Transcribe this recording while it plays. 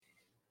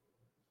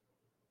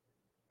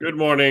Good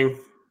morning,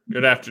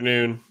 good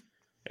afternoon,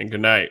 and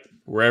good night,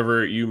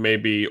 wherever you may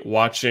be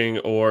watching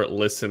or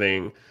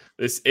listening.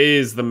 This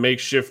is the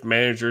Makeshift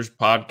Managers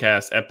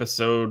Podcast,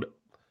 episode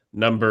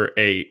number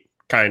 8.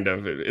 Kind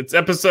of. It's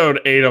episode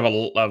 8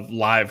 of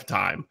live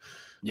time.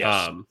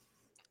 Yes.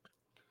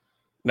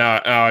 Now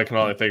I can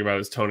only think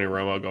about is Tony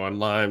Romo going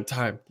lime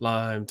time.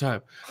 And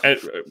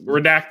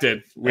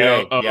redacted. We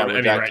don't own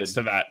any rights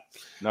to that.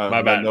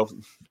 My bad.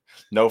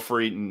 No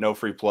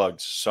free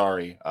plugs.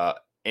 Sorry.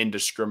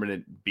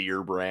 Indiscriminate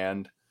beer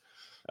brand.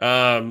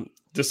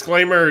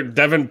 Disclaimer: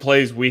 Devin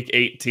plays Week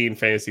 18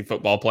 fantasy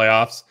football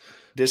playoffs.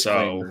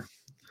 Disclaimer: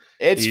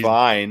 it's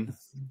fine.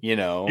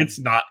 It's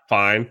not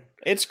fine.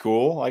 It's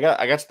cool. I got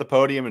to the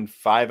podium in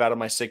 5 out of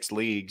my 6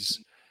 leagues.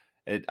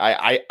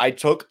 I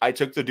took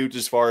the dudes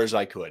as far as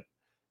I could.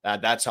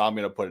 That's how I'm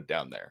going to put it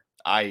down there.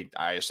 I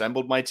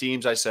assembled my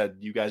teams. I said,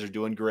 you guys are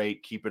doing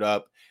great. Keep it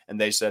up.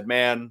 And they said,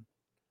 man,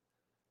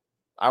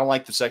 I don't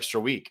like this extra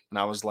week. And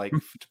I was like,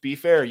 to be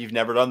fair, you've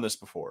never done this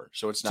before.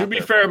 So it's not. To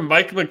be fair,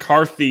 Mike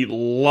McCarthy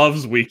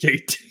loves Week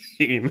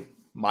 18.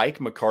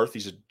 Mike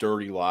McCarthy's a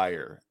dirty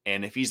liar.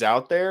 And if he's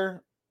out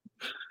there,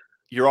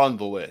 you're on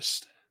the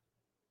list.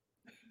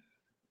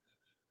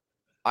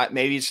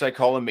 Maybe it's like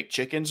call him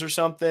McChickens or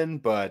something,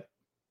 but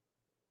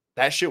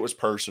that shit was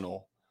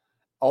personal.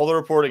 All the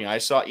reporting I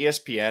saw,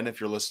 ESPN, if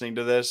you're listening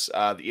to this,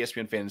 the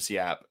ESPN Fantasy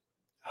app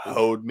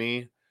hoed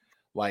me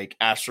like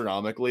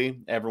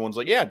astronomically. Everyone's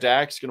like, yeah,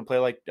 Dak's going to play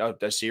like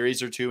a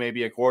series or 2,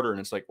 maybe a quarter. And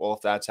it's like, well,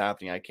 if that's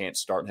happening, I can't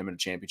start him in a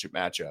championship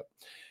matchup.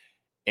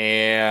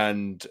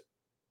 And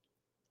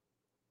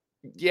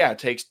yeah, it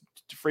takes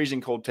freezing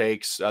cold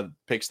takes,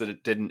 picks that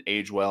it didn't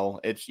age well.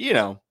 It's,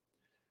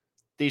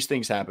 these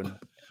things happen.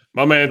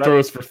 My man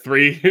throws for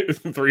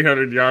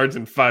 300 yards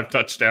and 5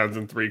 touchdowns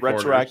in 3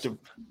 quarters.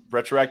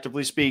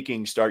 Retroactively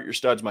speaking, start your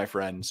studs, my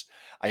friends.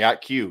 I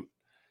got cute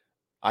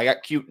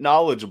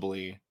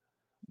knowledgeably,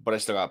 but I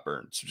still got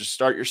burned. So just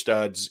start your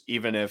studs,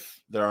 even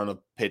if they're on a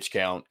pitch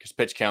count, because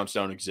pitch counts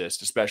don't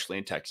exist, especially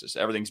in Texas.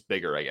 Everything's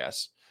bigger, I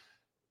guess.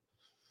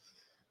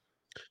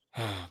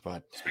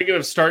 But speaking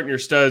of starting your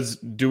studs,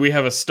 do we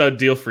have a stud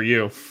deal for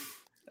you?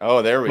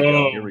 Oh, there we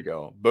go. Here we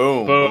go.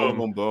 Boom, boom,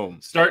 boom, boom.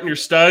 Starting your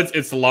studs,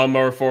 it's the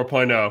Lawnmower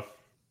 4.0.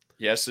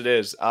 Yes, it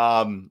is.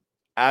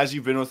 As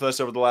you've been with us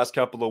over the last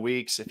couple of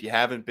weeks, if you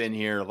haven't been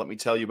here, let me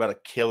tell you about a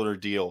killer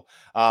deal.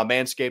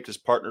 Manscaped has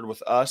partnered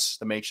with us,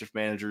 the Makeshift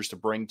Managers, to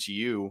bring to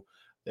you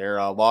their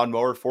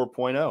Lawnmower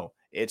 4.0.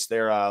 It's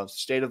their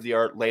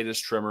state-of-the-art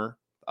latest trimmer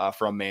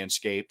from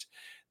Manscaped.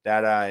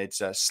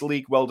 It's a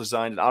sleek,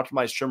 well-designed, and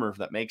optimized trimmer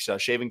that makes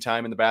shaving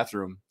time in the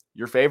bathroom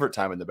your favorite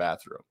time in the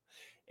bathroom.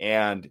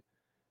 And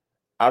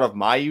out of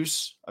my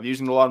use of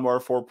using the Lawnmower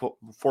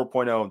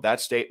 4.0,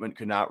 that statement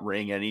could not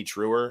ring any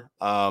truer.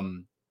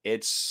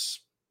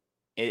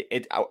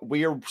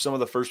 We are some of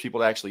the first people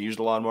to actually use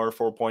the Lawnmower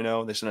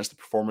 4.0. They sent us the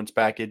performance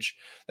package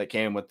that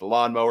came with the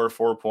Lawnmower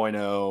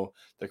 4.0,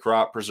 the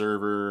Crop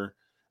Preserver,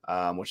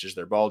 which is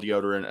their ball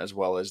deodorant, as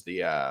well as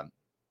the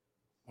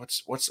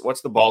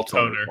what's the ball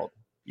toner?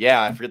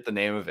 Yeah, I forget the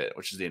name of it,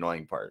 which is the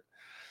annoying part.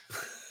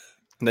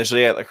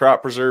 Initially, the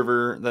Crop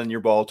Preserver, then your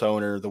ball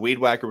toner, the Weed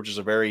Whacker, which is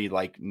a very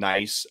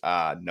nice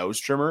nose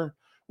trimmer,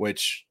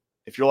 which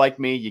if you're like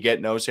me, you get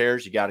nose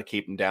hairs, you got to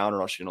keep them down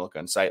or else you're going to look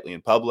unsightly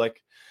in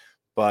public.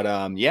 But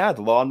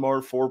the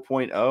Lawnmower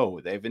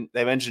 4.0,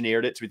 they've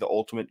engineered it to be the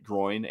ultimate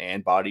groin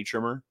and body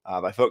trimmer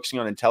by focusing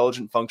on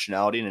intelligent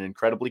functionality and an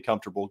incredibly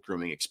comfortable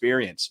grooming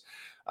experience.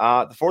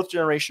 The 4th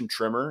generation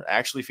trimmer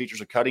actually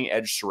features a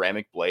cutting-edge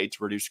ceramic blade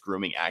to reduce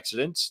grooming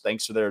accidents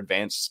thanks to their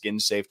advanced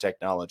skin-safe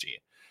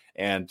technology.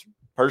 And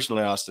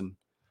personally, Austin,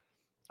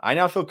 I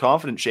now feel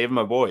confident shaving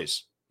my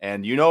boys.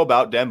 And you know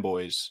about dem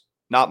boys.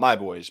 Not my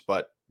boys,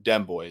 but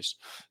dem boys.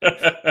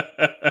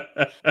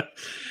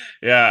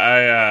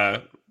 Yeah,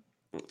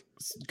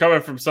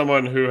 coming from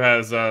someone who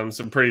has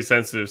some pretty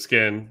sensitive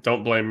skin,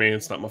 don't blame me.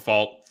 It's not my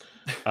fault.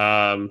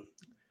 The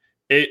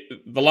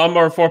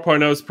Lawnmower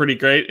 4.0 is pretty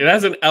great. It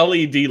has an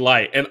LED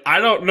light. And I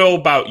don't know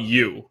about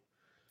you.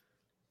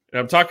 And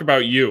I'm talking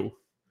about you.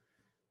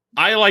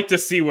 I like to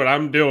see what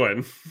I'm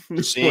doing.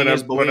 Seeing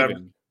is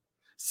believing.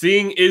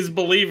 Seeing is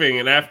believing.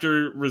 And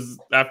after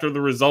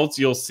the results,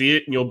 you'll see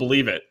it and you'll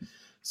believe it.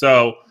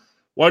 So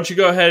why don't you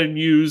go ahead and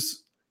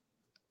use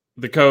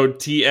the code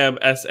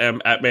TMSM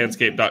at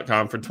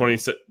manscaped.com for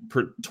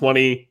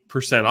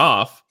 20%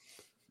 off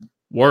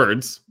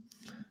words.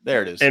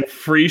 There it is. And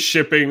free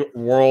shipping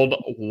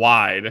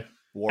worldwide at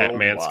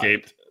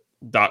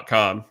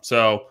manscaped.com.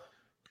 So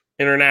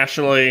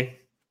internationally,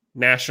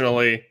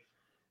 nationally,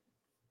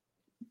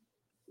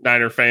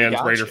 Niner fans,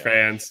 Raider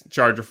fans,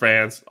 Charger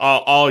fans,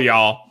 all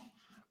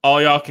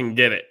y'all can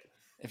get it.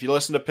 If you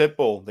listen to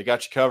Pitbull, they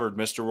got you covered,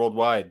 Mr.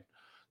 Worldwide.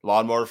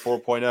 Lawnmower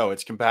 4.0,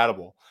 it's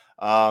compatible.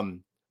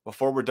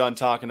 Before we're done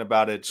talking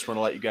about it, just want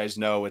to let you guys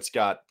know it's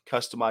got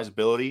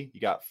customizability. You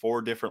got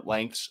 4 different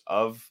lengths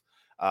of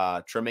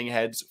trimming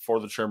heads for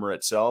the trimmer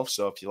itself.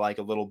 So if you like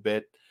a little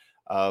bit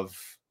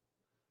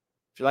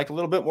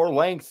more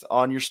length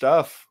on your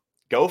stuff,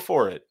 go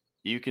for it.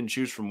 You can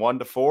choose from 1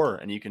 to 4,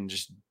 and you can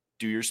just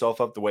do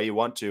yourself up the way you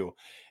want to.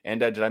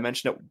 And did I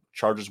mention it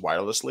charges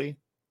wirelessly?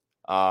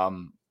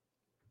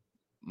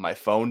 My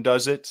phone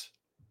does it.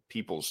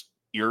 People's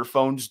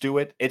earphones do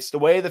it. It's the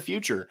way of the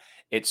future.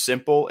 It's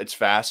simple, it's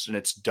fast, and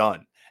it's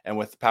done. And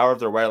with the power of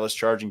their wireless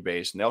charging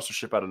base, and they also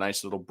ship out a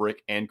nice little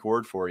brick and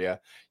cord for you.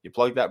 You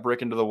plug that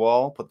brick into the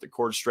wall, put the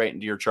cord straight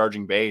into your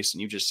charging base,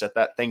 and you just set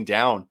that thing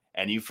down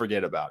and you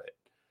forget about it.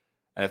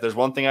 And if there's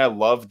one thing I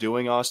love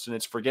doing, Austin,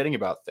 it's forgetting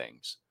about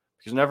things.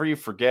 Because whenever you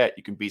forget,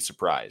 you can be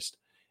surprised.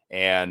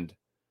 And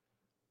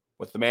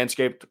with the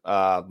Manscaped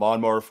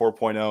Lawnmower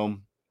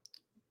 4.0,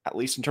 at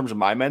least in terms of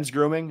my men's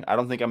grooming, I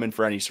don't think I'm in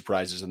for any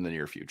surprises in the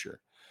near future.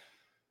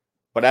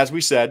 But as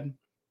we said,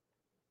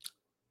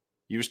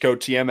 use code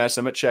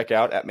TMSM at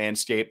checkout at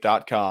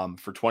manscaped.com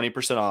for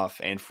 20%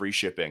 off and free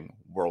shipping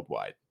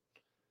worldwide.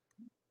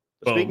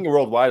 But speaking of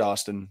worldwide,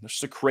 Austin, this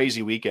is a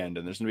crazy weekend,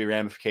 and there's going to be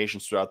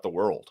ramifications throughout the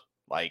world.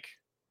 Like,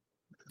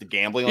 the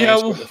gambling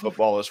landscape of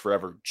football is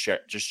forever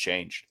just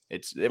changed.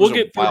 We'll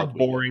get through a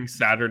boring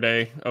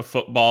Saturday of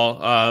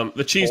football.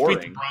 The Chiefs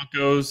beat the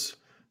Broncos.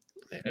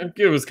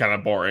 It was kind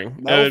of boring.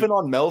 Melvin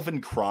on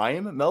Melvin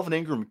crime. Melvin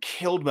Ingram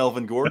killed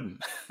Melvin Gordon.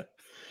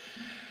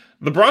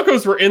 The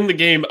Broncos were in the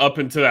game up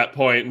until that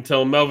point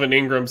until Melvin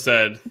Ingram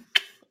said,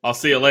 "I'll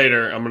see you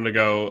later. I'm going to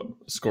go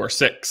score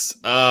 6."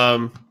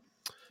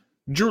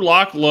 Drew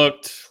Lock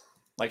looked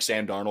like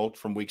Sam Darnold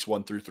from weeks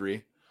 1 through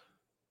 3.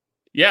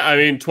 Yeah, I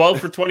mean, 12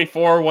 for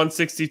 24,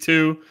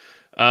 162,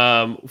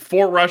 4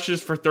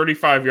 rushes for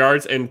 35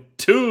 yards, and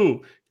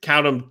 2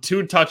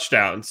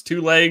 touchdowns,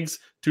 2 legs,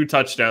 2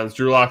 touchdowns.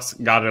 Drew Lock's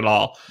got it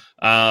all.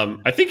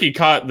 I think he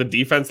caught the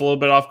defense a little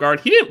bit off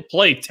guard. He didn't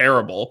play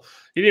terrible.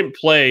 He didn't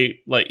play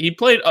he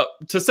played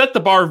to set the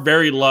bar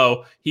very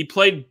low. He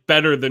played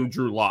better than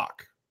Drew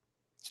Lock.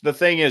 The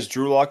thing is,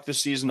 Drew Lock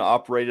this season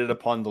operated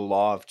upon the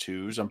law of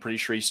twos. I'm pretty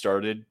sure he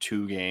started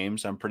 2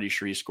 games. I'm pretty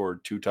sure he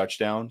scored 2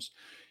 touchdowns.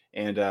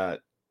 And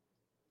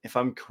if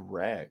I'm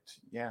correct,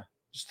 yeah,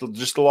 just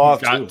the law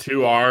of 2. He's got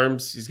 2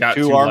 arms. He's got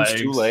 2 arms,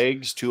 legs. 2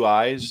 legs, 2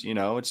 eyes. You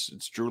know,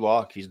 it's Drew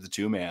Lock. He's the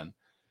 2-man.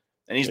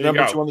 And he's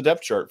number 2 on the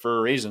depth chart for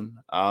a reason.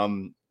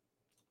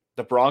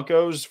 The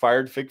Broncos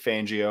fired Vic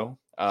Fangio.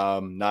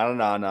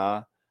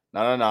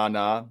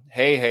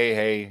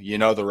 Hey, you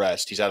know the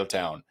rest. He's out of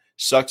town.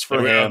 Sucks for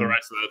him. We know the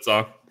rest of that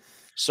song.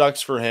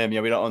 Sucks for him.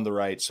 Yeah, we don't own the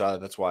rights, so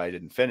that's why I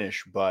didn't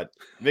finish. But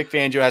Vic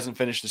Fangio hasn't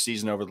finished the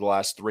season over the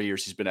last 3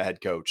 years he's been a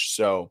head coach.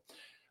 So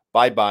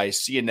bye-bye.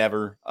 See you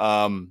never.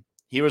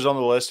 He was on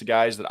the list of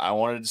guys that I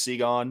wanted to see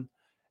gone.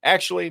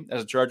 Actually,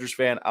 as a Chargers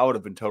fan, I would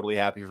have been totally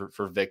happy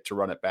for Vic to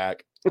run it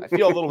back. I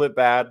feel a little bit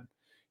bad.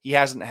 He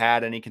hasn't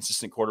had any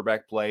consistent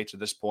quarterback play to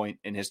this point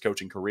in his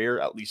coaching career,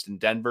 at least in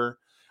Denver,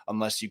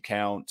 unless you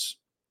count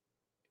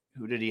 –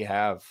 who did he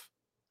have?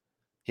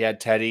 He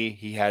had Teddy.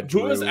 He had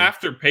Drew. Who was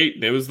after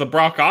Peyton? It was the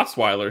Brock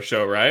Osweiler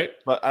show, right?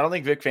 But I don't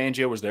think Vic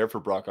Fangio was there for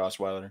Brock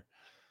Osweiler.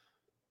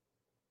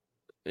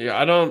 Yeah,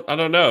 I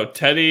don't know.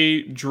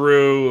 Teddy,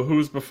 Drew,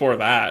 who's before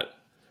that?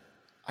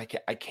 I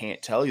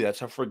can't tell you. That's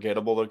how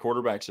forgettable the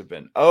quarterbacks have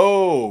been.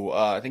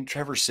 I think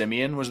Trevor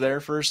Siemian was there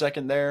for a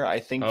second there. I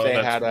think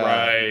they had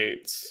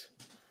right.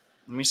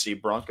 Let me see.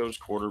 Broncos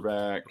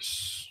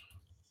quarterbacks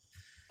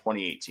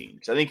 2018.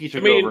 Because I think he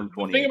took over in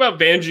 2018. The thing about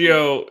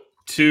Fangio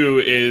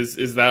too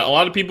is that a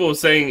lot of people were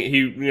saying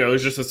he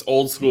is just this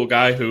old school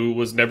guy who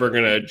was never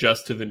going to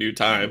adjust to the new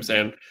times.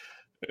 And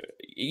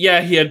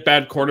yeah, he had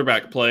bad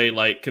quarterback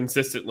play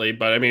consistently,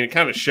 but I mean, it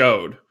kind of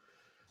showed.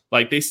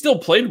 They still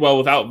played well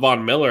without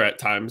Von Miller at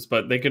times,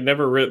 but they could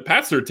never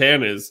Pat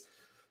Surtain is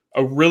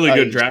a really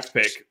good draft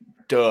pick.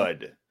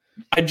 Stud.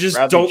 I just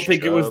don't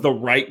think it was the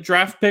right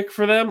draft pick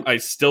for them. I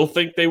still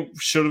think they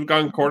should have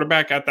gone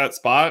quarterback at that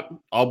spot,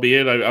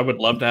 albeit I would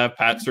love to have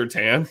Pat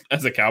Surtain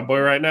as a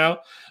Cowboy right now.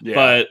 Yeah.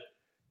 But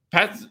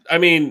Pat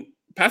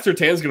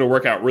Surtain's going to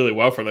work out really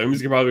well for them.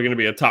 He's probably going to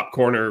be a top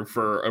corner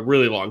for a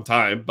really long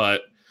time,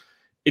 but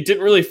it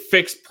didn't really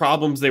fix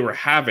problems they were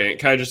having. It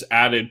kind of just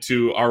added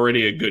to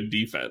already a good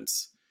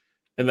defense.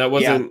 And that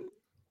wasn't...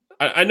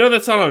 Yeah. I know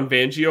that's not on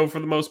Fangio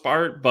for the most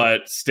part,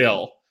 but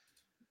still.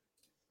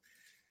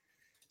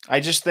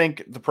 I just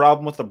think the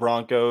problem with the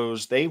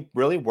Broncos, they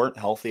really weren't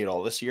healthy at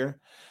all this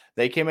year.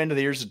 They came into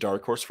the year as a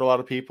dark horse for a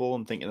lot of people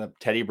and thinking that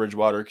Teddy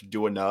Bridgewater could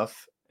do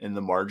enough in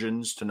the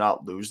margins to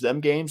not lose them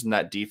games, and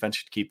that defense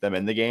could keep them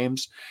in the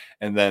games.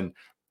 And then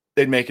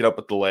they'd make it up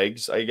with the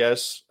legs, I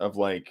guess, of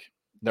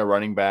their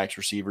running backs,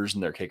 receivers,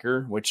 and their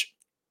kicker, which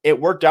it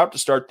worked out to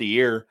start the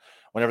year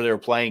whenever they were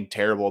playing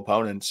terrible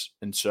opponents.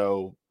 And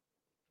so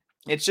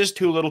it's just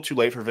too little too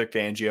late for Vic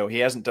Fangio. He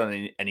hasn't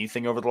done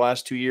anything over the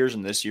last 2 years,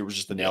 and this year was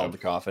just the nail in the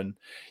coffin.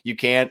 You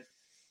can't,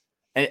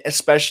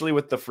 especially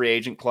with the free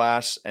agent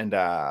class and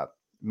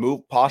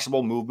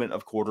possible movement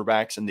of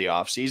quarterbacks in the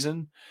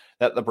offseason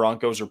that the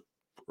Broncos are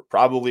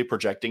probably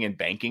projecting and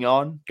banking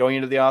on going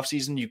into the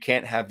offseason. You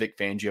can't have Vic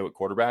Fangio at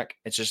quarterback.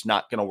 It's just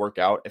not going to work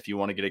out if you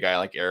want to get a guy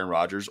like Aaron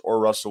Rodgers or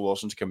Russell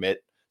Wilson to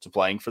commit to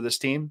playing for this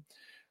team.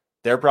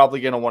 They're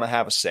probably going to want to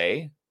have a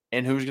say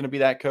in who's going to be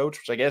that coach,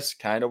 which I guess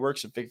kind of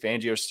works if Vic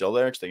Fangio is still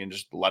there because they can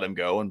just let him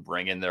go and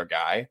bring in their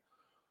guy.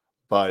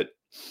 But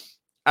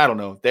I don't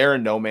know. They're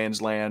in no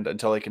man's land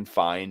until they can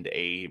find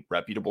a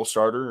reputable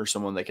starter or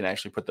someone they can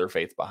actually put their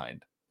faith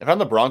behind. If I'm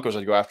the Broncos,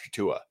 I'd go after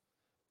Tua,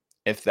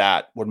 if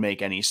that would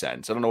make any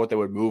sense. I don't know what they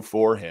would move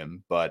for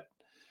him, but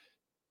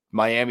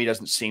Miami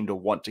doesn't seem to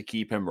want to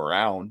keep him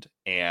around,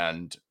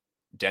 and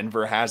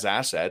Denver has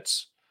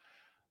assets.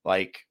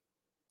 Like,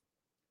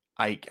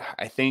 I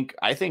think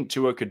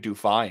Tua could do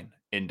fine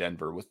in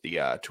Denver with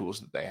the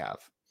tools that they have.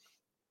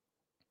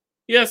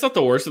 Yeah, it's not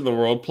the worst in the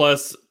world.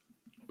 Plus,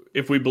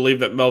 if we believe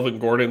that Melvin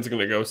Gordon's going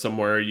to go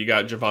somewhere, you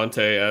got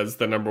Javonte as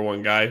the number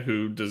one guy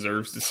who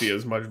deserves to see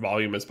as much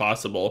volume as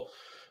possible.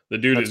 The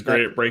dude is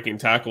great at breaking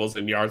tackles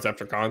and yards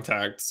after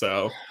contact.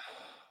 So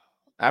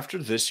after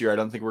this year, I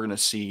don't think we're going to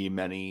see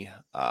many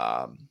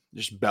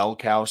just bell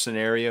cow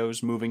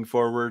scenarios moving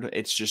forward.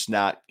 It's just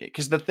not,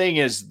 because the thing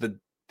is the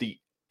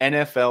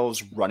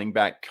NFL's running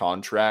back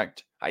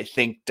contract, I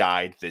think,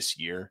 died this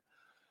year.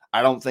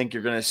 I don't think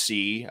you're going to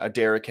see a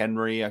Derrick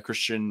Henry, a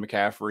Christian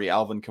McCaffrey,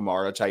 Alvin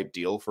Kamara type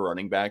deal for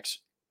running backs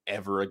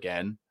ever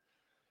again.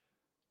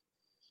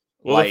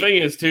 Well, the thing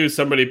is, too,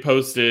 somebody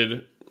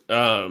posted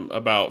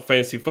about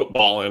fantasy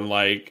football and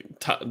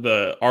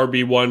the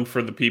RB1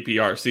 for the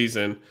PPR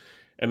season,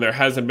 and there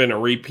hasn't been a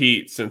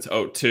repeat since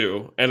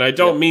 2002. And I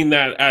don't mean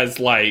that as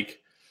like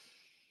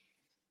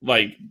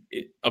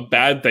a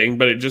bad thing,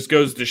 but it just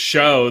goes to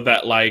show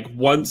that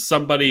once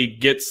somebody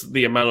gets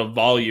the amount of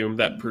volume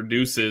that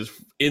produces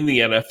in the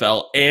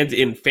NFL and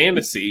in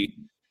fantasy,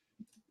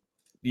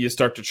 you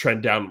start to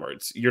trend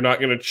downwards. You're not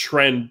going to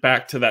trend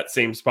back to that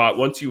same spot.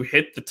 Once you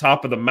hit the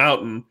top of the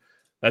mountain,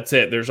 that's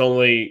it. The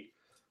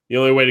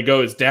only way to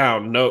go is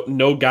down.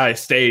 No guy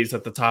stays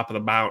at the top of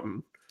the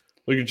mountain.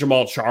 Look at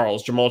Jamal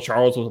Charles. Jamal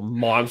Charles was a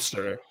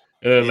monster.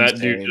 And then that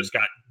dude just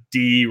got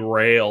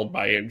derailed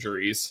by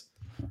injuries.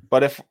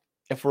 But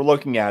if we're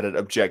looking at it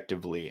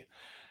objectively,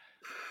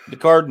 the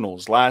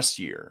Cardinals last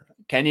year,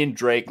 Kenyon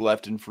Drake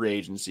left in free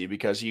agency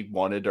because he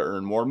wanted to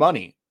earn more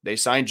money. They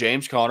signed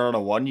James Conner on a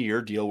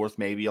 1-year deal worth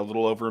maybe a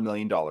little over $1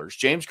 million.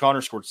 James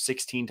Conner scored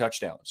 16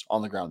 touchdowns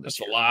on the ground this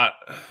year. That's a lot.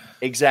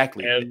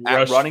 Exactly. And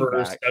rushed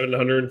for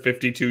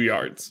 752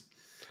 yards.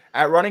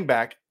 At running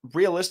back,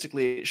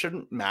 realistically, it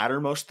shouldn't matter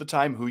most of the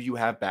time who you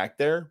have back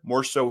there,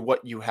 more so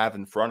what you have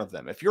in front of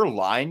them. If your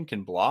line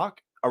can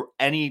block, or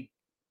any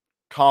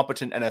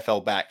competent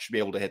NFL back should be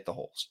able to hit the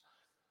holes.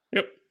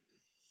 Yep.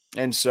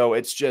 And so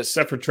it's just...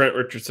 Except for Trent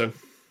Richardson.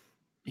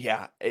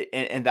 Yeah,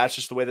 and that's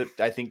just the way that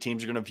I think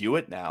teams are going to view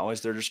it now, is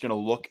they're just going to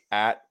look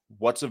at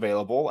what's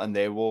available, and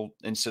they will,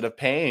 instead of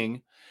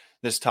paying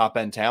this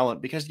top-end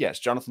talent, because yes,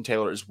 Jonathan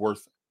Taylor is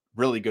worth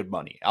really good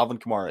money. Alvin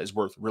Kamara is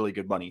worth really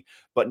good money.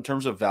 But in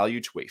terms of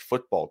value to a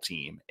football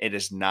team,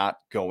 it's just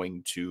not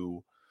going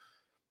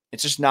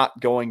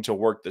to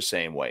work the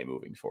same way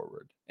moving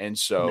forward. And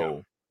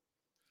so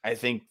I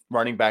think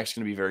running back is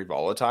going to be very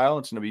volatile.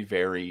 It's going to be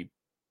very...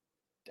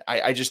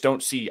 I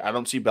don't see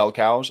bell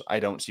cows.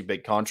 I don't see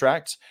big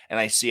contracts, and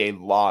I see a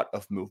lot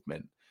of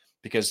movement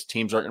because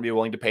teams aren't going to be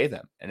willing to pay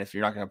them. And if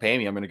you're not going to pay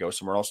me, I'm going to go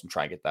somewhere else and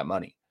try and get that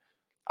money,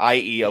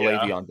 i.e. a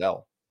Le'Veon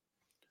Bell.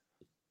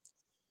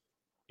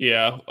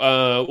 Yeah.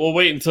 We'll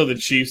wait until the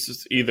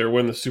Chiefs either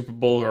win the Super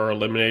Bowl or are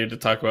eliminated to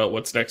talk about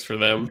what's next for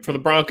them. For the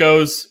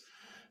Broncos,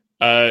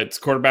 it's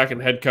quarterback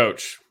and head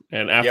coach.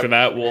 And after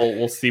that,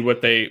 we'll see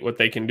what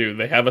they can do.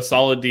 They have a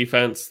solid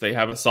defense. They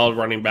have a solid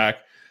running back.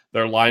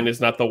 Their line is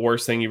not the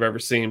worst thing you've ever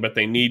seen, but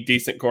they need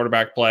decent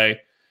quarterback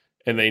play,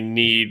 and they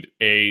need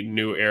a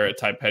new era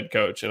type head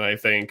coach. And I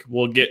think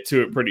we'll get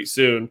to it pretty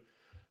soon,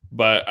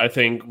 but I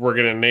think we're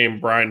going to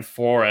name Brian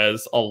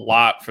Flores a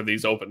lot for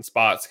these open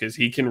spots because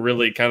he can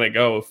really kind of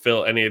go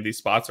fill any of these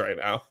spots right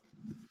now.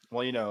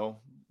 Well,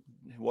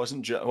 it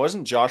wasn't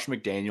Josh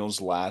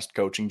McDaniels' last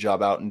coaching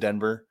job out in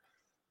Denver?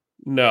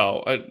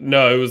 No, it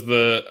was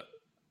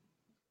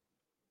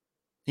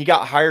he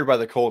got hired by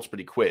the Colts, but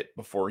he quit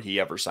before he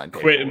ever signed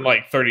paperwork. Quit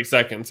in 30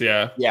 seconds,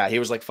 yeah. Yeah, he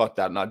was like, fuck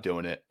that, I'm not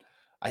doing it.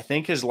 I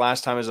think his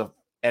last time as a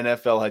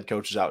NFL head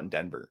coach is out in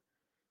Denver.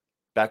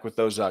 Back with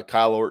those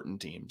Kyle Orton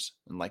teams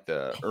in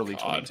the early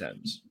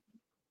 2010s.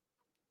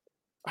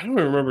 I don't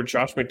even remember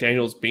Josh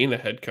McDaniels being a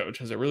head coach.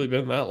 Has it really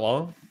been that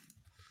long?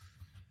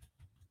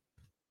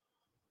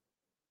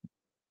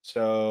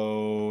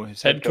 So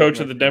his head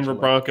coach of the Denver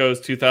Broncos,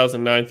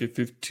 2009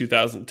 through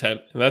 2010.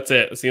 And that's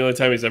it. It's the only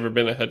time he's ever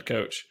been a head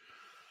coach.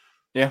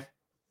 Yeah.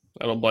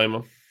 I don't blame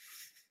him.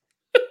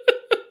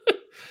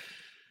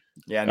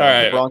 Yeah, no,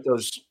 right. The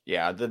Broncos,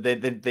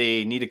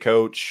 they need a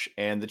coach.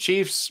 And the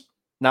Chiefs,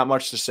 not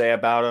much to say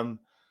about them.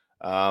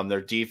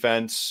 Their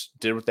defense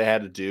did what they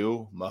had to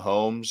do.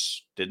 Mahomes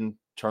didn't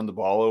turn the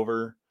ball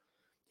over.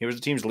 He was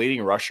the team's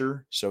leading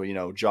rusher. So,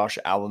 Josh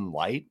Allen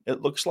light,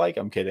 it looks like.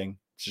 I'm kidding.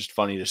 It's just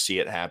funny to see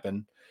it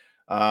happen.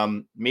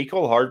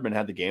 Mecole Hardman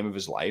had the game of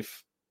his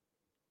life.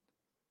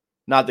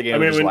 Not the game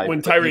of his life.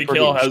 When Tyreek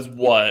Hill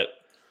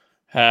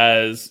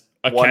has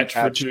a catch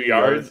for 2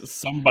 yards,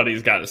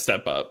 somebody's got to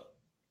step up.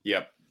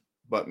 Yep.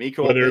 But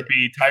Mecole, whether it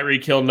be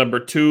Tyreek Hill number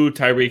 2,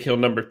 Tyreek Hill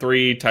number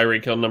 3,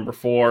 Tyreek Hill number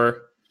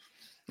 4.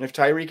 If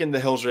Tyreek and the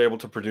Hills are able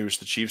to produce,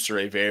 the Chiefs are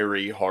a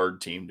very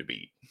hard team to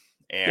beat.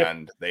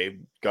 and they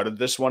gutted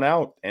this one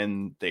out,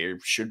 and they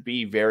should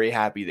be very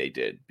happy they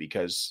did,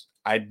 because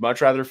I'd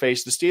much rather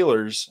face the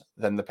Steelers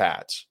than the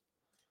Pats.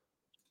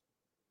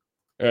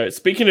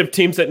 Speaking of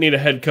teams that need a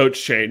head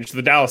coach change,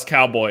 the Dallas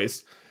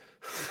Cowboys.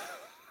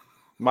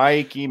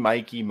 Mikey.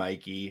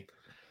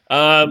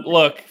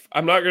 Look,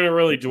 I'm not going to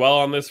really dwell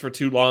on this for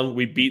too long.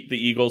 We beat the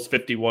Eagles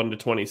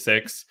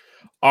 51-26.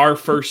 Our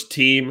first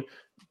team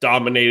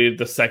dominated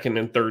the second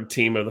and third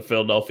team of the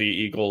Philadelphia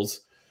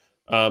Eagles.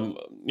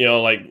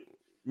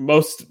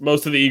 Most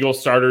of the Eagles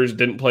starters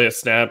didn't play a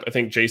snap. I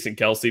think Jason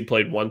Kelce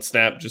played one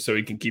snap just so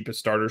he can keep his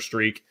starter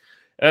streak.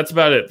 And that's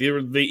about it.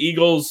 The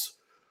Eagles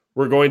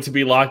were going to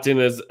be locked in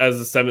as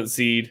a seventh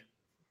seed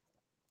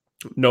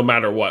no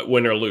matter what,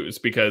 win or lose,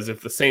 because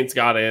if the Saints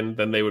got in,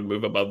 then they would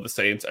move above the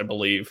Saints, I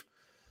believe.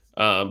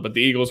 But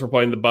the Eagles were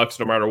playing the Bucs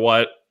no matter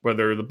what,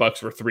 whether the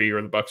Bucs were 3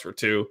 or the Bucs were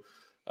 2.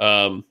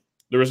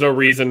 There was no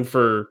reason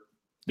for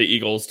the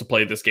Eagles to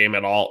play this game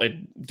at all.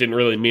 It didn't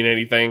really mean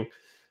anything.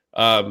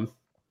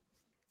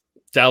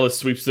 Dallas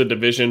sweeps the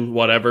division,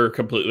 whatever,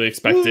 completely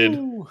expected.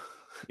 Woo!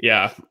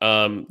 Yeah.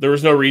 There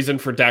was no reason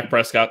for Dak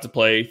Prescott to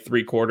play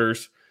 3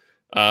 quarters.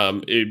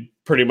 It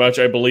pretty much,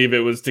 I believe it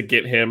was to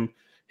get him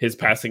his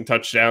passing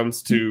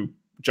touchdowns to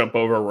jump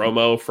over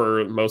Romo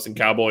for most in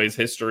Cowboys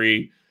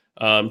history,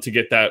 to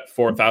get that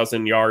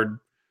 4,000 yard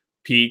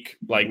peak.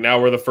 Like,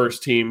 now we're the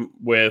first team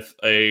with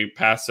a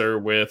passer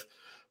with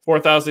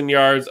 4,000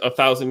 yards,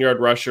 1,000 yard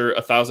rusher,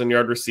 1,000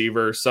 yard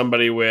receiver,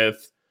 somebody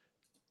with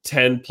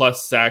 10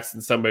 plus sacks,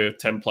 and somebody with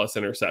 10 plus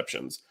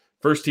interceptions.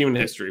 First team in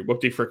history.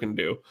 Whoop-de-frickin'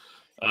 do.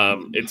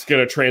 It's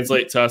going to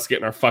translate to us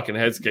getting our fucking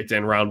heads kicked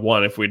in round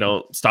 1 if we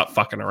don't stop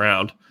fucking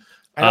around.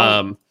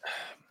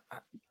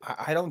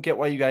 I don't get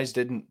why you guys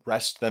didn't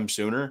rest them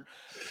sooner.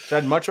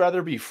 I'd much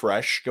rather be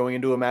fresh going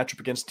into a matchup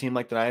against a team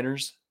like the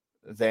Niners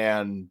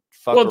than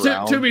fuck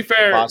around. To be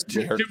fair,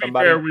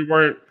 we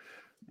weren't.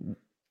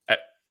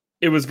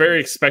 It was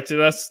very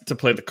expected us to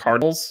play the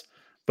Cardinals,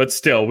 but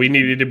still, we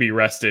needed to be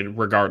rested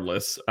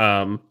regardless.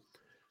 There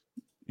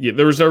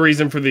was no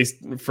reason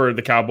for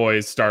the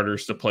Cowboys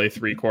starters to play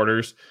 3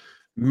 quarters,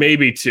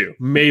 maybe 2.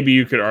 Maybe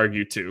you could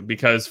argue 2,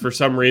 because for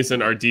some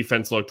reason our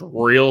defense looked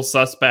real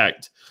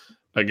suspect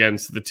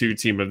against the 2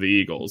 team of the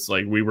Eagles.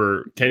 Like,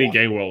 Kenny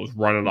Gainwell was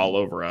running all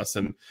over us,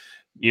 and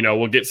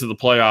we'll get to the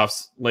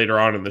playoffs later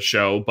on in the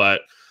show,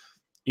 but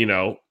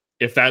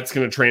if that's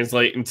going to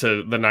translate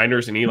into the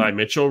Niners and Eli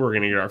Mitchell, we're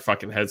going to get our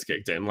fucking heads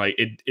kicked in. Like,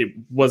 it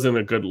wasn't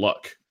a good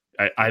look.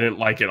 I didn't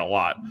like it a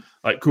lot.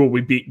 Like, cool,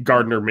 we beat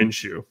Gardner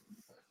Minshew.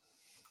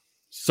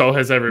 So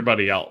has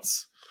everybody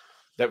else.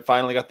 That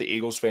finally got the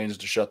Eagles fans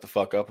to shut the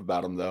fuck up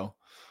about him, though.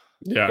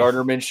 Yeah.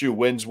 Gardner Minshew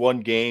wins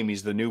 1 game.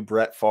 He's the new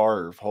Brett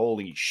Favre.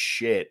 Holy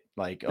shit.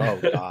 Like, oh,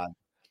 God.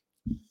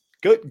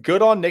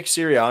 Good on Nick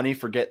Sirianni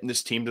for getting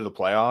this team to the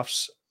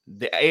playoffs.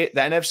 The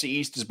NFC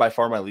East is by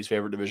far my least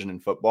favorite division in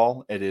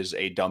football. It is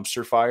a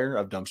dumpster fire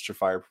of dumpster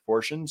fire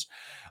proportions.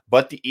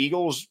 But the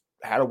Eagles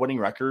had a winning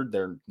record.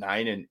 They're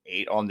 9-8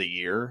 on the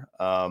year.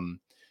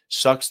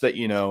 Sucks that,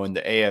 in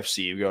the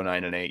AFC, you go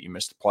 9-8, you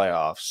miss the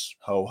playoffs.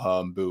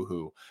 Ho-hum,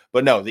 boo-hoo.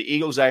 But no, the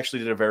Eagles actually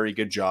did a very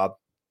good job.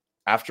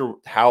 After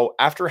how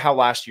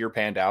last year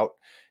panned out,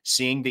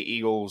 seeing the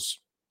Eagles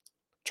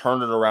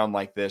turn it around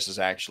like this is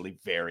actually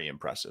very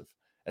impressive,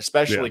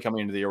 especially coming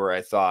into the year where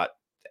I thought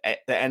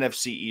the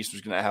NFC East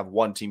was going to have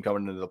 1 team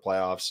coming into the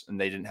playoffs and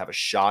they didn't have a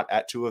shot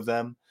at 2 of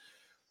them.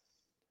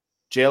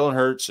 Jalen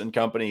Hurts and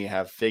company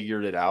have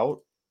figured it out.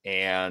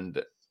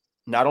 And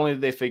not only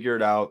did they figure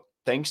it out,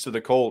 thanks to the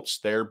Colts,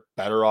 they're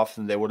better off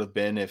than they would have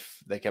been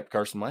if they kept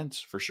Carson Wentz,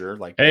 for sure.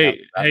 Like,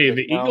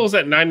 the Eagles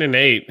at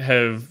 9-8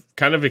 have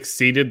kind of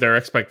exceeded their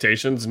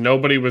expectations.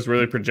 Nobody was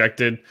really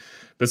projected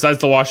besides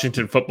the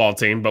Washington football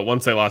team. But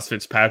once they lost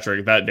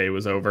Fitzpatrick, that day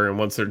was over. And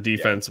once their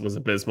defense was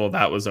abysmal,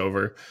 that was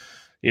over.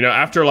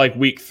 After like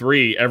week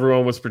 3,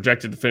 everyone was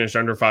projected to finish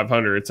under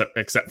 500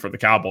 except for the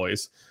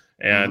Cowboys.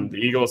 And the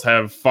Eagles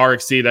have far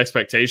exceeded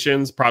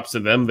expectations. Props to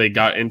them. They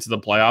got into the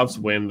playoffs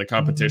when the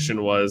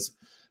competition was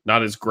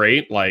not as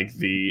great. Like,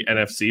 the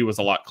NFC was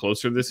a lot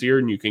closer this year,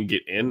 and you can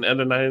get in at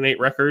a 9-8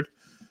 record,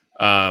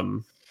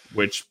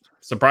 which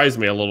surprised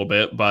me a little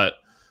bit, but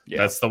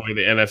that's the way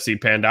the NFC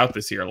panned out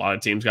this year. A lot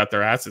of teams got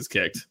their asses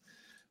kicked.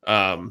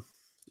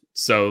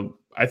 So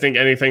I think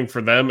anything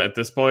for them at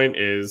this point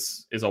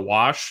is a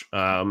wash.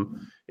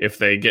 If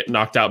they get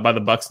knocked out by the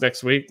Bucs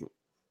next week,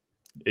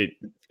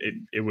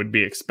 it would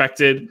be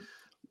expected.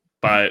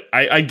 But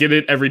I get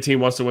it. Every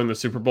team wants to win the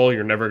Super Bowl.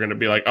 You're never going to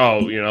be like, oh,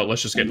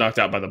 let's just get knocked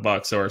out by the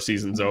Bucs so our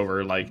season's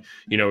over. Like,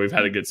 we've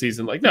had a good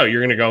season. Like, no,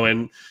 you're going to go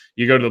in,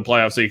 you go to the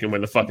playoffs so you can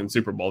win the fucking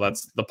Super Bowl.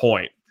 That's the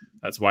point.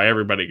 That's why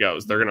everybody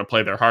goes. They're going to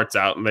play their hearts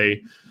out. And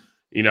they,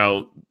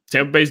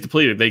 Tampa Bay's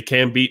depleted. They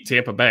can beat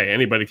Tampa Bay.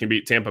 Anybody can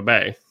beat Tampa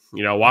Bay.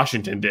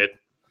 Washington did.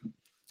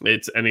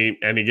 It's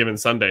any given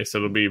Sunday. So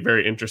it'll be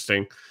very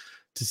interesting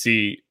to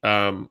see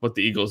what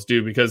the Eagles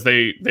do, because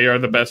they are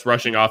the best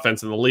rushing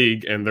offense in the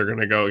league, and they're going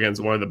to go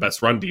against one of the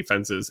best run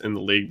defenses in the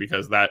league,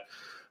 because that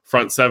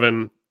front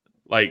seven,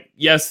 like,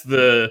 yes,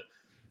 the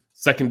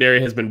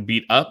secondary has been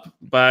beat up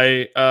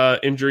by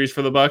injuries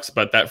for the Bucks,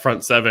 but that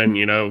front seven,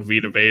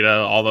 Vita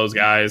Veda, all those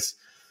guys,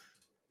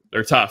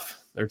 they're tough.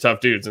 They're tough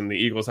dudes, and the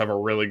Eagles have a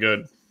really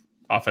good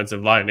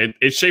offensive line.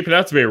 It's shaping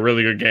out to be a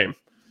really good game.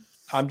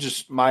 I'm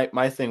just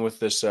my thing with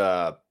this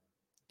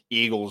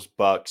Eagles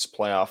Bucks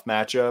playoff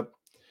matchup.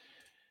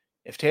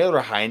 If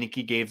Taylor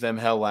Heineke gave them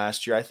hell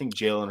last year, I think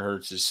Jalen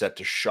Hurts is set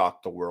to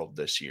shock the world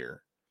this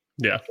year.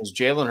 Yeah, because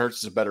Jalen Hurts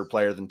is a better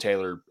player than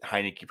Taylor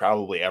Heineke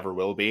probably ever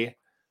will be.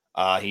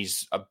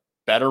 He's a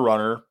better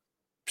runner,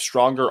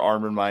 stronger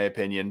arm in my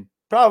opinion,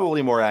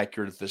 probably more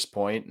accurate at this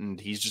point, and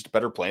he's just a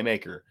better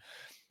playmaker.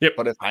 Yep.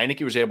 But if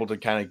Heineke was able to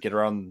kind of get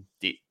around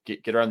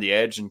the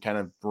edge and kind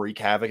of wreak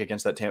havoc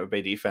against that Tampa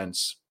Bay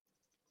defense,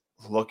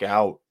 look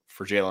out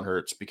for Jalen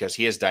Hurts because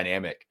he is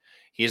dynamic.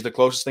 He is the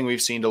closest thing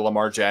we've seen to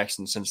Lamar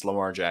Jackson since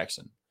Lamar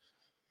Jackson.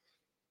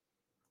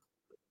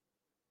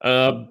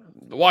 The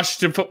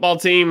Washington football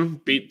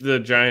team beat the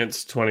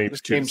Giants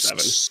 22-7.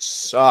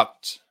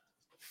 Sucked.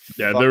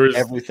 Yeah, there was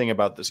everything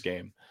about this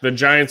game. The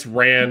Giants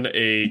ran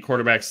a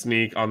quarterback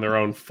sneak on their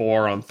own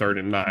 4 on 3rd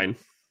and 9.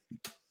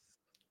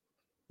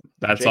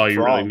 That's Jake all you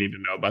Fromm. really need to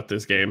know about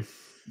this game.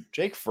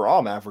 Jake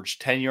Fromm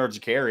averaged 10 yards a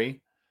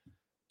carry.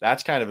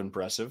 That's kind of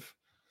impressive.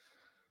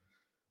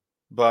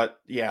 But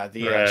yeah,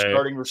 the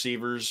starting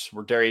receivers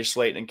were Darius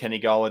Slayton and Kenny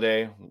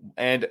Golladay.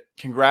 And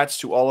congrats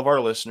to all of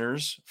our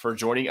listeners for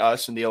joining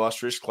us in the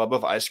illustrious club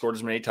of I scored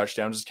as many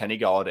touchdowns as Kenny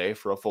Golladay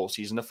for a full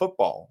season of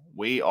football.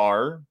 We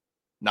are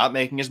not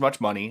making as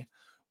much money,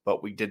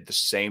 but we did the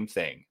same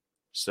thing.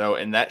 So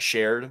in that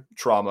shared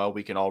trauma,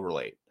 we can all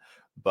relate.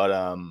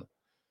 But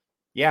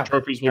yeah,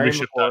 trophies will be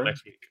shipped out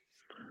next week.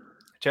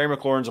 Terry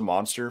McLaurin's a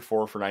monster,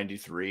 4 for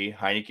 93.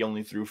 Heineke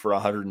only threw for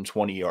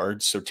 120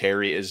 yards, so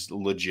Terry is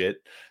legit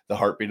the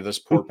heartbeat of this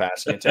poor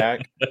passing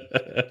attack.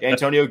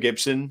 Antonio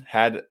Gibson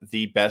had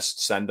the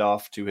best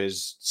send-off to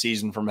his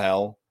season from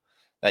hell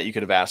that you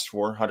could have asked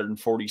for.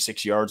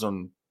 146 yards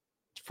on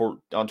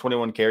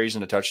 21 carries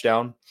and a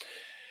touchdown.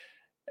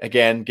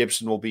 Again,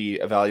 Gibson will be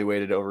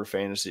evaluated over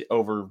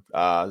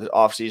the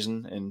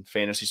offseason in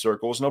fantasy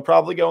circles, and he'll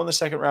probably go in the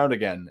second round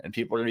again. And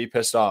people are going to be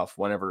pissed off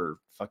whenever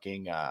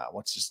fucking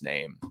what's his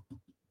name?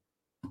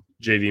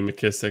 JD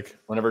McKissick.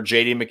 Whenever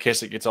JD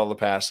McKissick gets all the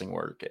passing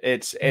work.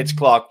 It's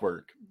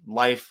clockwork.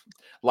 Life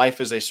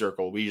is a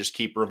circle. We just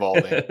keep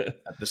revolving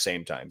at the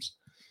same times.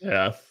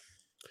 Yeah.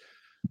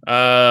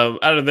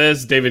 Out of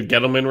this, David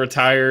Gettleman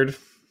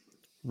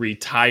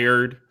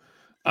retired.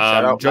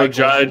 Joe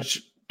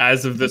Judge,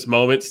 as of this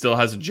moment, still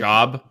has a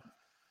job.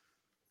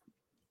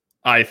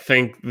 I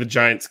think the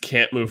Giants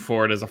can't move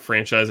forward as a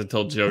franchise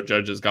until Joe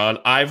Judge is gone.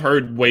 I've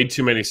heard way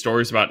too many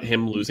stories about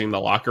him losing the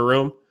locker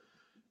room.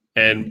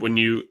 And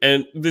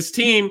this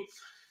team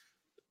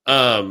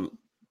looked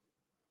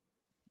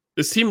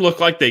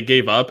like they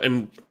gave up,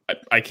 and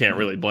I can't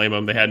really blame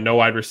them. They had no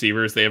wide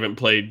receivers. They haven't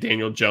played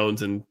Daniel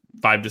Jones in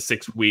 5 to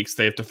 6 weeks.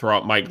 They have to throw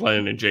out Mike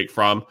Glennon and Jake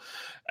Fromm.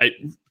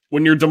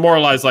 When you're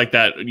demoralized like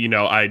that,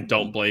 I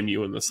don't blame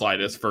you in the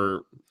slightest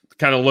for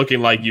kind of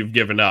looking like you've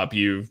given up.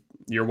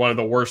 You're one of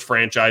the worst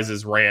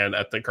franchises ran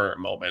at the current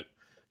moment.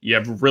 You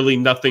have really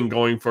nothing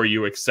going for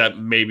you except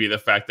maybe the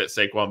fact that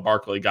Saquon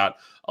Barkley got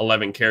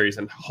 11 carries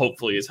and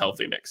hopefully is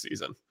healthy next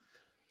season.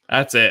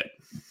 That's it.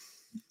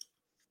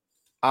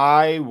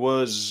 As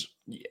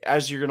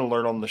you're going to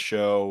learn on the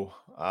show,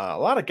 a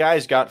lot of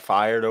guys got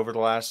fired over the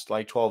last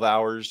 12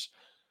 hours.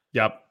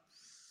 Yep.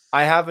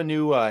 I have a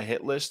new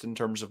hit list in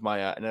terms of my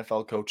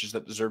NFL coaches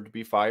that deserve to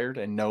be fired,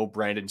 and no,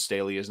 Brandon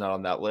Staley is not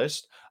on that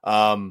list.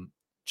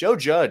 Joe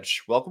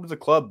Judge, welcome to the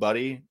club,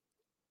 buddy.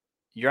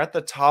 You're at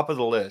the top of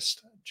the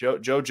list.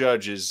 Joe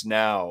Judge is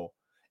now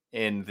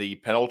in the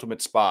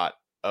penultimate spot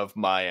of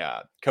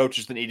my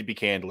coaches that need to be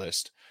canned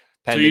list.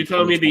 So you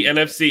telling me the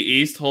NFC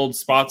East holds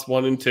spots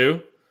 1 and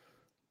 2?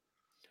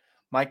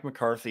 Mike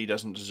McCarthy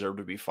doesn't deserve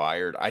to be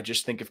fired. I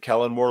just think if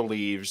Kellen Moore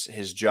leaves,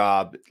 his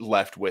job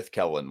left with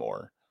Kellen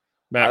Moore.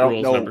 Matt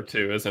Rule's number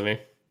 2, isn't he?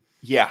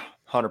 Yeah,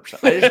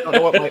 100%. I just don't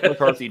know what Mike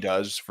McCarthy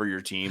does for your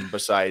team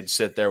besides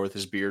sit there with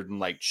his beard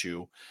and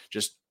chew.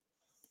 Just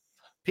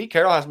Pete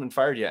Carroll hasn't been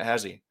fired yet,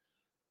 has he?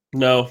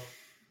 No.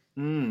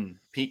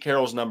 Pete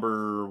Carroll's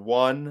number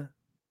 1.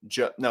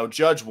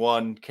 Judge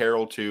 1,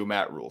 Carroll 2,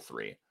 Matt Rule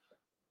 3.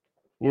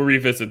 We'll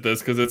revisit this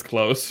because it's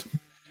close.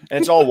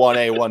 And it's all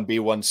 1A, 1B,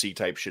 1C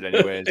type shit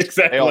anyways.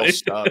 Exactly. They all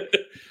suck.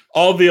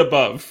 All the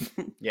above.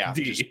 Yeah,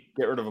 D. just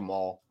get rid of them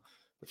all.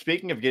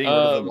 Speaking of getting rid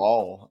of them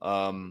all,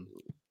 Browns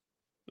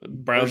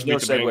there's no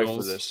beat the segue Bengals.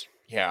 for this.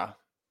 Yeah.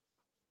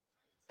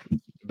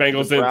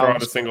 Bengals didn't throw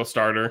out a single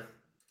starter.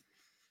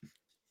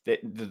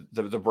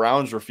 The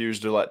Browns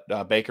refused to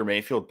let Baker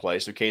Mayfield play,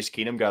 so Case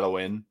Keenum got a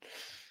win.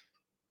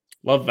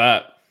 Love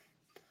that.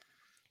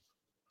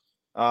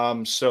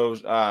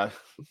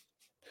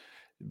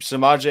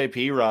 Samaje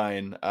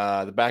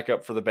Perine, the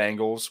backup for the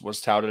Bengals,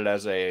 was touted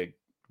as a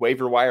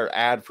waiver wire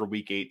ad for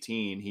Week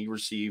 18. He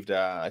received,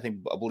 I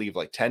believe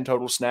 10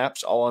 total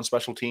snaps, all on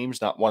special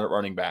teams, not one at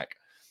running back.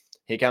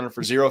 He accounted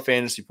for 0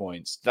 fantasy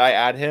points. Did I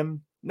add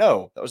him?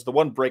 No, that was the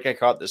one break I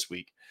caught this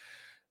week.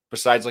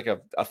 besides like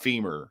a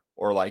femur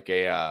or like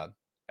a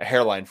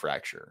hairline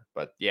fracture.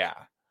 But yeah.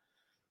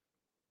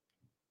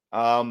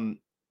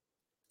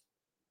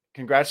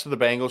 Congrats to the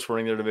Bengals for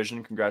winning their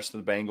division. Congrats to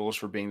the Bengals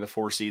for being the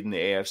 4 seed in the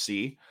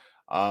AFC.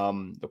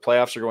 The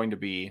playoffs are going to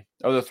be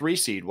the 3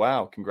 seed.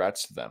 Wow,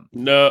 congrats to them.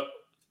 No,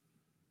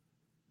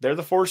 they're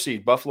the 4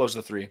 seed. Buffalo's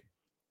the 3.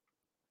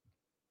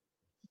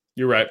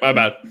 You're right. My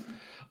bad.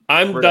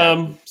 I'm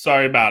dumb.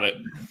 Sorry about it.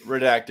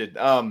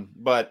 Redacted.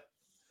 But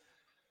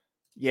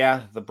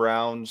yeah, the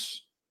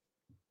Browns,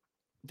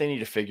 they need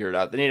to figure it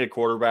out. They need a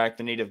quarterback.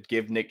 They need to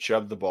give Nick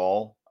Chubb the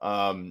ball.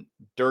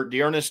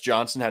 Dearness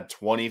Johnson had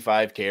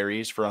 25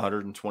 carries for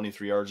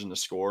 123 yards in the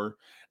score.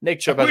 Nick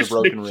Chubb has a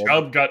broken rib.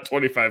 Chubb got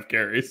 25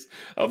 carries.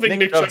 I don't think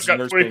Nick Chubb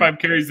got 25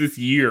 carries this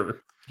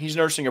year. He's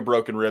nursing a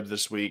broken rib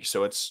this week,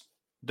 so it's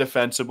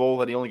defensible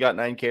that he only got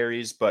 9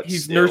 carries, but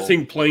he's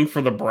nursing playing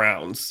for the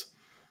Browns.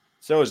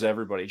 So is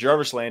everybody.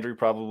 Jarvis Landry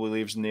probably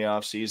leaves in the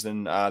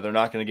offseason. They're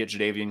not going to get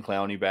Jadeveon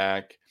Clowney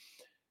back.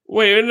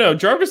 Wait, no,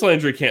 Jarvis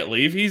Landry can't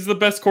leave. He's the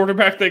best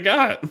quarterback they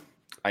got.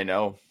 I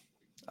know.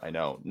 And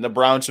the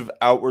Browns have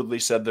outwardly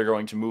said they're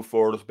going to move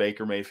forward with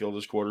Baker Mayfield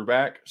as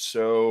quarterback.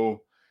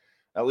 So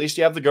at least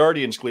you have the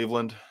Guardians,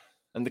 Cleveland.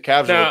 And the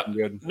Cavs are looking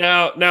good.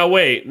 Now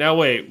wait.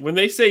 When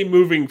they say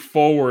moving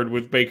forward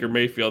with Baker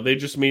Mayfield, they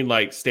just mean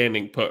like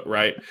standing put,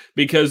 right?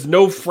 Because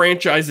no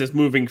franchise is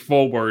moving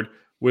forward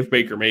with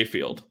Baker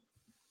Mayfield.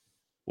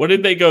 What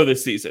did they go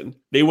this season?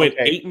 They went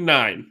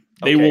 8-9.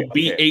 They will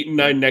be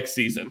 8-9 next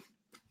season.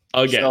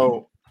 Again.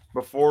 So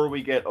before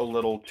we get a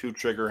little too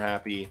trigger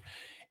happy,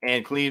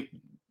 and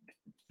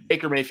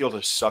Baker Mayfield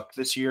has sucked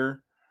this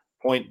year,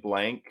 point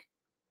blank.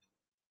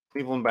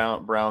 Cleveland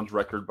Browns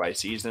record by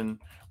season.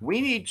 We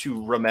need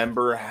to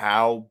remember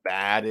how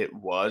bad it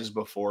was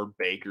before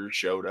Baker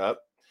showed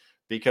up,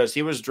 because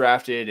he was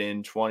drafted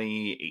in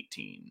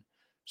 2018.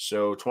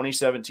 So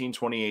 2017,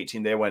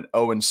 2018, they went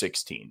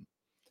 0-16.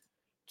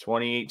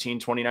 2018,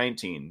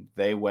 2019,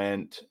 they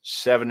went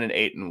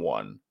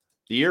 7-8-1.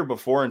 The year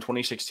before, in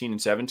 2016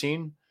 and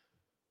 17,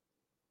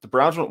 the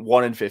Browns went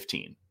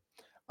 1-15.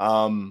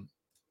 And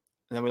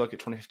then we look at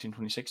 2015,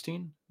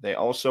 2016. They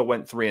also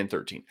went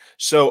 3-13.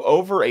 So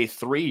over a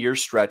 3-year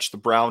stretch, the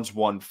Browns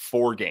won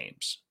 4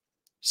 games.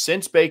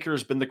 Since Baker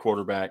has been the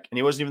quarterback, and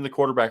he wasn't even the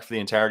quarterback for the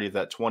entirety of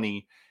that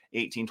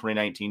 2018,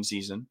 2019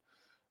 season.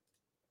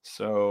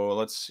 So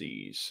let's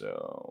see.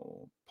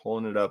 So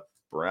pulling it up,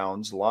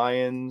 Browns,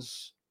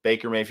 Lions.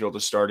 Baker Mayfield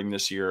is starting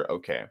this year.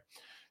 Okay.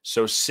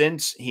 So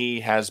since he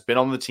has been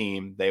on the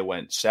team, they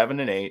went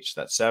 7-8.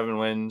 So that's 7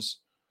 wins.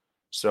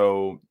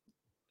 So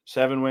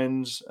 7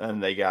 wins,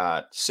 and they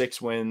got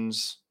 6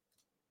 wins.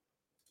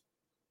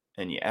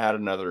 And you add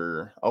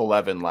another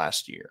 11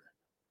 last year.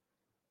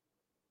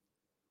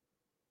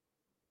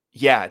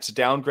 Yeah, it's a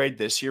downgrade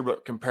this year,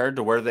 but compared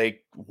to where they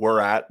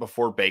were at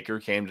before Baker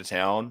came to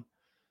town,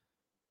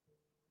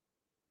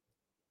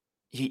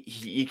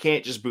 you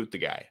can't just boot the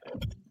guy.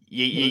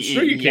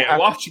 You can't.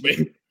 Watch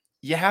me.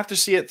 You have to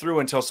see it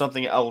through until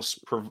something else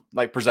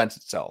presents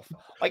itself.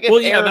 Like,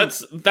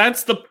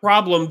 that's the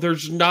problem.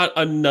 There's not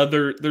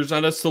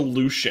a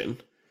solution.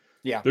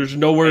 Yeah, there's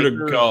nowhere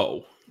to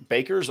go.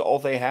 Baker's all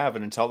they have,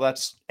 and until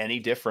that's any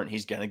different,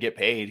 he's gonna get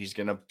paid. He's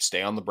gonna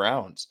stay on the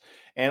Browns.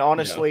 And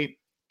honestly,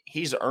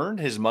 he's earned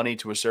his money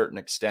to a certain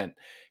extent.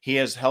 He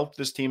has helped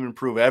this team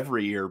improve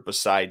every year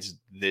besides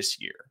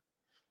this year.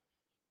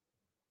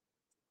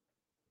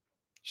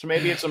 So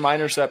maybe it's a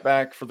minor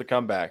setback for the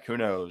comeback. Who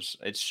knows?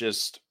 It's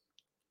just,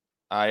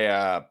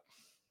 I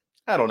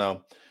don't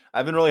know.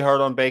 I've been really hard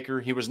on Baker.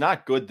 He was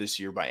not good this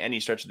year by any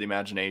stretch of the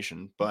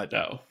imagination, but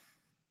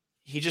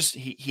he just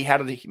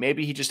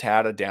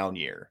had a down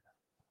year.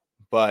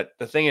 But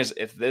the thing is,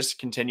 if this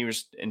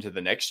continues into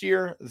the next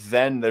year,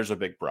 then there's a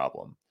big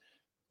problem.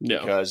 No.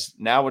 Because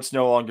now it's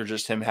no longer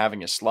just him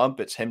having a slump.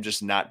 It's him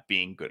just not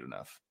being good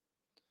enough.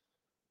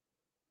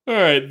 All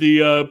right,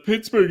 the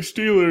Pittsburgh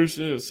Steelers.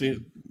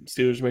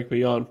 Steelers make me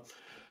yawn.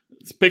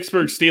 The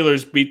Pittsburgh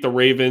Steelers beat the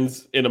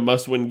Ravens in a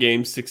must-win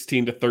game,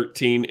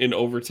 16-13 in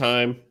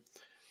overtime.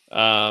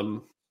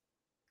 Kind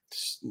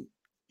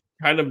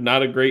of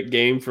not a great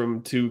game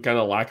from 2 kind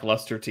of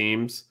lackluster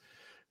teams.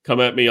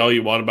 Come at me all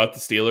you want about the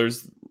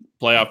Steelers,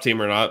 playoff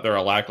team or not. They're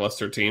a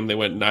lackluster team. They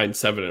went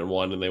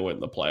 9-7-1 and they went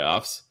in the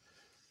playoffs.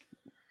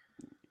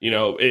 You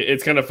know,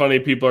 it's kind of funny.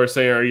 People are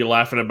saying, are you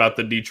laughing about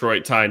the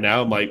Detroit tie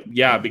now? I'm like,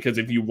 yeah, because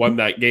if you won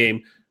that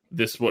game,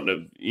 this wouldn't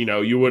have,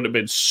 you wouldn't have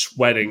been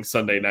sweating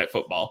Sunday Night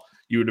Football.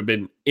 You would have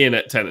been in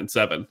at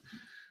 10-7.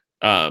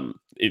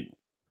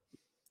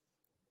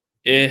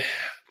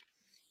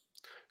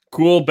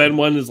 Cool. Ben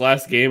won his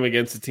last game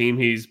against a team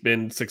he's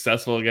been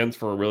successful against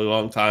for a really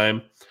long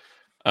time.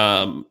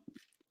 But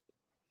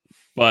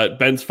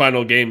Ben's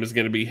final game is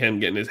going to be him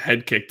getting his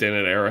head kicked in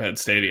at Arrowhead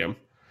Stadium.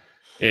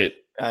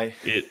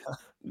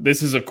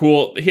 This is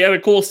he had a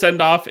cool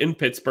send-off in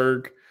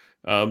Pittsburgh,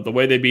 the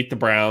way they beat the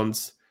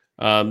Browns.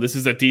 This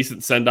is a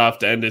decent send-off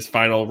to end his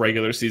final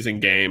regular season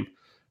game.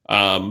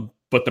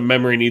 But the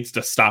memory needs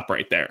to stop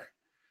right there.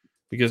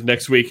 because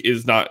next week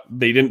is not,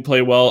 they didn't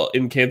play well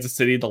in Kansas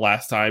City the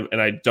last time, and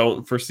I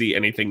don't foresee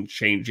anything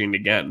changing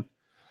again.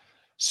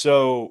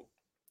 So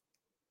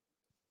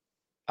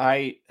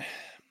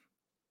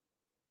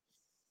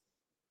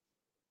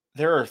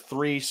there are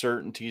 3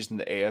 certainties in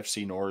the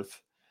AFC North: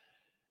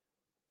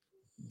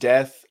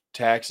 death,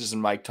 taxes,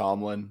 and Mike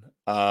Tomlin.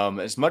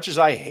 As much as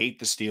I hate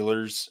the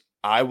Steelers,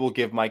 I will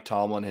give Mike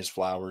Tomlin his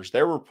flowers.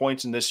 There were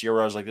points in this year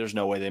where I was like, there's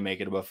no way they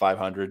make it above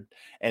 500.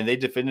 And they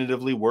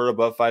definitively were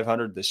above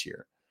 500 this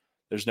year.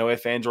 There's no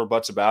ifs, ands, or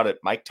buts about it.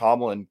 Mike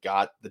Tomlin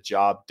got the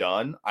job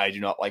done. I do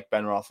not like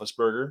Ben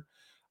Roethlisberger.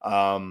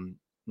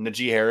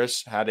 Najee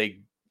Harris had a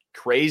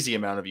crazy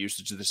amount of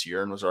usage this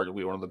year and was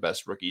arguably one of the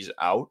best rookies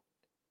out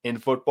in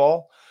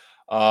football.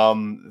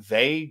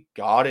 They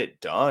got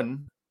it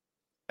done,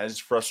 as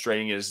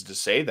frustrating as to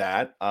say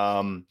that.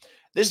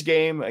 This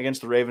game against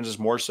the Ravens is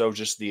more so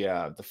just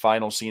the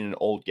final scene in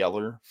Old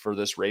Yeller for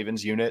this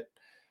Ravens unit.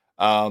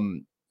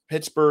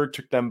 Pittsburgh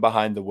took them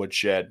behind the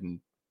woodshed and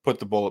put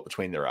the bullet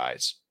between their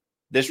eyes.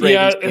 This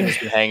Ravens team has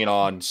been hanging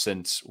on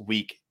since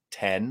week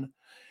 10.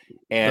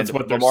 And that's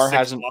what Lamar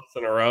hasn't lost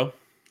in a row.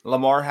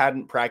 Lamar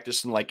hadn't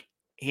practiced in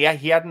he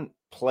hadn't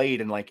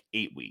played in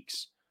 8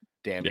 weeks.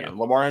 Damn near.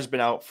 Lamar has been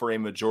out for a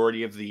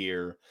majority of the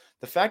year.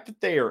 The fact that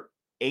they are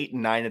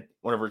 8-9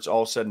 whenever it's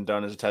all said and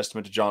done is a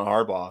testament to John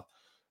Harbaugh.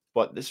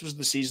 But this was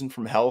the season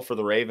from hell for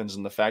the Ravens,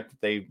 and the fact that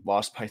they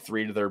lost by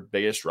 3 to their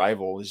biggest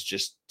rival is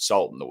just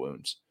salt in the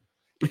wounds.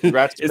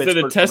 Congrats to Is it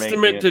a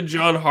testament to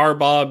John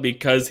Harbaugh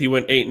because he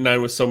went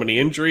 8-9 with so many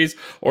injuries,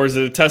 or is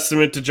it a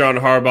testament to John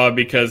Harbaugh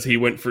because he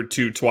went for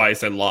 2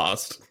 twice and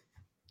lost?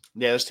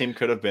 Yeah, this team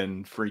could have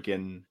been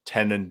freaking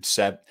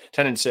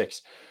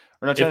 10-6.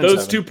 Or not 10 if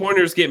those 7.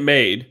 2-pointers get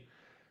made,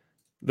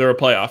 they're a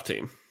playoff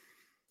team.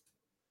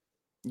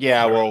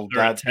 Yeah, they're a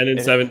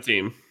 10-7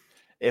 team.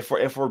 If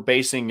we're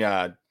basing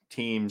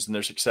teams and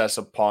their success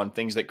upon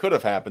things that could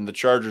have happened, the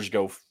Chargers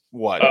go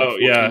what? Oh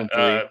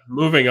yeah.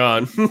 Moving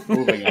on.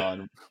 Moving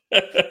on.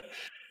 Dan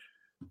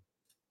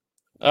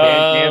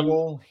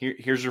Campbell,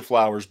 here's your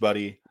flowers,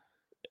 buddy.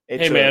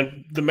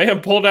 Man, the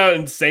man pulled out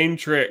insane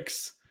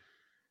tricks.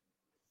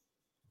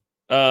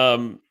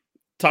 Tom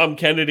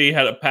Kennedy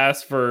had a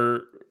pass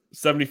for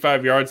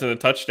 75 yards and a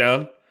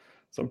touchdown.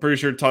 So I'm pretty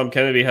sure Tom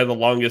Kennedy had the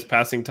longest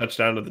passing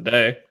touchdown of the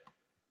day.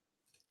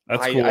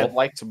 That's cool. I'd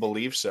like to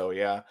believe so,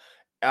 yeah.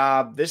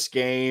 This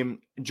game,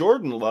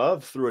 Jordan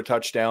Love threw a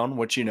touchdown,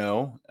 which, in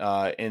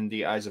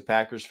the eyes of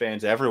Packers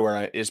fans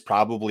everywhere, is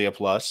probably a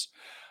plus.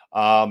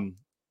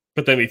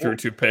 But then he threw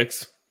 2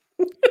 picks.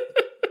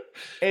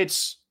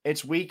 It's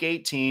week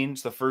 18.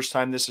 It's the first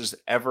time this has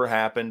ever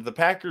happened. The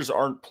Packers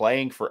aren't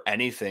playing for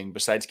anything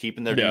besides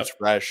keeping their dudes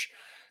fresh,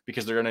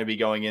 because they're going to be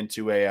going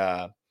into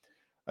a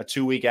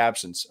 2-week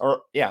absence.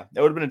 Or, it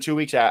would have been a 2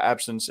 weeks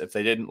absence if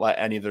they didn't let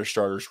any of their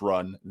starters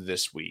run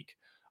this week.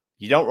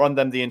 You don't run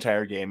them the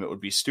entire game. It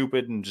would be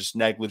stupid and just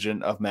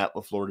negligent of Matt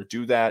LaFleur to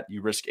do that.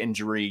 You risk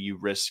injury. You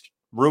risk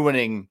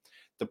ruining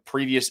the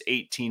previous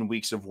 18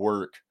 weeks of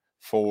work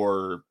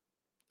for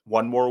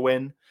one more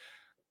win.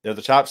 They're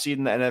the top seed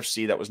in the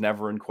NFC. That was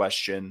never in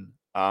question.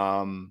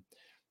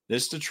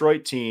 This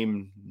Detroit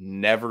team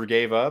never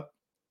gave up,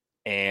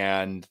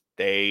 and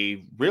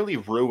they really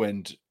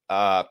ruined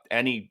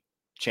any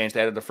chance they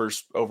had at the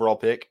first overall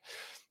pick.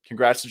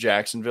 Congrats to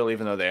Jacksonville,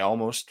 even though they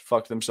almost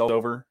fucked themselves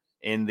over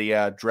in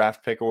the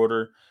draft pick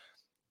order.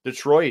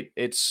 Detroit,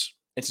 it's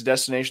a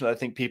destination that I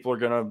think people are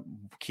going to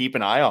keep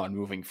an eye on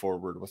moving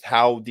forward with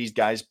how these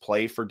guys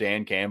play for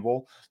Dan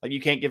Campbell.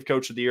 You can't give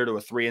Coach of the Year to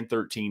a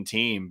 3-13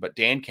 team, but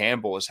Dan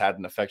Campbell has had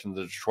an effect on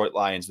the Detroit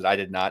Lions that I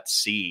did not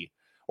see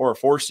or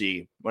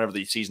foresee whenever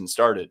the season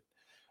started.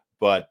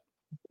 But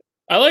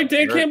I like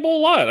Dan Campbell a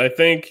lot. I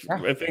think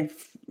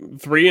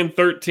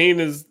 3-13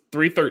 is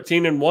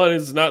 3-13-1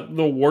 is not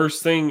the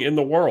worst thing in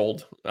the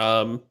world.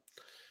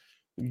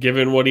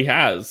 Given what he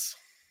has.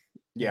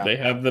 Yeah. They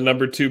have the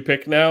number 2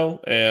 pick now,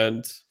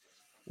 and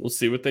we'll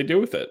see what they do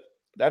with it.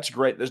 That's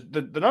great.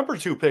 The number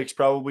 2 pick is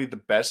probably the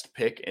best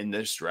pick in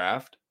this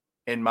draft,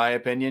 in my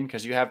opinion,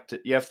 because you have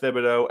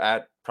Thibodeau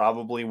at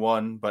probably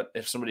 1, but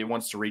if somebody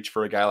wants to reach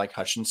for a guy like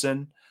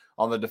Hutchinson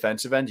on the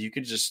defensive end, you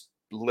could just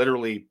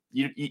literally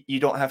you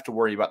don't have to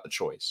worry about the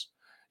choice.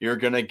 You're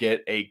gonna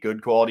get a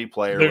good quality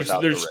player.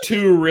 There's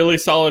 2 really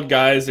solid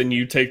guys, and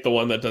you take the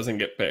one that doesn't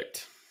get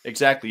picked.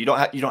 Exactly. You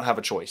don't have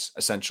a choice,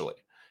 essentially.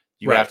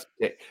 You have to.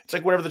 It's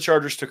like whenever the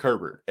Chargers took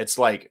Herbert. It's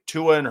like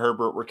Tua and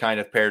Herbert were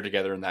kind of paired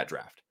together in that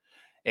draft.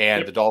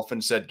 And the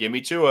Dolphins said, give me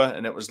Tua.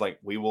 And it was like,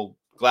 we will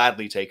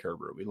gladly take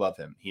Herbert. We love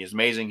him. He is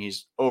amazing.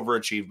 He's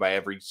overachieved by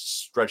every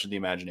stretch of the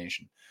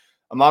imagination.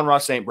 Amon-Ra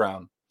St.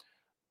 Brown.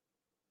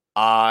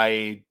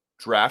 I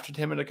drafted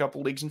him in a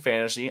couple leagues in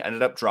fantasy,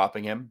 ended up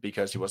dropping him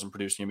because he wasn't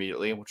producing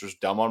immediately, which was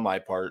dumb on my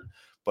part.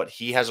 But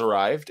he has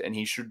arrived, and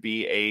he should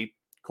be a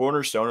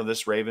cornerstone of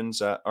this Lions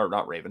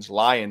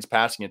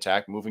passing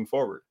attack moving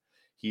forward.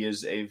 He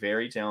is a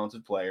very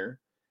talented player,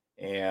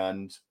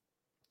 and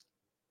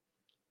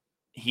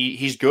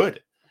he's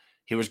good.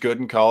 He was good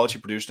in college. He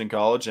produced in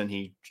college, and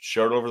he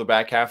showed over the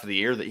back half of the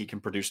year that he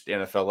can produce at the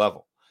NFL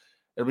level.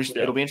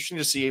 It'll be interesting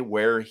to see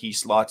where he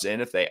slots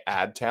in if they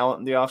add talent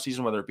in the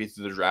offseason, whether it be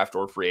through the draft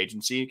or free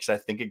agency. Because I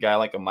think a guy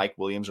like a Mike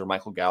Williams or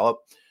Michael Gallup,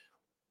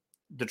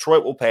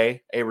 Detroit will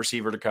pay a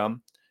receiver to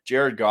come.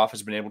 Jared Goff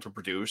has been able to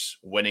produce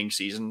winning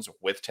seasons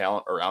with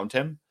talent around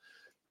him.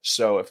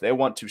 So if they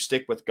want to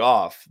stick with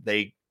Goff,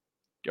 they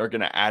are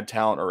going to add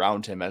talent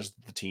around him as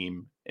the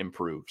team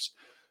improves.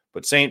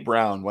 But St.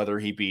 Brown, whether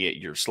he be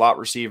your slot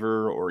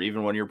receiver or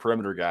even one of your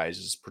perimeter guys,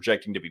 is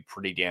projecting to be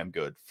pretty damn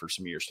good for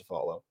some years to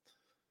follow.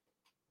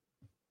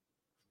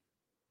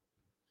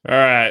 All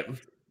right.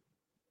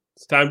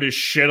 It's time to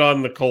shit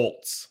on the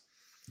Colts.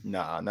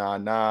 Nah.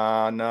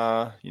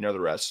 You know the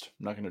rest.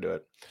 I'm not going to do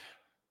it.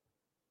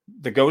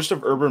 The ghost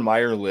of Urban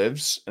Meyer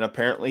lives, and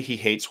apparently he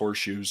hates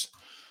horseshoes.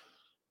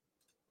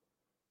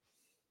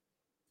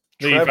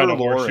 He found a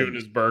horseshoe in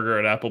his burger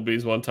at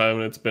Applebee's one time,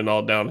 and it's been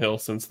all downhill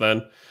since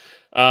then.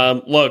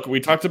 Look,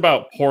 we talked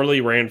about poorly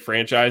ran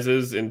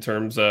franchises in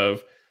terms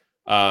of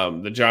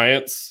the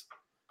Giants.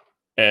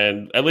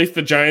 And at least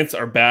the Giants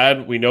are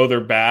bad. We know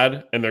they're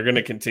bad, and they're going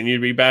to continue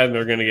to be bad, and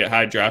they're going to get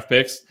high draft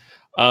picks.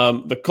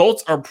 The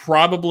Colts are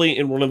probably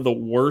in one of the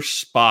worst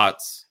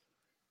spots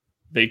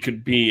they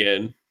could be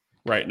in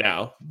right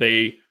now.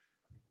 They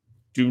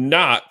do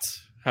not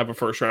have a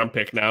first-round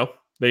pick now.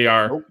 They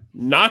are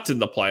not in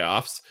the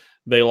playoffs.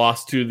 They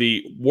lost to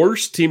the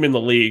worst team in the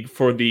league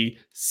for the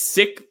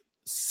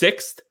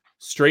sixth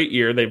straight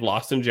year. They've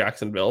lost in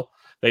Jacksonville.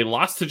 They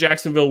lost to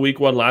Jacksonville week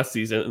 1 last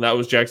season, and that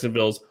was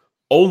Jacksonville's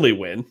only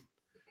win.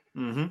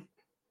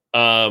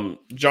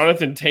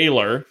 Jonathan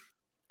Taylor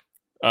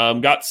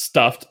got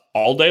stuffed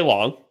all day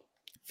long.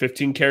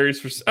 15 carries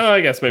for,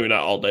 I guess maybe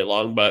not all day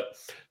long, but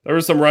there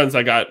were some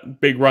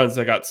big runs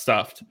that got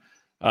stuffed.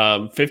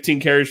 15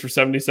 carries for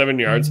 77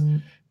 yards.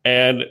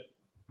 And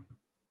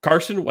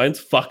Carson Wentz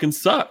fucking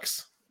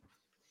sucks.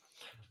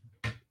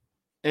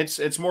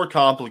 It's more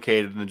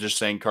complicated than just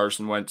saying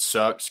Carson Wentz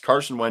sucks.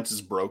 Carson Wentz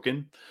is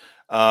broken.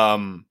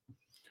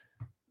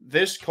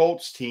 This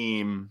Colts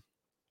team,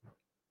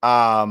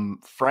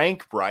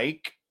 Frank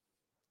Reich,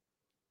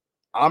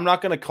 I'm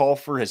not going to call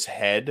for his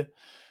head,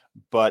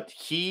 but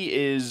he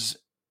is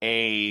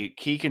a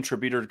key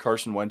contributor to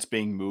Carson Wentz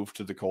being moved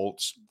to the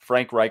Colts.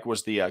 Frank Reich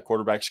was the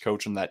quarterback's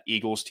coach on that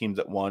Eagles team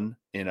that won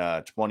in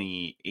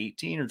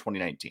 2018 or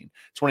 2019.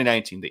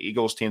 2019, the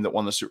Eagles team that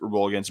won the Super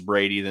Bowl against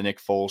Brady, the Nick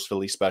Foles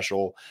Philly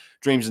special,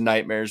 Dreams and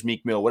Nightmares,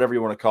 Meek Mill, whatever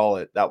you want to call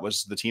it. That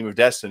was the team of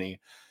destiny.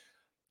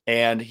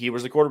 And he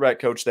was the quarterback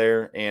coach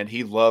there, and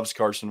he loves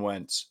Carson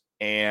Wentz.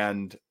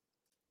 And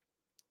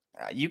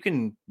you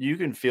can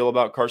feel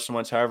about Carson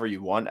Wentz however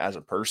you want as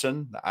a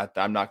person.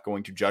 I'm not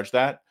going to judge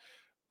that.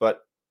 But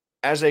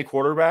as a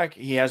quarterback,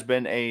 he has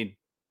been a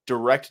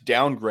direct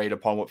downgrade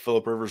upon what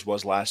Phillip Rivers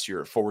was last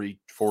year at 40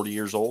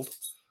 years old.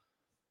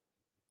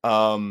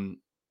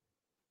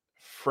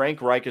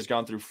 Frank Reich has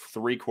gone through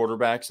 3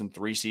 quarterbacks in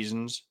 3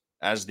 seasons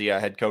as the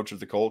head coach of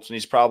the Colts, and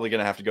he's probably going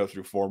to have to go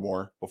through 4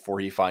 more before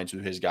he finds who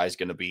his guy's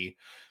going to be.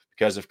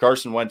 Because if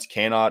Carson Wentz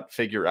cannot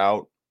figure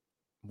out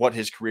what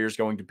his career is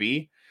going to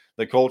be,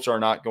 the Colts are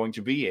not going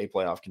to be a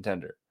playoff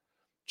contender.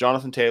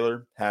 Jonathan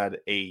Taylor had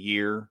a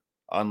year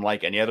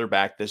unlike any other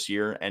back this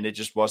year, and it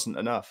just wasn't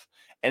enough.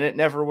 And it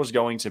never was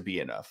going to be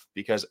enough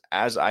because,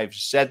 as I've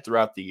said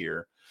throughout the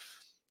year,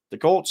 the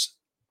Colts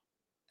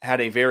had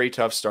a very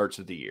tough start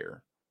to the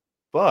year,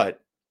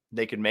 but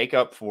they could make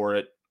up for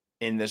it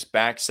in this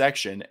back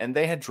section, and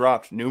they had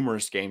dropped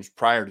numerous games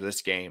prior to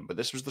this game, but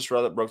this was the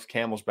straw that broke the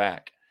camel's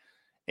back.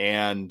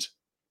 And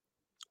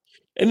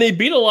they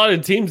beat a lot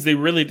of teams they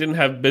really didn't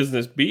have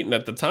business beating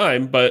at the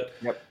time, but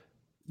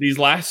these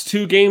last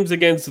 2 games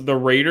against the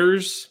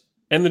Raiders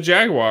and the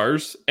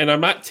Jaguars, and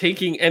I'm not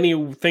taking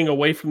anything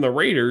away from the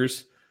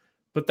Raiders,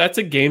 but that's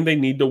a game they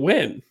need to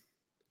win.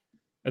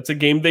 That's a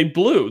game they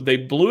blew. They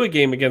blew a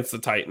game against the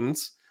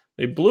Titans.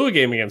 They blew a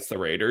game against the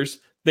Raiders.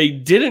 They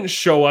didn't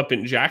show up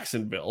in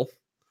Jacksonville.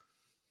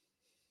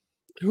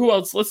 Who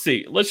else? Let's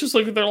see. Let's just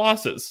look at their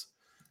losses.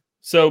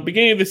 So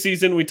beginning of the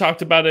season, we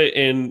talked about it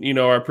in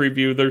our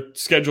preview. Their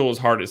schedule was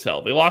hard as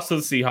hell. They lost to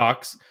the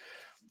Seahawks.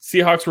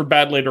 Seahawks were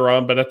bad later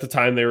on, but at the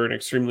time they were an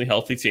extremely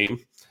healthy team.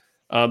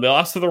 They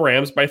lost to the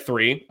Rams by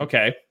 3.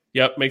 Okay.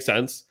 Yep. Makes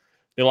sense.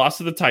 They lost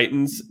to the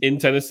Titans in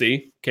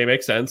Tennessee. Okay.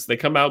 Makes sense. They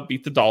come out,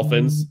 beat the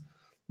Dolphins.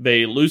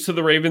 They lose to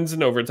the Ravens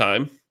in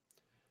overtime.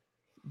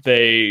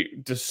 They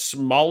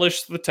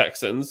demolished the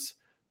Texans.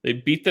 They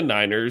beat the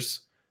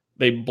Niners.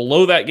 They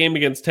blow that game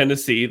against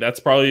Tennessee. That's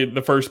probably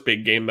the first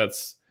big game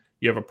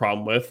you have a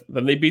problem with.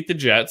 Then they beat the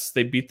Jets.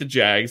 They beat the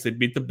Jags. They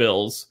beat the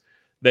Bills.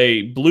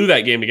 They blew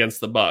that game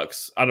against the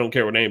Bucs. I don't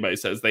care what anybody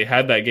says. They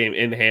had that game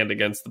in hand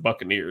against the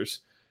Buccaneers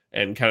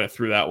and kind of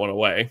threw that one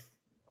away.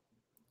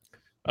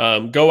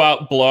 Go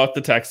out, blow out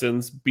the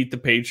Texans, beat the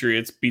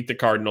Patriots, beat the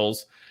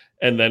Cardinals,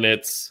 and then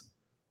it's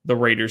the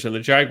Raiders and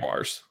the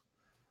Jaguars.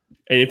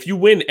 And if you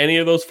win any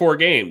of those 4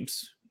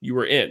 games, you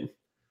were in.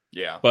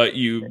 Yeah. But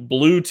you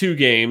blew 2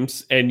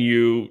 games, and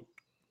you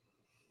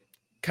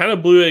kind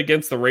of blew it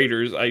against the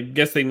Raiders. I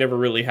guess they never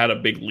really had a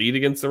big lead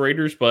against the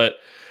Raiders, but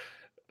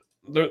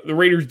the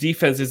Raiders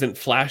defense isn't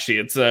flashy.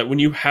 It's when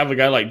you have a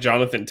guy like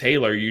Jonathan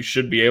Taylor, you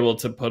should be able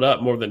to put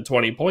up more than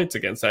 20 points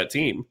against that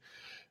team.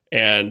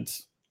 And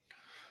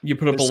you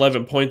put up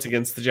 11 points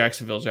against the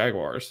Jacksonville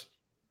Jaguars.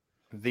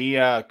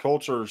 The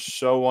Colts are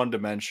so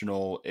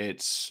one-dimensional.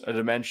 It's a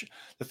dimension.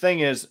 The thing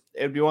is,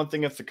 it'd be one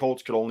thing if the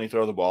Colts could only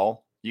throw the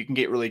ball. You can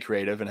get really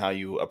creative in how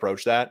you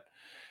approach that.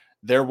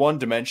 Their one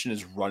dimension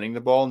is running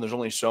the ball, and there's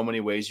only so many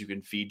ways you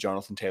can feed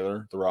Jonathan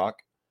Taylor the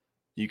rock.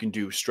 You can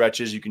do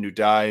stretches, you can do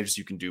dives,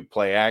 you can do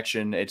play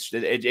action.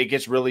 It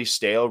gets really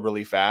stale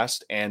really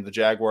fast, and the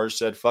Jaguars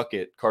said, fuck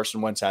it,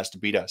 Carson Wentz has to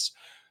beat us.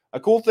 A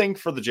cool thing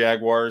for the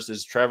Jaguars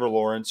is Trevor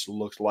Lawrence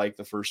looked like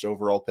the first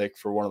overall pick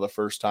for one of the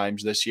first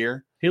times this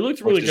year. He looked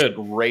really good.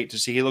 Great to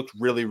see. He looked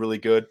really, really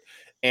good.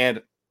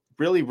 And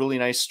really, really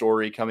nice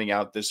story coming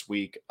out this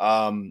week.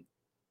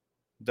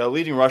 The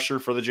leading rusher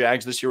for the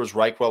Jags this year was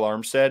Raquel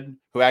Armstead,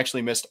 who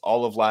actually missed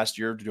all of last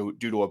year due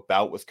to a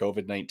bout with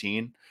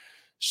COVID-19.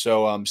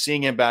 So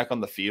seeing him back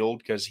on the field,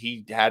 because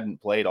he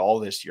hadn't played all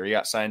this year. He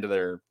got signed to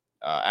their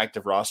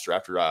active roster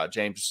after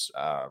James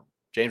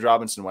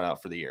Robinson went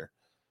out for the year.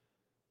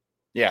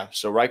 Yeah,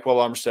 so Raquel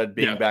Armstead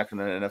being back in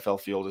the NFL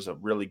field is a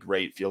really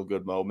great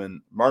feel-good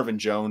moment. Marvin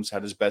Jones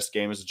had his best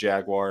game as a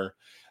Jaguar.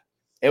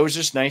 It was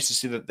just nice to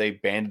see that they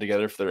banded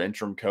together for their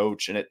interim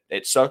coach, and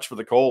it sucks for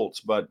the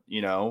Colts, but,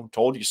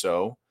 told you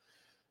so.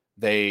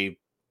 They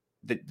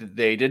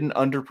didn't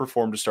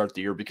underperform to start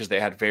the year because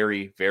they had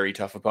very, very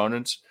tough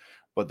opponents,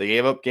 but they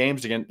gave up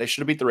games again. They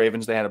should have beat the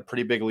Ravens. They had a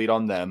pretty big lead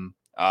on them.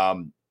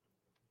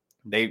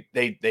 They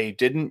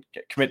didn't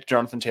commit to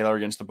Jonathan Taylor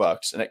against the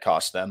Bucs, and it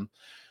cost them.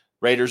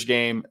 Raiders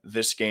game,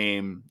 this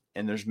game,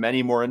 and there's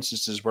many more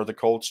instances where the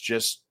Colts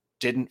just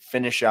didn't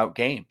finish out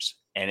games,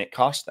 and it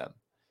cost them.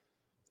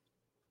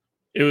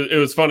 It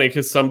was funny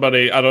because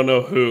somebody, I don't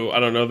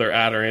know their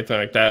ad or anything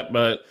like that,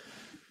 but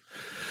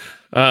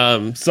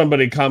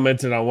somebody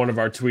commented on one of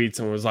our tweets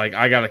and was like,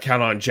 I got to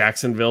count on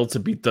Jacksonville to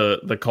beat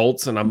the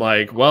Colts. And I'm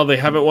like, well, they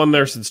haven't won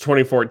there since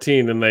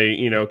 2014. And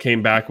they,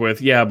 came back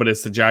with, yeah, but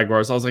it's the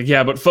Jaguars. I was like,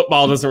 yeah, but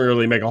football doesn't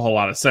really make a whole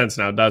lot of sense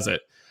now, does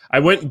it? I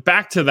went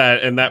back to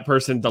that and that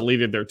person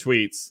deleted their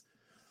tweets.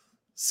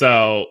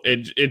 So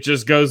it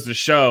just goes to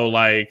show,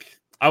 like,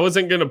 I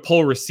wasn't going to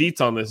pull receipts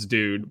on this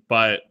dude,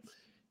 but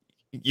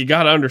you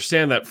got to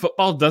understand that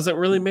football doesn't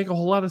really make a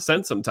whole lot of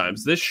sense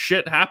sometimes. This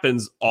shit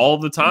happens all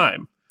the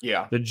time.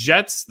 Yeah. The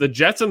Jets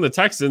and the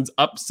Texans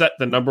upset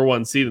the number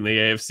one seed in the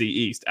AFC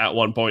East at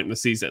one point in the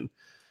season.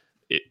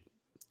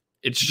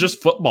 It's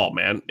just football,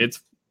 man.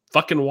 It's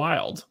fucking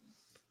wild.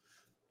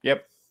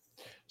 Yep.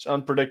 It's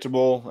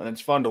unpredictable, and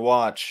it's fun to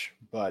watch.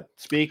 But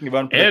speaking of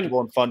unpredictable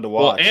and fun to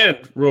watch. Well,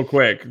 and real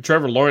quick,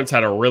 Trevor Lawrence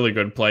had a really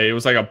good play. It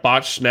was like a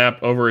botch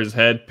snap over his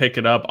head, pick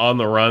it up on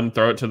the run,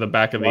 throw it to the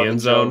back of the end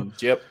zone.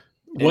 Jones, yep.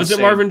 Was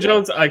it Marvin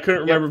Jones? I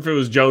couldn't remember if it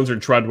was Jones or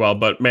Treadwell,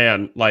 but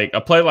man, like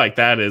a play like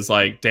that is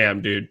like,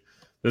 damn, dude.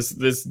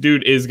 This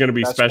dude is going to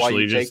be special.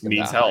 He just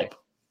needs help.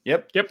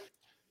 Yep.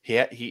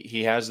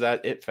 He has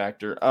that it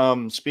factor.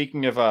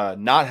 Speaking of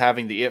not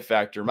having the it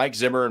factor, Mike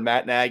Zimmer and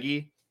Matt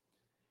Nagy,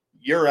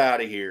 you're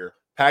out of here.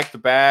 Pack the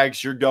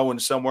bags. You're going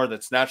somewhere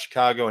that's not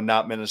Chicago and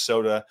not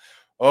Minnesota.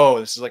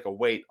 Oh, this is like a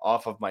weight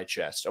off of my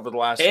chest over the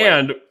last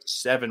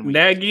 7 weeks.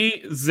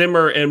 Nagy,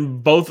 Zimmer,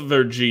 and both of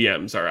their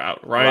GMs are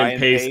out. Ryan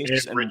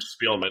Pace and Rich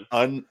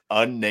Spielman.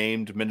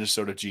 Unnamed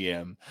Minnesota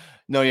GM.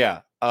 No,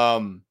 yeah.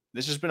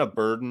 This has been a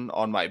burden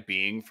on my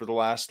being for the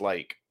last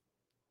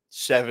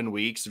 7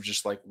 weeks of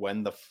just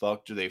when the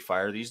fuck do they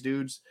fire these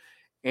dudes?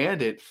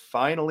 And it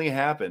finally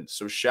happened.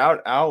 So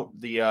shout out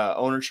the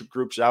ownership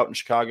groups out in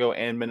Chicago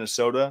and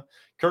Minnesota.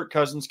 Kirk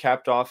Cousins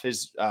capped off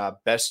his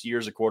best year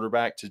as a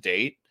quarterback to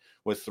date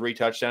with 3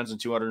 touchdowns and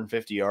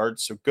 250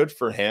 yards. So good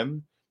for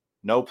him.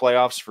 No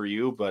playoffs for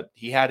you, but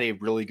he had a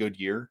really good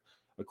year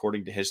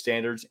according to his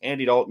standards.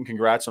 Andy Dalton,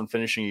 congrats on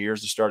finishing a year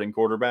as the starting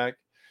quarterback.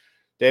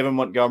 David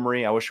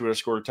Montgomery, I wish he would have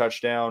scored a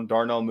touchdown.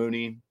 Darnell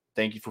Mooney,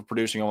 thank you for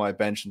producing on my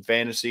bench in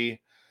fantasy.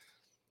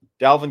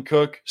 Dalvin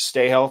Cook,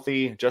 stay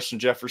healthy. Justin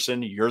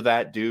Jefferson, you're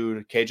that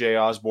dude. KJ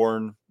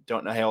Osborne,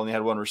 don't know how he only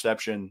had 1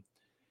 reception.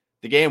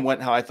 The game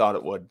went how I thought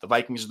it would. The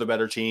Vikings are the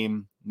better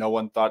team. No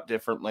one thought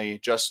differently.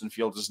 Justin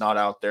Fields is not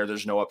out there.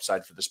 There's no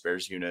upside for the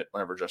Bears unit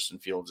whenever Justin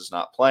Fields is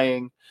not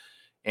playing.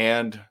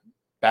 And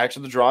back to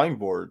the drawing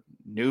board.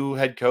 New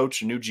head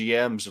coach and new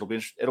GMs.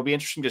 It'll be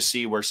interesting to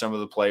see where some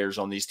of the players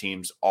on these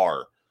teams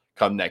are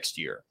come next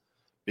year.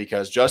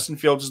 Because Justin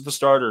Fields is the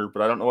starter,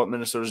 but I don't know what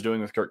Minnesota's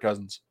doing with Kirk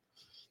Cousins.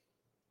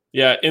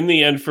 Yeah, in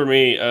the end for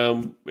me,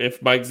 if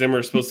Mike Zimmer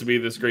is supposed to be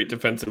this great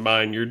defensive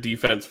mind, your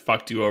defense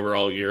fucked you over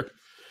all year.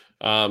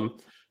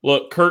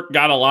 Look, Kirk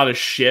got a lot of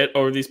shit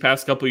over these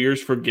past couple of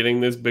years for getting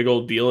this big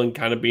old deal and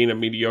kind of being a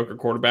mediocre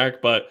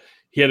quarterback, but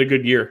he had a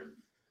good year.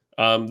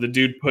 The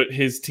dude put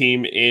his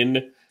team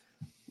in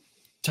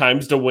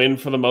times to win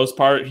for the most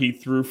part. He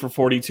threw for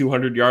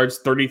 4,200 yards,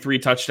 33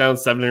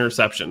 touchdowns, 7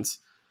 interceptions.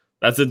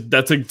 That's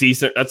a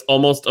decent. That's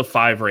almost a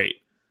 5 rate.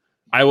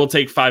 I will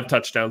take 5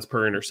 touchdowns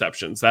per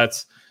interceptions.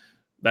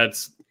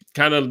 That's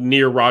kind of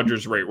near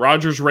Rodgers' rate.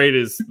 Rodgers' rate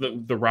is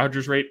the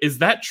Rodgers rate. Is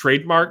that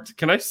trademarked?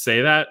 Can I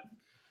say that?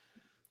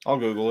 I'll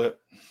Google it.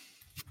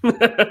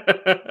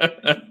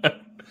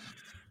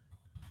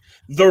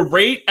 The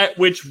rate at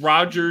which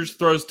Rodgers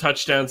throws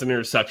touchdowns and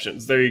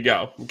interceptions, there you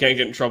go. You can't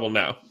get in trouble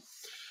now.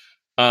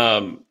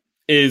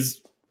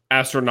 Is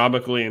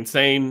astronomically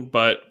insane,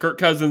 but Kirk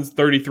Cousins,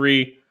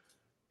 33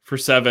 for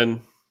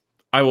 7.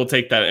 I will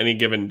take that any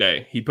given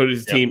day. He put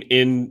his team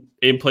in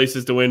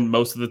places to win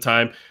most of the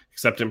time,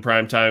 except in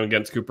prime time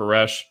against Cooper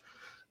Rush.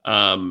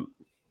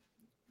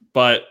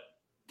 But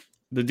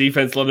the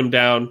defense let him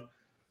down.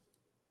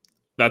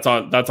 That's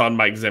on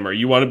Mike Zimmer.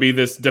 You want to be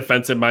this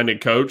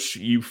defensive-minded coach,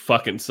 you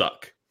fucking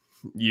suck.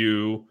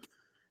 You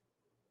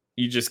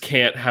just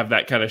can't have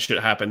that kind of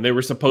shit happen. They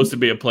were supposed to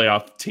be a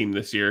playoff team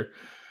this year,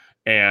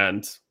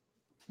 and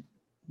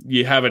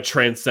you have a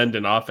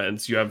transcendent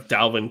offense. You have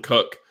Dalvin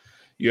Cook.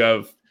 You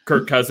have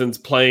Kirk Cousins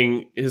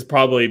playing his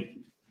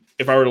probably,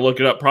 if I were to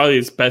look it up, probably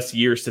his best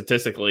year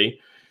statistically.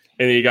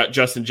 And then you got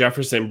Justin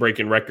Jefferson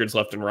breaking records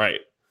left and right.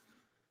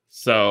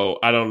 So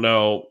I don't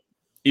know.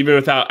 Even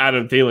without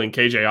Adam Thielen,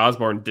 KJ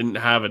Osborne didn't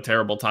have a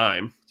terrible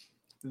time.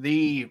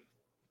 The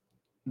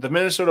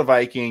Minnesota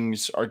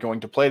Vikings are going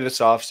to play this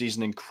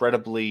offseason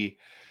incredibly.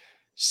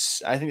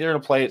 I think they're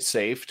going to play it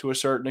safe to a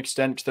certain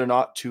extent because they're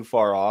not too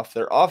far off.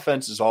 Their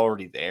offense is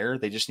already there.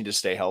 They just need to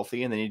stay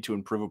healthy and they need to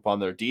improve upon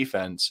their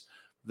defense.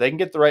 They can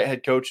get the right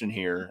head coach in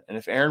here. And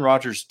if Aaron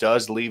Rodgers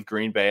does leave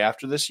Green Bay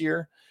after this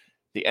year,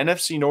 the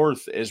NFC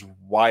North is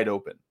wide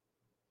open.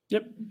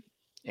 Yep.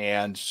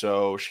 And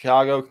so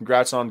Chicago,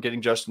 congrats on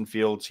getting Justin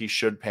Fields. He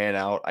should pan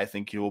out. I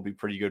think he will be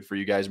pretty good for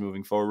you guys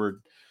moving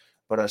forward.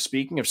 But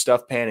speaking of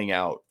stuff panning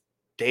out,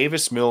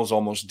 Davis Mills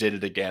almost did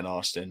it again,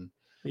 Austin.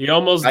 He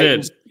almost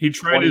Titans, did. He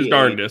tried his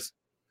darndest.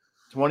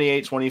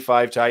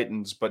 28-25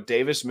 Titans, but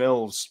Davis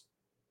Mills,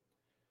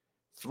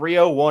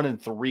 301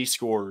 and 3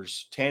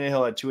 scores.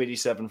 Tannehill had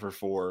 287 for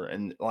 4.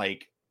 And,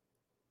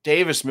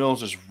 Davis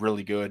Mills is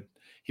really good.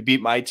 He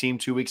beat my team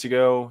 2 weeks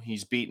ago.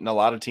 He's beaten a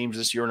lot of teams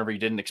this year whenever he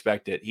didn't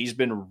expect it. He's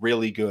been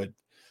really good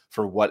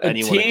for what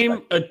anyone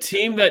expected. A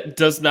team that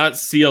does not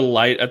see a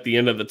light at the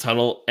end of the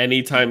tunnel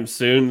anytime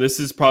soon. This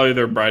is probably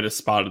their brightest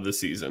spot of the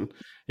season.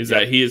 Is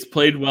that he has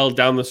played well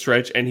down the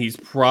stretch, and he's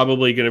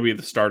probably going to be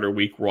the starter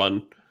week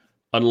 1,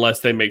 unless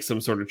they make some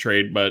sort of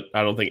trade. But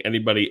I don't think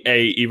anybody,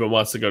 even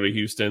wants to go to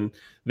Houston.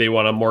 They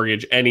want to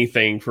mortgage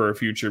anything for a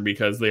future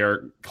because they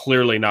are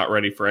clearly not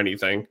ready for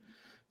anything.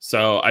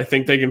 So I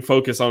think they can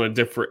focus on a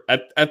different,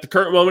 at the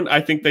current moment,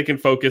 I think they can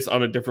focus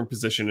on a different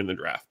position in the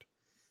draft.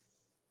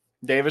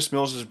 Davis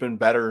Mills has been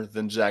better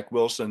than Zach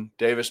Wilson.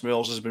 Davis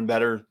Mills has been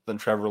better than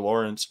Trevor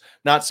Lawrence.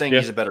 Not saying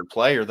he's a better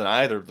player than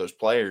either of those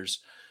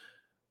players,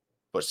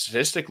 but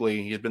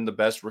statistically, he's been the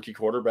best rookie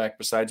quarterback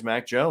besides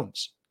Mac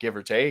Jones, give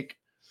or take.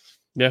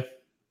 Yeah.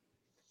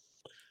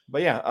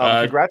 But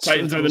yeah, congrats.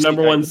 Titans are the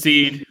number 1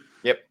 seed.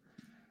 Yep.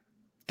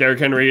 Derrick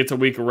Henry gets a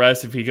week of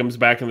rest. If he comes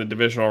back in the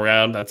divisional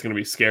round, that's going to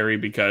be scary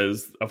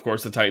because, of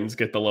course, the Titans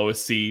get the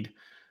lowest seed,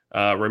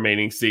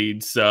 remaining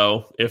seed.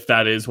 So if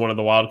that is one of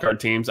the wildcard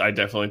teams, I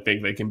definitely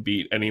think they can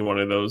beat any one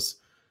of those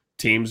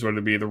teams, whether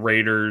it be the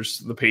Raiders,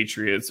 the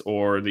Patriots,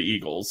 or the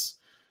Eagles.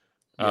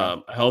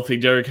 A healthy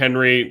Derrick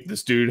Henry.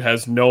 This dude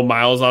has no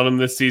miles on him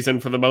this season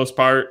for the most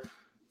part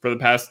for the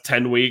past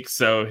 10 weeks.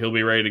 So he'll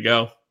be ready to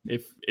go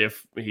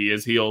if he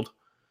is healed.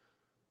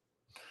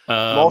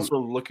 I'm also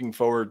looking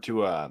forward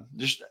to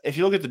just if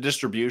you look at the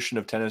distribution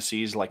of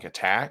Tennessee's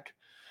attack,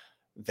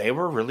 they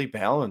were really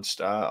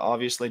balanced.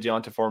 Obviously,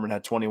 Deonta Foreman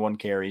had 21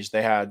 carries.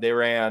 They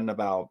ran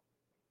about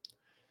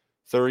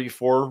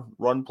 34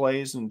 run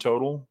plays in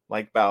total.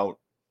 They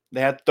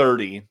had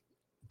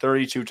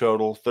 32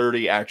 total,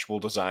 30 actual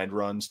designed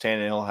runs.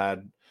 Tannehill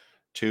had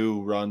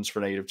 2 runs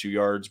for -2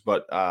 yards,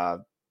 but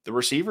the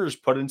receivers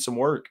put in some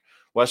work.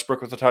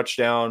 Westbrook with a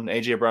touchdown,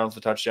 A.J. Brown with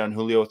a touchdown,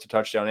 Julio with a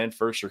touchdown, and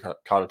Firkser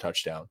caught a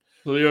touchdown.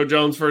 Julio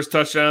Jones' first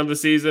touchdown of the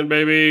season,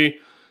 baby.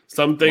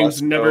 Some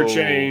things never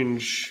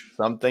change.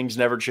 Some things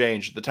never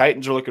change. The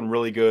Titans are looking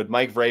really good.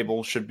 Mike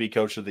Vrabel should be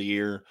coach of the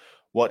year.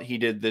 What he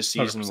did this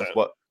season 100%. With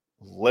what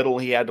little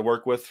he had to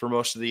work with for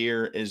most of the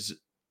year is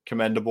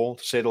commendable,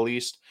 to say the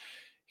least.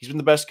 He's been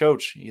the best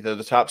coach, either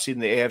the top seed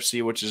in the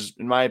AFC, which is,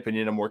 in my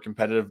opinion, a more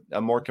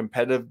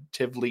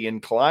competitively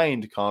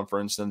inclined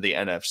conference than the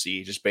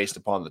NFC, just based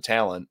upon the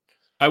talent.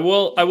 I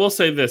will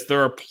say this.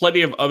 There are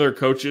plenty of other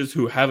coaches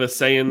who have a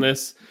say in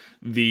this.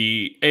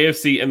 The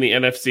AFC and the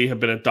NFC have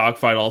been a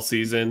dogfight all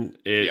season.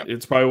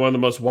 It's probably one of the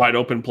most wide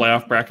open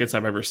playoff brackets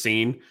I've ever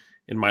seen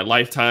in my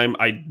lifetime.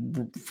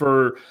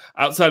 For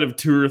outside of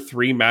 2 or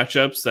 3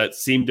 matchups that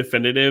seem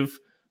definitive,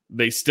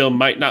 they still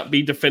might not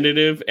be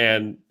definitive,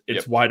 and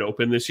it's wide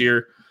open this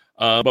year.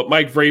 But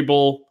Mike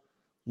Vrabel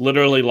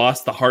literally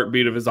lost the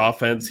heartbeat of his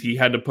offense. He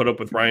had to put up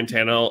with Ryan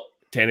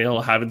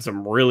Tannehill having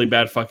some really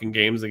bad fucking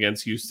games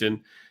against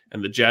Houston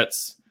and the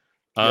Jets.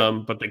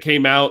 But they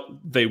came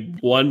out. They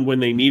won when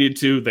they needed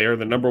to. They are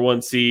the number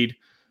 1 seed.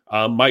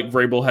 Mike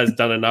Vrabel has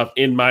done enough,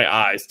 in my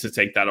eyes, to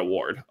take that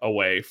award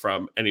away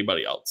from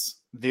anybody else.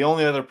 The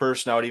only other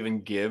person I would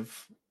even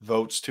give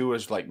votes to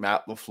is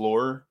Matt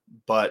LaFleur,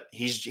 but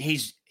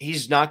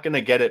he's not going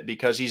to get it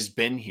because he's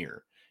been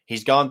here.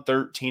 He's gone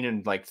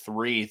 13-3,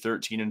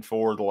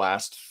 13-4 the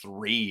last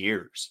 3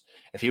 years.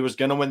 If he was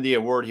going to win the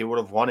award, he would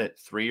have won it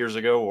 3 years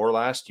ago or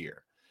last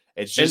year.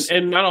 It's just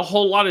and not a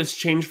whole lot has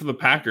changed for the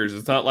Packers.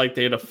 It's not like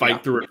they had to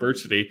fight through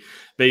adversity.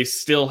 They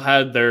still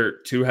had their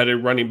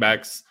two-headed running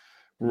back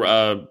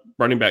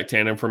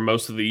tandem for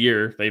most of the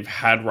year. They've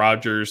had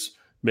Rodgers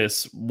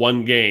miss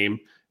one game,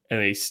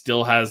 and he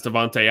still has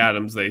Devontae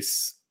Adams. They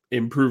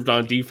improved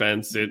on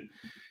defense.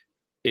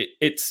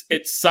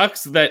 It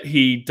sucks that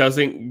he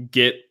doesn't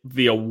get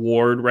the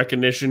award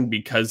recognition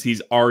because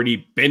he's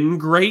already been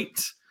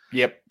great.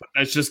 Yep, but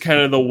that's just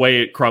kind of the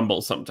way it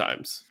crumbles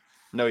sometimes.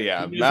 No,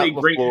 yeah, he's a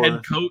great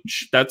head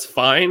coach. That's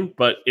fine,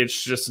 but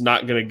it's just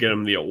not going to get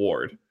him the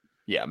award.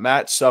 Yeah,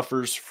 Matt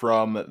suffers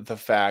from the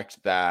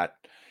fact that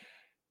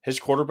his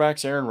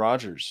quarterback's Aaron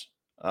Rodgers.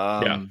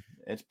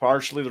 It's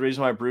partially the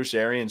reason why Bruce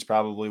Arians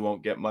probably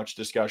won't get much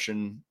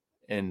discussion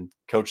in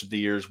Coach of the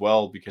Year as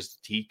well, because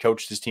he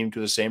coached his team to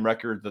the same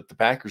record that the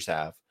Packers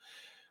have.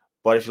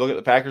 But if you look at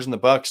the Packers and the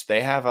Bucs,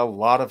 they have a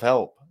lot of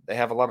help. They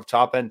have a lot of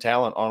top-end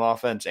talent on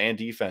offense and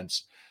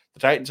defense. The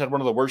Titans had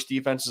one of the worst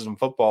defenses in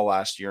football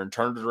last year and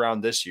turned it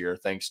around this year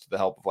thanks to the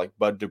help of like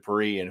Bud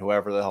Dupree and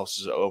whoever the else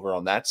is over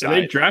on that side.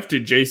 And they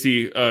drafted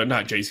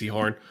not JC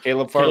Horn.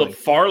 Caleb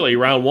Farley,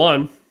 round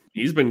 1.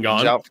 He's been gone.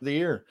 He's out for the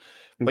year.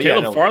 But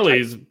Caleb Farley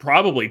is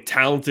probably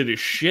talented as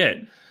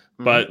shit.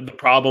 But the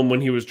problem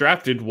when he was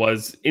drafted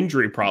was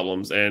injury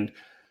problems. And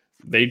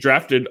they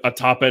drafted a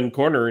top-end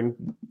corner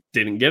and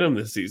didn't get him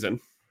this season.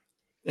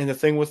 And the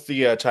thing with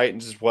the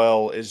Titans as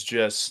well is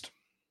just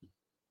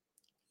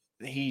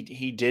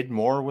he did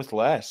more with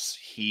less.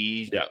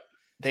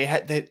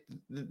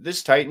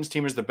 This Titans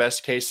team is the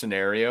best case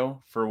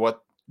scenario for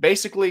what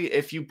basically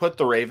if you put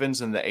the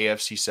Ravens in the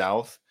AFC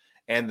South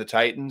and the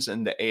Titans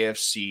in the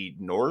AFC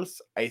North,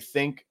 I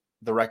think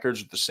the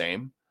records are the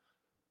same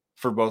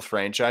for both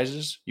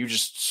franchises. You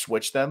just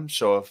switch them.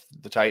 So if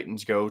the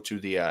Titans go to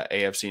the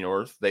AFC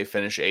North, they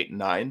finish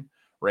 8-9.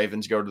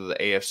 Ravens go to the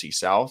AFC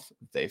South,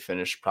 they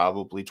finish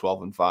probably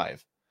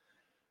 12-5.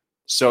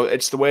 So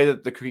it's the way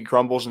that the cookie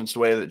crumbles, and it's the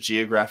way that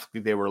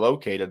geographically they were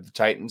located. The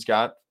Titans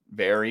got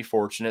very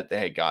fortunate. They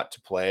had got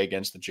to play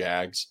against the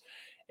Jags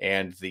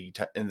and the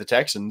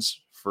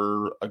Texans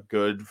for a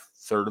good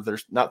third of their,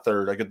 not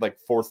third, a good like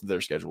fourth of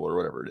their schedule or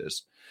whatever it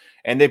is.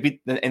 And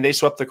they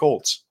swept the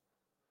Colts.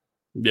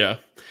 Yeah.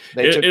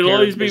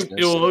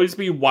 It'll always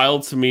be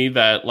wild to me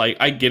that like,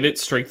 I get it.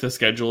 Strength of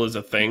schedule is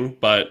a thing,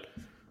 but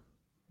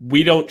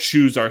we don't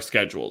choose our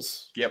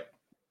schedules. Yep.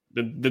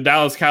 The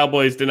Dallas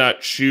Cowboys did not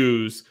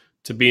choose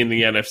to be in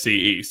the NFC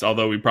East,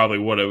 although we probably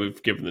would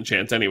have given the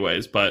chance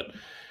anyways. But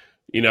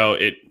you know,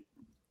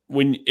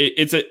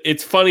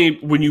 it's funny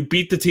when you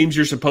beat the teams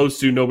you're supposed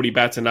to, nobody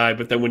bats an eye.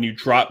 But then when you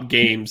drop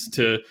games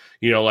to,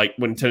 you know, like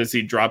when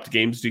Tennessee dropped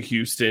games to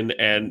Houston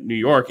and New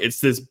York,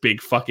 it's this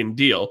big fucking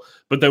deal.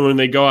 But then when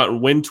they go out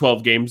and win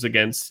 12 games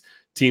against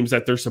teams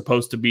that they're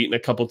supposed to beat and a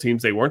couple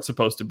teams they weren't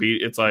supposed to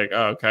beat, it's like,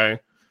 oh, okay,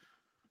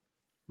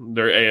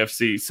 they're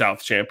AFC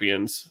South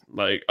champions.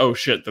 Like, oh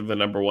shit, they're the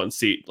number 1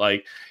 seed.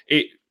 Like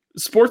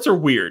sports are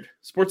weird.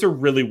 Sports are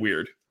really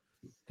weird.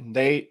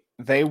 The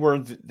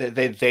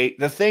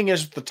thing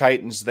is with the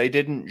Titans, they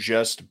didn't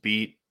just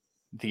beat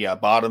the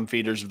bottom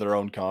feeders of their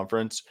own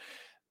conference.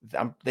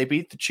 They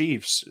beat the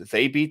Chiefs.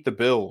 They beat the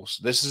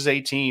Bills. This is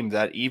a team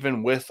that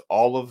even with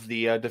all of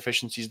the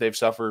deficiencies they've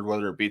suffered,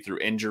 whether it be through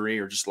injury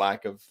or just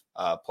lack of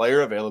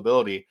player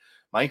availability,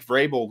 Mike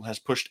Vrabel has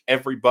pushed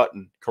every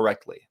button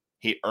correctly.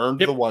 He earned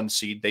the 1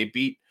 seed. They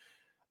beat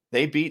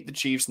the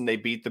Chiefs and they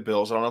beat the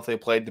Bills. I don't know if they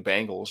played the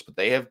Bengals, but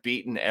they have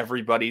beaten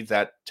everybody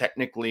that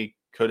technically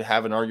could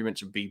have an argument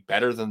to be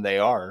better than they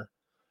are.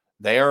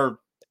 They're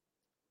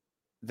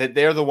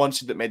the one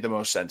seed that made the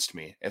most sense to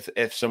me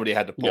if somebody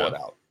had to pull it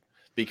out,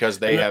 because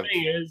they have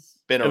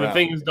been around. The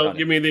thing is, don't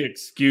give me the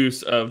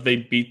excuse of they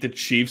beat the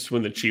Chiefs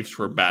when the Chiefs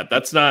were bad.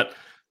 That's not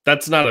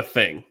a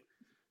thing.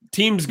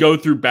 Teams go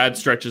through bad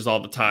stretches all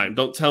the time.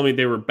 Don't tell me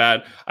they were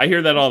bad. I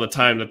hear that all the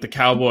time, that the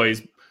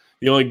Cowboys,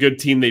 the only good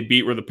team they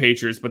beat were the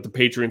Patriots, but the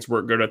Patriots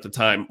weren't good at the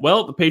time.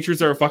 Well, the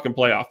Patriots are a fucking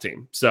playoff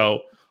team.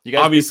 So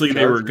obviously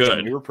they were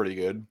good. We were pretty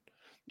good.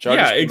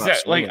 Chargers, yeah,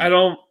 exactly. Like, I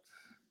don't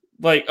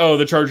like, oh,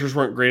 the Chargers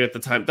weren't great at the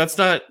time. That's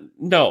not,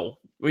 no.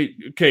 We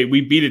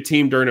beat a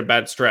team during a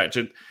bad stretch.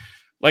 And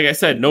like I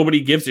said,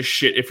 nobody gives a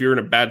shit if you're in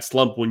a bad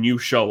slump when you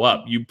show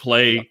up. You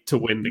play to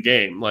win the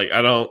game. Like,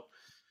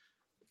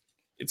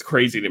 it's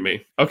crazy to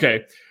me.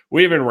 Okay,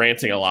 we've been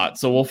ranting a lot,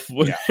 so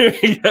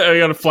I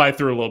got to fly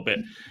through a little bit.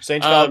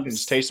 Saints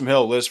Falcons, Taysom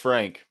Hill, Liz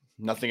Frank,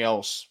 nothing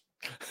else.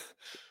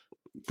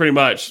 Pretty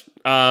much.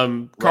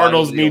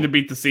 Cardinals need to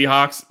beat the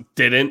Seahawks.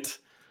 Didn't.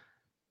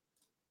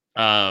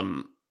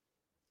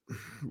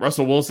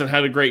 Russell Wilson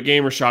had a great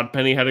game. Rashad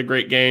Penny had a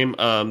great game.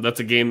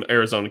 That's a game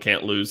Arizona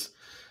can't lose,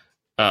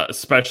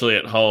 especially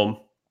at home.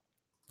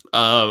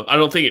 I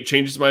don't think it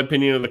changes my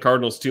opinion of the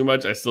Cardinals too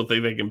much. I still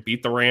think they can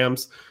beat the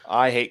Rams.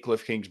 I hate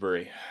Cliff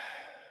Kingsbury.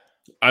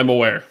 I'm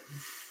aware.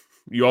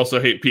 You also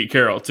hate Pete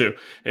Carroll too.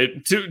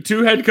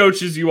 Two head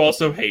coaches you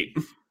also hate.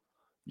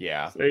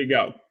 Yeah. There you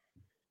go.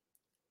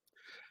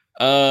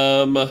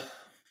 Bills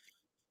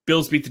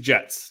beat the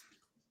Jets.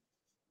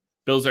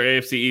 Bills are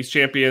AFC East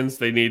champions.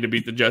 They need to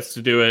beat the Jets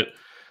to do it.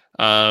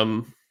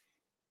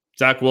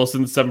 Zach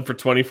Wilson 7 for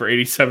 20 for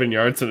 87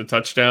 yards and a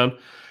touchdown.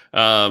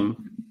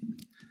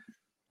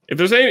 If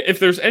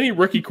there's any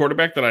rookie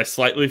quarterback that I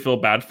slightly feel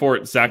bad for,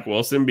 it's Zach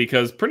Wilson,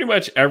 because pretty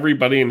much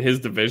everybody in his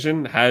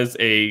division has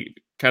a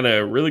kind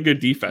of really good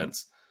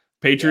defense.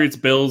 Patriots,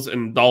 Bills,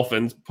 and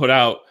Dolphins put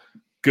out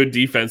good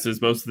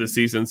defenses most of the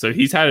season, so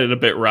he's had it a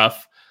bit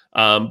rough.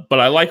 But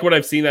I like what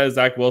I've seen out of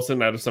Zach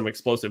Wilson, out of some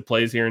explosive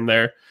plays here and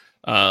there.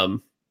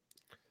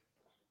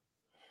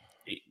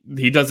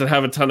 He doesn't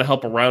have a ton of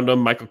help around him.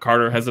 Michael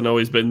Carter hasn't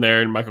always been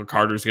there, and Michael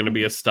Carter's going to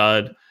be a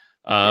stud.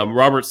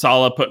 Robert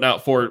Saleh putting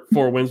out four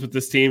wins with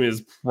this team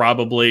is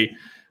probably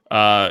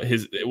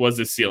his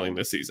ceiling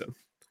this season.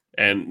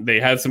 And they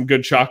had some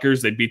good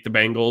shockers. They beat the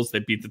Bengals. They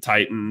beat the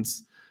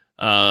Titans.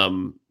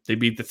 They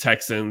beat the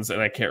Texans,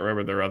 and I can't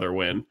remember their other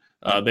win.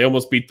 They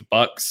almost beat the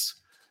Bucks.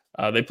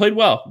 They played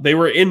well. They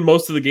were in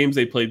most of the games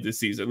they played this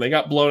season. They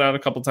got blown out a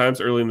couple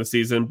times early in the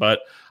season,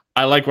 but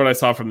I like what I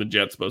saw from the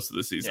Jets most of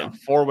the season.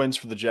 4 wins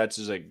for the Jets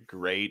is a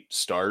great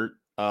start.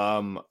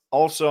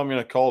 Also, I'm going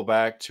to call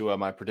back to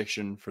my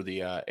prediction for the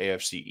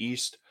AFC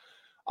East.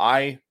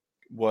 I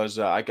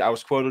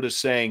was quoted as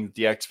saying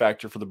the X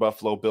factor for the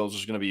Buffalo Bills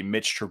was going to be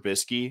Mitch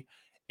Trubisky,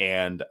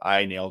 and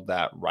I nailed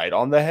that right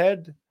on the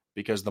head,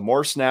 because the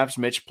more snaps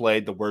Mitch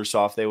played, the worse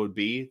off they would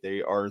be.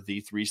 They are the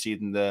 3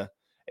 seed in the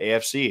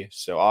AFC,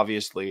 so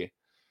obviously,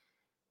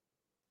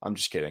 I'm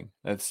just kidding.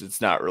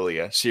 It's not really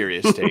a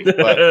serious take,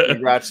 but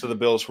congrats to the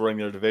Bills for winning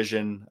their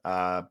division.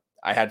 I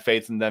had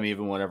faith in them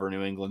even whenever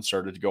New England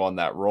started to go on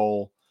that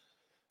roll,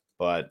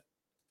 but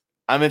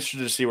I'm interested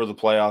to see where the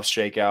playoffs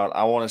shake out.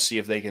 I want to see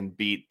if they can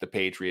beat the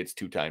Patriots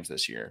 2 times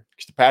this year,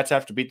 because the Pats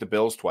have to beat the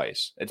Bills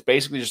twice. It's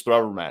basically just a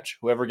rubber match.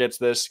 Whoever gets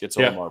this gets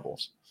all the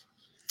marbles.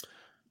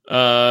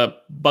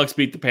 Bucks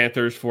beat the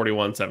Panthers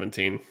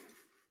 41-17.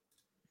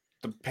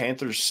 The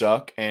Panthers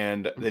suck,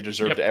 and they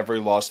deserved every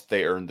loss that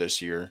they earned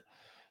this year.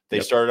 They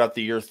started out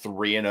the year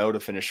 3-0 to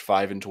finish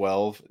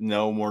 5-12.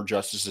 No more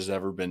justice has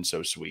ever been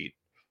so sweet.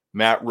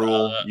 Matt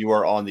Rule, you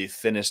are on the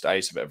thinnest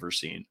ice I've ever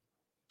seen.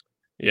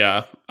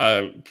 Yeah.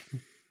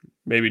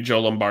 Maybe Joe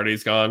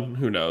Lombardi's gone.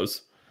 Who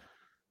knows?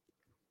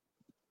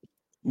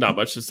 Not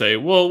much to say.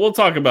 We'll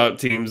talk about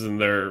teams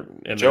and their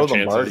Joe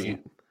chances. Lombardi.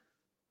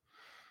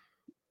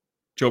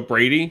 Joe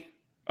Brady?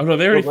 Oh, no,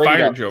 they already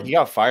fired Joe. He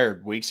got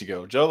fired weeks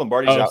ago. Joe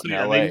Lombardi's out in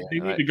LA. They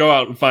need to go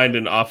out and find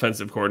an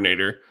offensive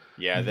coordinator.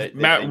 Yeah,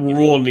 Matt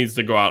Rule needs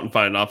to go out and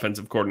find an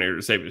offensive coordinator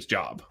to save his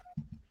job.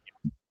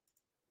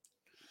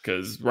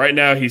 Because right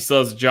now he still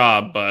has a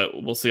job,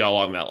 but we'll see how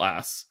long that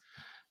lasts.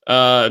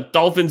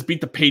 Dolphins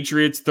beat the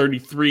Patriots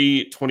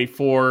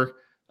 33-24.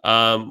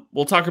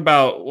 We'll talk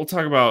about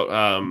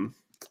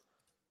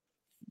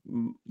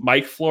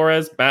Matt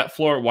Flores.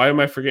 Why am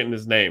I forgetting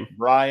his name?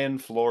 Brian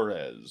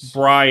Flores.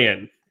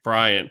 Brian.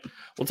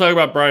 We'll talk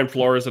about Brian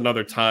Flores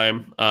another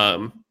time.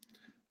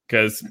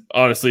 Because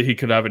honestly, he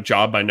could have a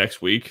job by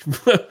next week. He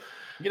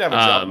could have a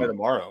job by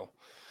tomorrow.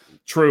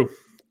 True.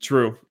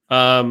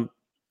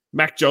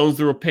 Mac Jones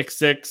threw a pick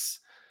 6.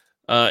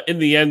 In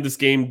the end, this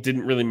game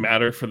didn't really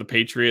matter for the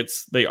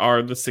Patriots. They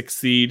are the 6th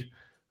seed.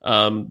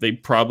 They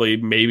probably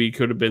maybe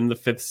could have been the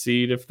 5th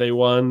seed if they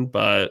won,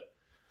 but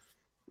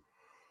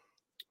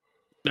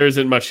there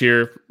isn't much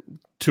here.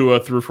 Tua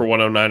threw for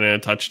 109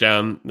 and a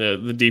touchdown.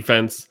 The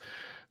defense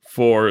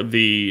for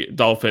the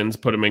Dolphins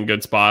put him in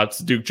good spots.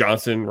 Duke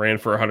Johnson ran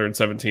for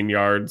 117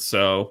 yards.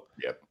 So,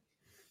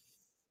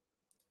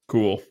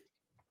 cool.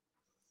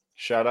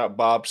 Shout out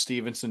Bob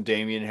Stevenson,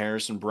 Damian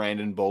Harris, and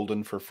Brandon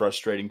Bolden for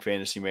frustrating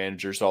fantasy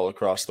managers all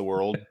across the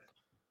world.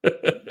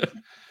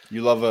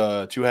 You love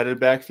a 2-headed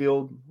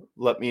backfield?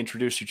 Let me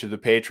introduce you to the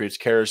Patriots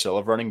carousel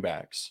of running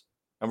backs.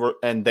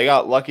 And they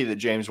got lucky that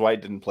James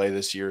White didn't play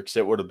this year, because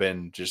it would have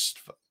been just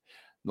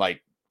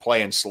like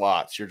playing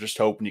slots. You're just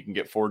hoping you can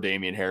get 4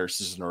 Damian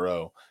Harrises in a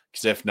row,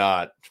 because if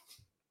not,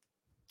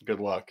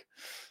 good luck.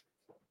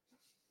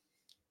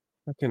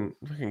 Fucking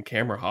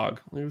camera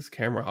hog. Look at this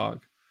camera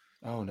hog.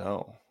 Oh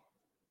no.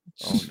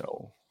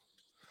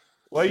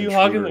 Why are you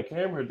hogging the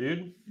camera,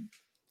 dude?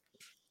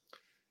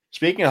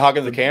 Speaking of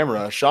hogging the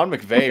camera, Sean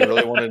McVay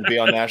really wanted to be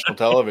on national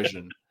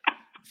television.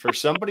 For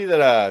somebody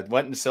that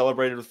went and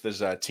celebrated with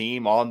his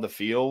team on the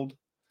field,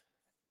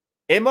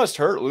 it must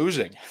hurt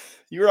losing.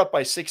 You were up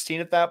by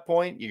 16 at that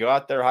point. You go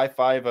out there, high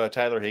five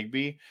Tyler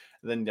Higbee.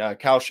 And then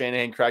Kyle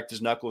Shanahan cracked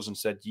his knuckles and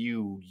said,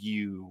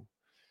 you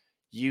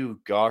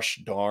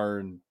gosh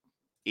darn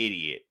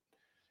idiot.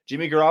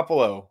 Jimmy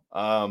Garoppolo,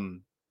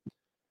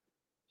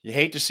 you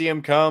hate to see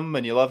him come,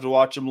 and you love to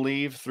watch him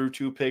leave. Threw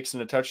 2 picks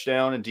and a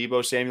touchdown, and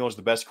Deebo Samuel is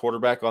the best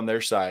quarterback on their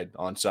side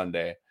on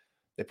Sunday.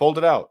 They pulled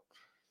it out.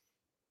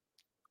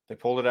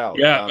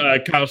 Yeah,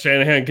 Kyle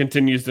Shanahan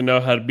continues to know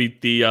how to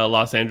beat the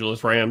Los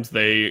Angeles Rams.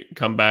 They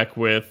come back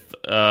with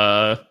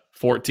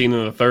 14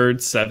 in the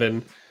third,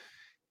 7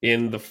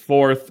 in the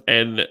fourth,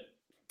 and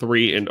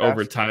 3 in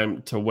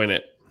overtime to win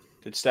it.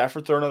 Did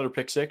Stafford throw another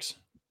pick 6?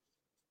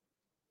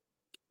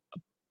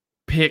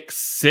 pick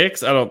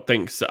six? I don't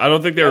think so. I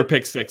don't think they were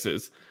pick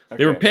sixes.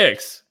 They were Okay.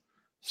 picks,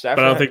 but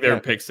I don't think they were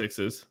yeah, pick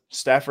sixes.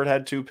 Stafford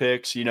had 2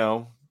 picks,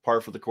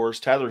 par for the course.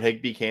 Tyler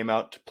Higbee came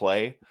out to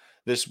play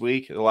this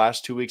week. The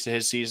last 2 weeks of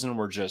his season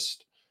were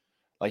just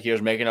like he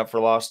was making up for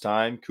lost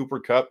time. Cooper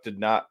Kupp did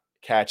not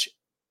catch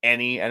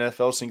any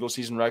NFL single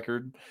season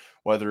record,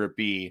 whether it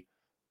be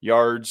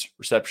yards,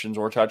 receptions,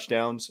 or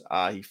touchdowns.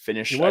 He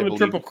finished, He won I the believe,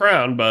 Triple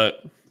Crown,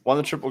 but won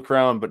the Triple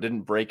Crown, but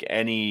didn't break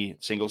any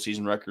single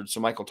season records. So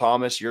Michael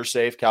Thomas, you're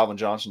safe. Calvin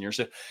Johnson, you're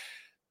safe.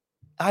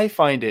 I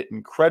find it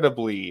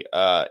incredibly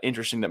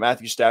interesting that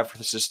Matthew Stafford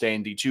has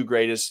sustained the 2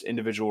 greatest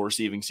individual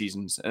receiving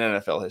seasons in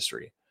NFL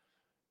history.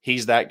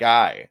 He's that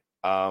guy.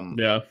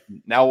 yeah.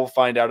 Now we'll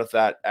find out if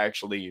that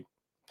actually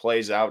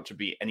plays out to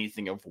be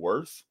anything of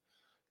worth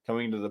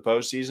coming into the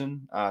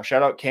postseason.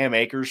 Shout out Cam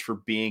Akers for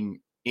being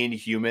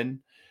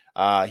inhuman.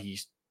 He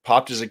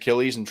popped his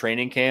Achilles in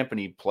training camp and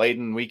he played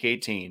in week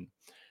 18.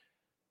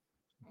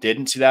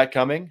 Didn't see that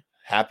coming.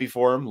 Happy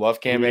for him.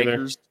 Love Cam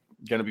Akers.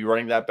 Going to be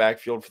running that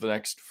backfield for the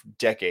next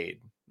decade,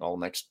 all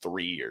next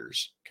 3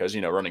 years, because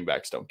running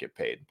backs don't get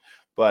paid.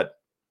 But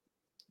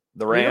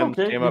the Rams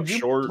came up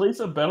short. Place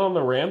a bet on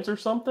the Rams or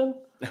something?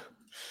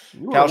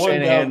 You were Kyle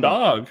one down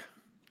dog.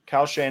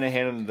 Kyle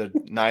Shanahan and the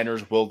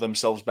Niners willed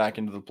themselves back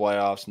into the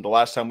playoffs. And the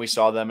last time we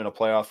saw them in a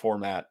playoff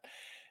format,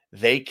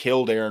 they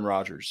killed Aaron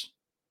Rodgers.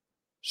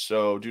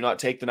 So do not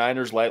take the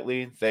Niners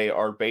lightly. They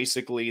are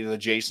basically the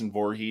Jason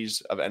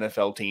Voorhees of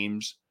NFL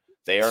teams.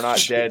 They are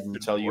not dead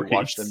until you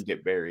watch them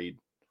get buried.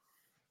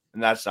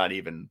 And that's not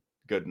even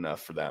good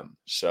enough for them.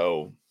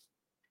 So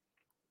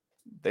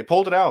they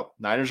pulled it out.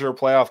 Niners are a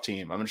playoff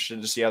team. I'm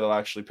interested to see how they'll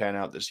actually pan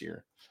out this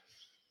year.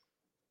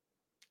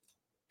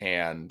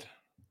 And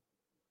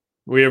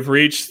we have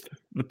reached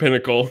the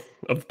pinnacle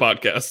of the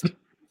podcast.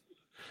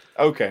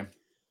 Okay.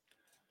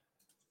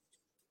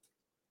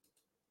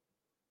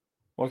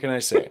 What can I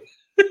say?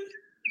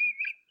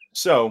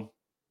 So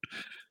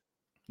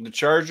the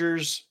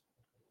Chargers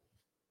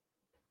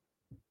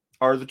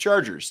are the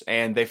Chargers,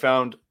 and they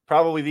found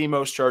probably the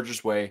most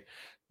Chargers way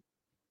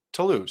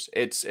to lose.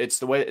 It's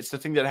the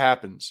thing that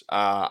happens.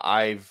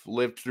 I've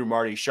lived through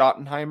Marty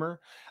Schottenheimer.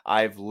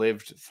 I've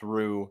lived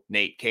through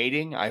Nate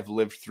Kading. I've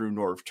lived through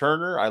Norv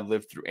Turner. I've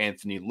lived through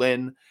Anthony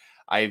Lynn.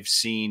 I've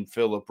seen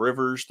Phillip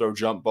Rivers throw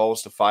jump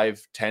balls to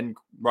 5'10"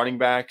 running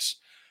backs.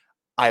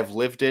 I've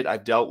lived it.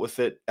 I've dealt with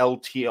it.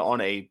 LT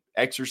on a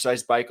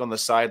exercise bike on the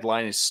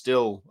sideline is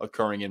still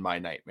occurring in my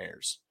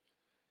nightmares.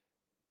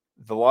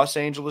 The Los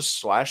Angeles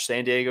 /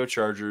 San Diego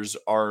Chargers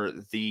are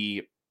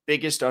the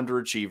biggest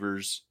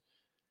underachievers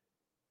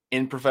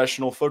in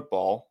professional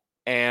football,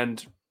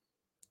 and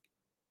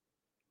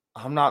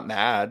I'm not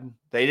mad.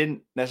 They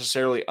didn't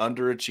necessarily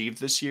underachieve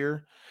this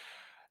year.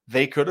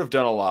 They could have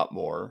done a lot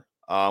more.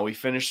 We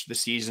finished the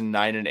season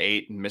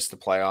 9-8 and missed the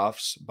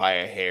playoffs by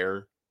a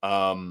hair.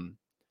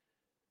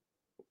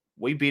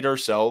 We beat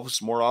ourselves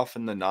more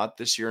often than not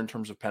this year in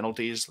terms of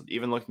penalties.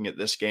 Even looking at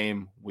this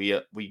game, we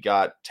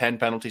got 10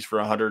 penalties for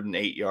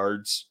 108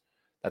 yards.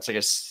 It's like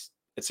a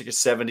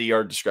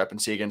 70-yard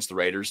discrepancy against the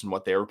Raiders and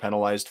what they were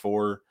penalized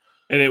for.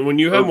 And when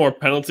you have more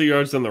penalty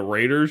yards than the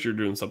Raiders, you're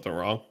doing something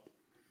wrong.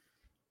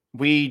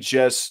 We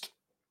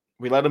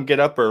let them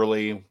get up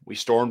early. We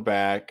stormed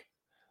back.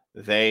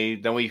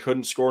 Then we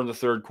couldn't score in the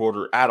third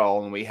quarter at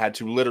all, and we had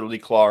to literally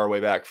claw our way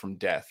back from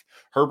death.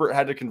 Herbert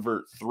had to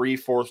convert 3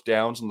 fourth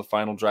downs on the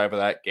final drive of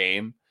that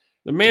game.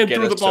 The man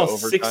threw the ball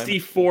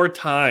 64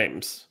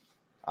 times.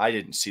 I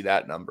didn't see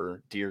that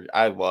number. Dear,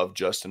 I love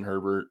Justin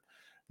Herbert.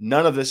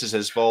 None of this is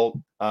his fault.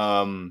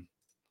 Justin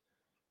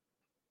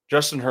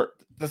Herbert.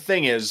 The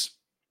thing is,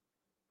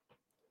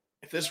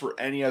 if this were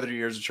any other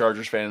year as a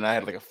Chargers fan and I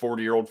had like a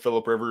 40-year-old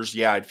Phillip Rivers,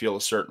 yeah, I'd feel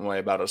a certain way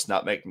about us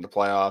not making the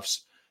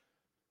playoffs.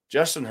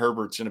 Justin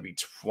Herbert's going to be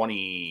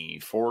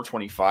 24,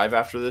 25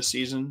 after this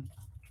season.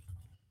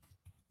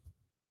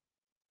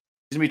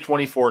 He's going to be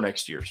 24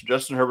 next year. So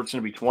Justin Herbert's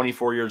going to be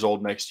 24 years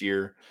old next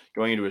year,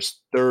 going into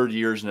his third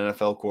year as an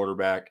NFL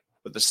quarterback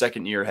with the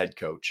second-year head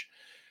coach.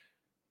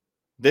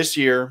 This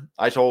year,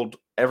 I told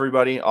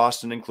everybody,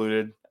 Austin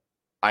included,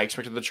 I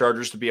expected the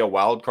Chargers to be a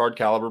wild card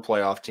caliber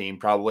playoff team,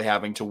 probably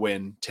having to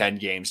win 10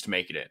 games to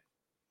make it in.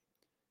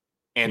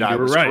 And I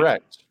was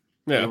correct.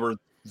 Yeah. We were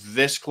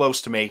this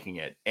close to making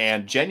it.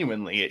 And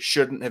genuinely, it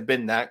shouldn't have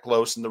been that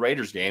close in the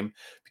Raiders game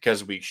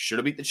because we should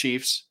have beat the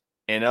Chiefs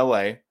in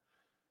LA.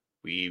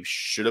 We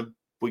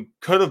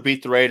could have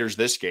beat the Raiders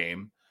this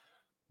game.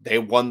 They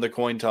won the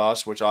coin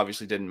toss, which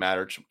obviously didn't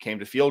matter. It came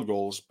to field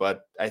goals.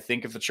 But I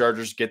think if the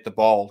Chargers get the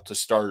ball to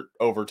start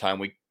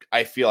overtime,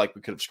 I feel like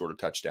we could have scored a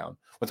touchdown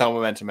with how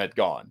momentum had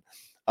gone.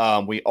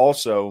 We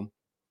also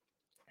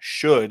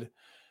should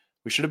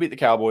have beat the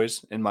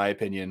Cowboys, in my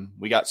opinion.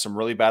 We got some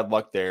really bad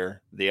luck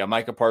there. The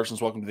Micah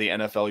Parsons, welcome to the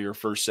NFL. Your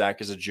first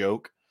sack is a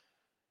joke.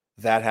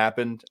 That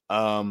happened.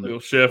 Little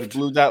shift.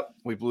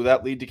 We blew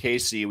that lead to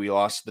KC. We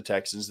lost to the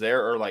Texans.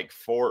 There are like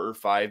 4 or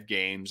 5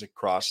 games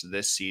across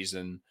this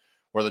season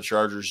where the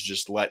Chargers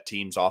just let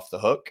teams off the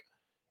hook.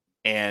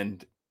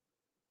 And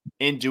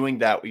in doing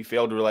that, we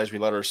failed to realize we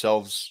let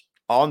ourselves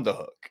on the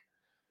hook.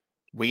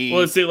 Well,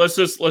 let's see. Let's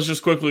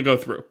just quickly go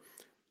through.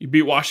 You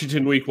beat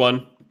Washington week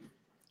 1.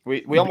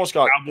 We almost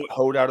got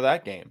hoed out of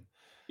that game.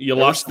 You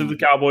lost to the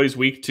Cowboys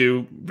week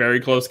 2. Very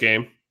close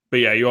game. But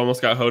yeah, you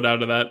almost got hoed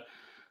out of that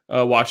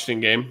Washington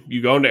game.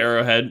 You go into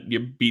Arrowhead. You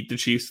beat the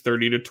Chiefs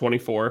 30-24.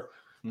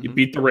 Mm-hmm. You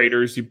beat the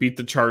Raiders. You beat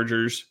the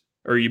Chargers.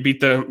 Or you beat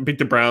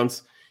the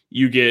Browns.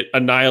 You get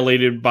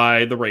annihilated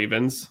by the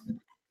Ravens.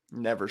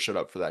 Never shut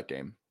up for that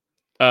game.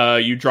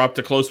 You dropped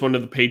a close one to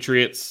the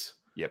Patriots.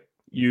 Yep.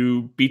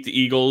 You beat the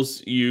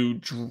Eagles. You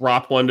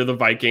drop one to the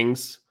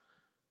Vikings.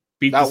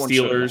 Beat the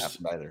Steelers.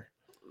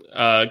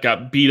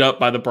 Got beat up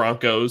by the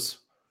Broncos.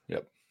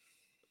 Yep.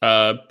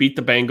 Beat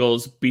the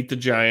Bengals. Beat the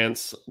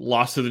Giants.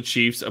 Lost to the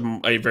Chiefs.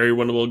 A very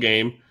winnable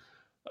game.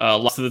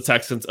 Lost to the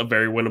Texans. A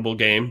very winnable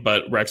game.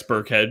 But Rex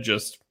Burkhead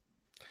just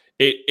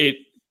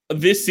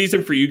this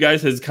season for you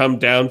guys has come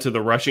down to the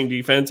rushing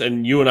defense,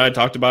 and you and I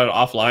talked about it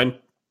offline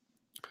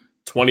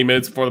 20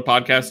 minutes before the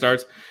podcast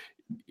starts.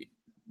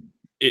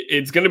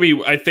 It's going to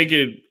be, I think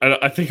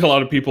a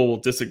lot of people will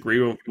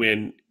disagree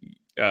when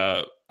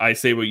I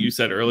say what you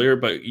said earlier,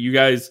 but you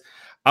guys,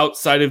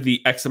 outside of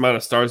the X amount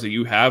of stars that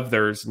you have,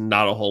 there's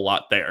not a whole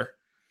lot there.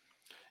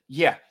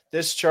 Yeah.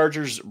 This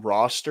Chargers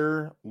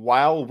roster,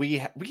 while we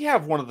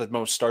have one of the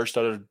most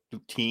star-studded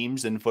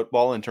teams in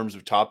football in terms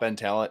of top-end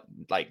talent,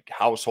 like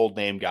household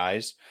name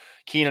guys,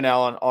 Keenan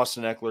Allen,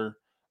 Austin Eckler,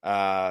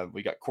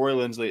 we got Corey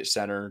Linsley at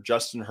center,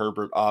 Justin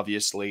Herbert,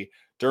 obviously,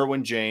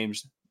 Derwin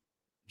James,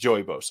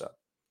 Joey Bosa.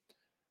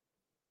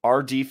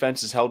 Our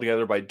defense is held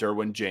together by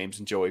Derwin James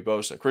and Joey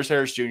Bosa. Chris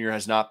Harris Jr.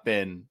 has not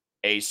been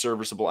a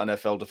serviceable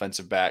NFL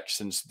defensive back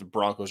since the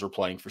Broncos were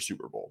playing for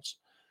Super Bowls.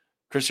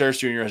 Chris Harris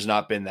Jr. has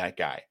not been that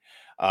guy.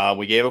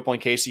 We gave up on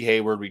Casey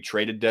Hayward. We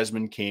traded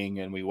Desmond King,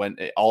 and we went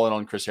all in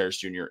on Chris Harris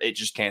Jr. It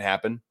just can't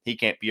happen. He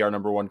can't be our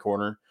number one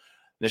corner.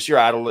 This year,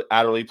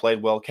 Adderley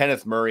played well.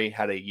 Kenneth Murray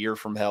had a year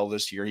from hell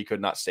this year. He could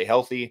not stay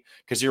healthy.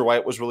 Kazir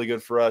White was really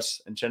good for us.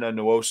 And Chenna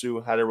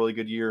Nwosu had a really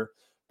good year.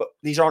 But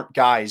these aren't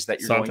guys that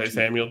you're going to...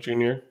 Samuel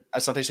Jr.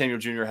 Asante Samuel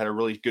Jr. had a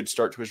really good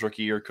start to his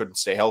rookie year. Couldn't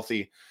stay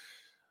healthy.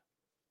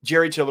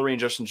 Jerry Tillery and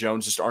Justin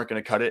Jones just aren't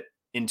going to cut it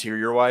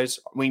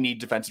interior-wise. We need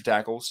defensive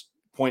tackles.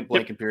 Point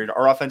blank and period.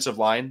 Our offensive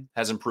line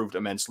has improved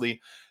immensely.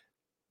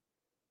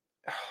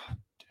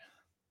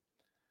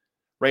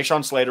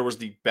 Rashawn Slater was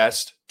the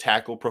best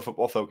tackle Pro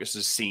Football Focus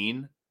has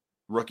seen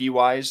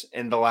rookie-wise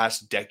in the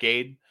last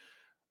decade.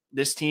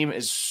 This team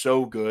is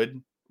so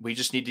good. We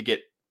just need to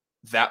get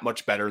that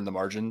much better in the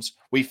margins.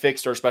 We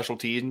fixed our special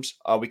teams.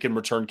 We can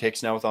return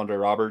kicks now with Andre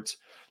Roberts.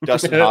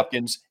 Dustin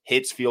Hopkins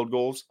hits field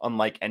goals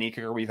unlike any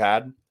kicker we've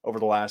had over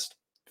the last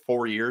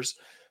 4 years.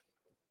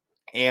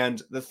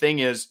 And the thing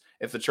is,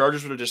 if the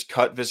Chargers would have just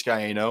cut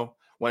Vizcaino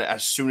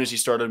as soon as he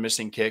started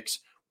missing kicks,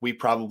 we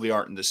probably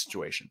aren't in this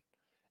situation.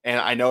 And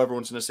I know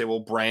everyone's going to say, well,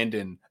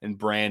 Brandon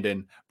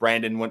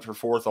went for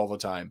fourth all the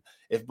time.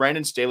 If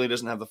Brandon Staley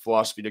doesn't have the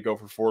philosophy to go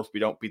for fourth, we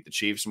don't beat the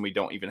Chiefs and we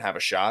don't even have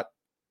a shot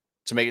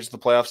to make it to the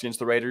playoffs against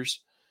the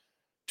Raiders.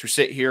 To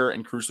sit here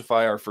and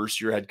crucify our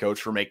first-year head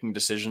coach for making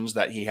decisions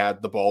that he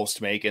had the balls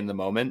to make in the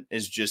moment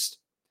is just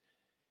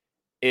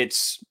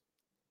it's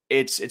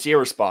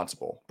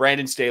irresponsible.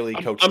 Brandon Staley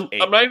coached.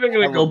 I'm not even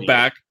going to go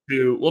back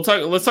to.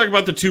 Let's talk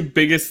about the two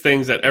biggest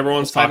things that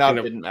everyone's talking about.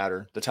 The timeout didn't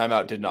matter. The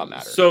timeout did not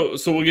matter. So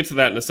we'll get to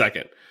that in a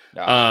second.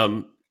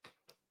 Yeah.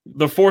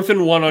 The 4th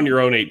and 1 on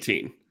your own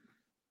 18.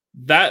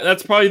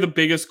 That's probably the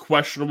biggest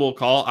questionable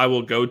call I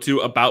will go to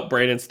about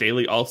Brandon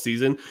Staley all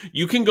season.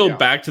 You can go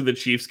back to the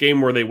Chiefs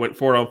game where they went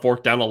for it on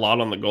 4th down a lot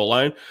on the goal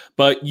line,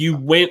 but you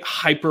went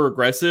hyper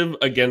aggressive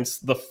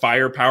against the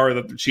firepower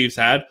that the Chiefs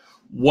had.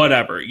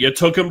 Whatever. You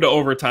took him to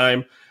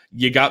overtime.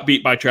 You got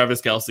beat by Travis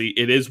Kelce.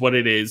 It is what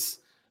it is.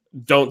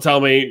 Don't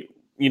tell me,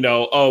 we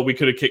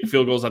could have kicked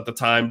field goals at the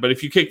time. But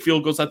if you kick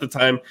field goals at the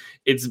time,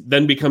 it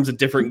then becomes a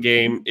different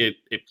game. It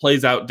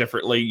plays out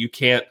differently. You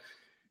can't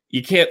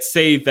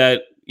say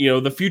that,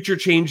 the future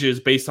changes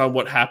based on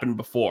what happened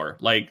before.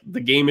 Like, the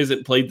game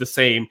isn't played the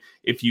same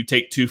if you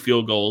take 2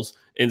 field goals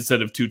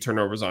instead of 2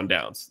 turnovers on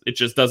downs. It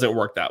just doesn't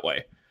work that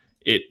way.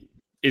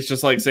 It's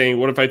just like saying,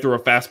 what if I threw a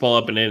fastball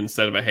up and in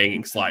instead of a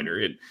hanging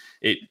slider?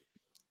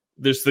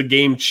 The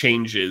game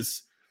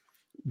changes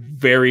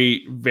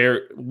very,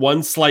 very,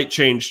 one slight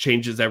change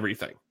changes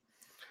everything.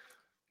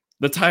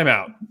 The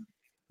timeout.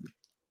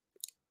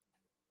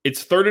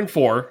 It's 3rd and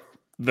 4.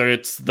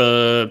 It's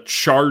the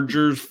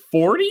Chargers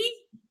 40,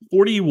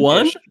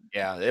 41.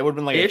 Yeah, it would have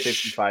been like a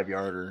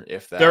 55-yarder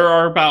if that. There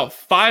are about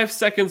 5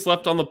 seconds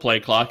left on the play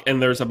clock,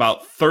 and there's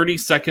about 30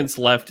 seconds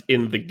left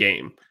in the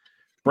game.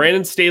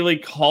 Brandon Staley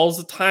calls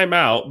a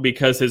timeout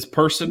because his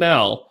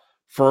personnel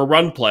for a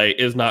run play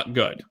is not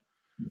good.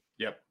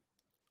 Yep.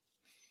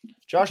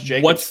 Josh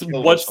Jacobs.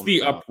 What's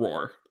the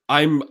uproar?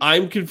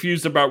 I'm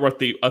confused about what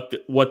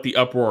the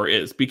uproar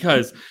is,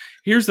 because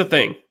here's the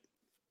thing.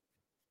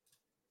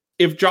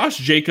 If Josh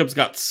Jacobs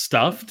got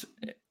stuffed,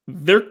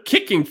 they're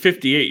kicking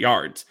 58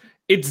 yards.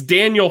 It's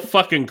Daniel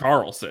fucking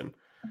Carlson.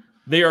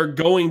 They are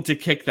going to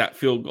kick that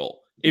field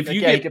goal. If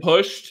you get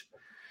pushed,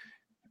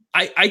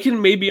 I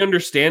can maybe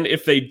understand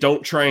if they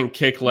don't try and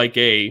kick like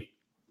a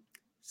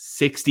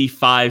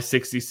 65,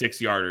 66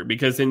 yarder,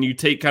 because then you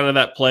take kind of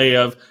that play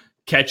of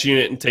catching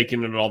it and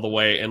taking it all the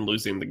way and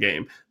losing the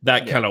game.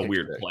 That kind of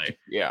weird play.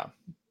 Yeah.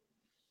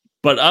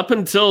 But up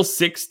until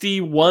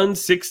 61,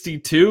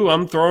 62,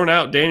 I'm throwing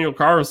out Daniel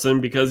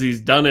Carlson because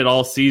he's done it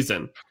all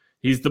season.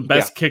 He's the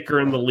best kicker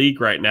in the league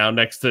right now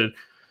next to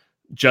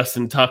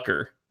Justin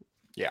Tucker.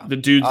 Yeah. The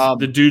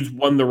dude's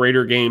won the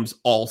Raider games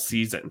all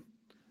season.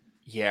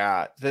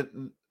 Yeah.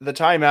 The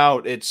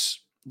timeout,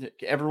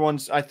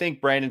 I think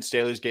Brandon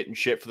Staley's getting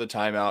shit for the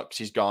timeout because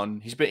he's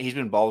gone. He's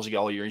been ballsy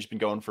all year. He's been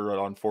going for it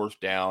on fourth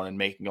down and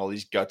making all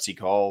these gutsy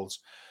calls.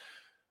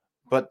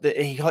 But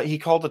he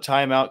called the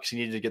timeout because he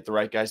needed to get the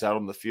right guys out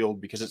on the field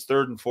because it's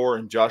 3rd and 4,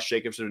 and Josh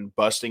Jacobs had been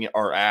busting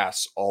our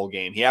ass all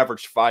game. He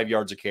averaged 5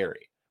 yards a carry.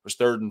 It was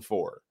 3rd and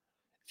 4.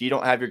 If you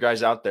don't have your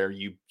guys out there,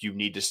 you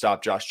need to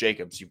stop Josh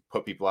Jacobs. You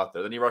put people out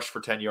there. Then he rushed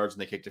for 10 yards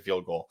and they kicked a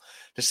field goal.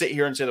 To sit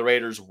here and say the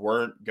Raiders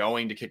weren't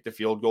going to kick the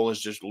field goal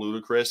is just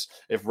ludicrous.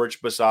 If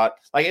Rich Bisaccia,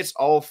 like, it's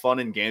all fun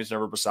and games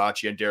whenever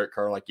Bisaccia and Derek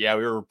Carr, like, yeah,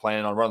 we were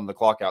planning on running the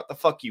clock out. The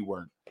fuck you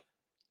weren't.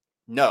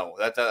 No,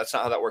 that's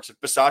not how that works. If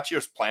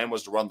Bisaccia's plan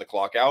was to run the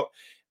clock out,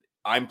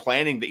 I'm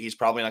planning that he's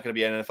probably not going to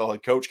be an NFL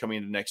head coach coming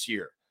into next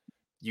year.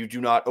 You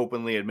do not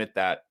openly admit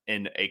that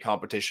in a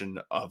competition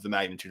of the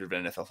magnitude of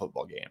an NFL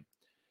football game.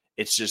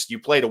 It's just you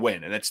play to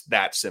win, and it's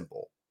that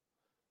simple.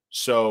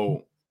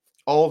 So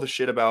all the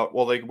shit about,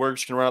 well, we're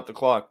just going to run out the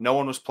clock. No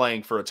one was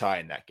playing for a tie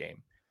in that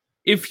game.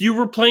 If you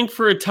were playing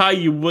for a tie,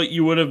 you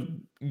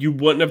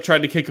wouldn't have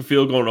tried to kick a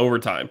field goal in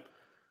overtime.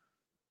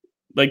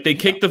 Like, they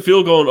kicked the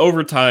field goal in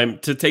overtime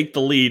to take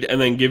the lead and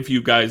then give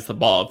you guys the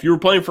ball. If you were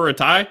playing for a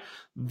tie,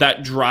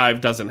 that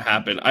drive doesn't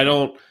happen. I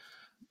don't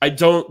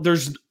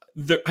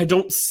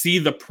see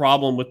the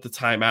problem with the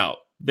timeout.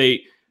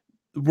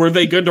 Were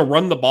they good to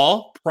run the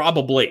ball?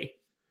 Probably.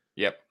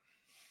 Yep.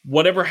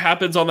 Whatever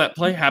happens on that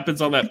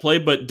play,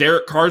 but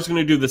Derek Carr's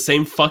going to do the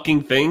same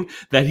fucking thing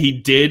that he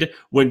did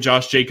when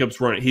Josh Jacobs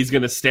run it. He's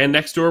going to stand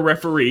next to a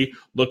referee,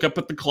 look up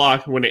at the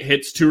clock. When it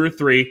hits 2 or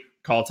 3,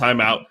 call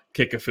timeout,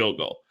 kick a field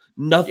goal.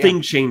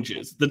 Nothing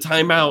changes. The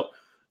timeout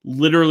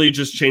literally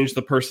just changed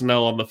the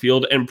personnel on the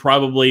field and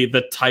probably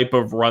the type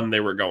of run they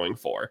were going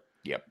for.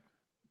 Yep.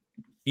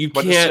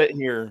 But can't sit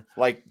here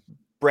like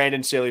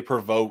Brandon Staley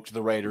provoked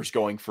the Raiders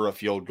going for a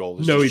field goal.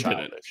 No, he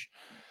didn't.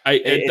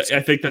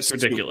 I think that's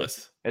ridiculous.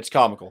 Stupid. It's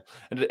comical.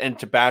 And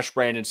to bash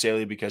Brandon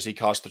Staley because he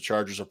cost the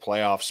Chargers a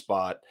playoff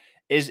spot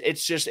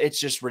it's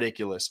just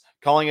ridiculous.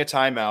 Calling a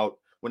timeout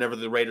whenever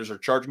the Raiders are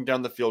charging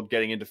down the field,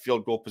 getting into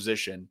field goal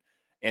position,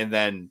 and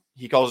then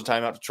he calls a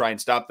timeout to try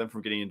and stop them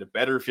from getting into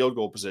better field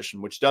goal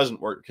position, which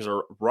doesn't work because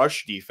our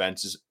rush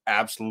defense is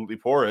absolutely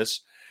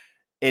porous.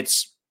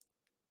 It's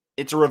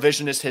a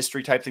revisionist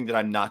history type thing that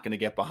I'm not going to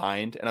get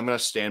behind, and I'm going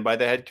to stand by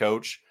the head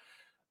coach.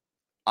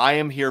 I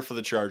am here for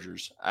the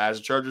Chargers. As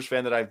a Chargers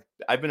fan, that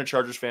I've been a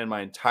Chargers fan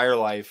my entire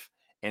life,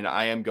 and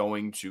I am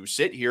going to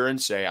sit here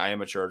and say I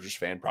am a Chargers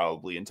fan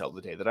probably until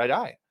the day that I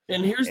die.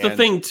 And here's the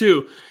thing,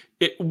 too.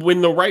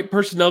 When the right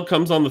personnel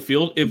comes on the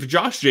field, if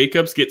Josh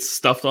Jacobs gets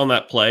stuffed on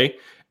that play,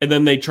 and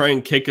then they try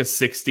and kick a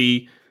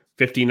 60,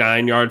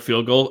 59-yard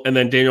field goal, and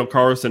then Daniel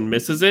Carlson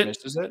misses it,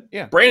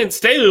 yeah. Brandon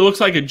Staley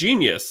looks like a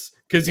genius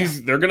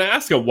because they're going to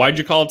ask him, why'd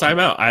you call a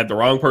timeout? I had the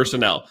wrong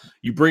personnel.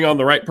 You bring on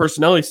the right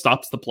personnel, he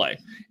stops the play.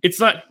 It's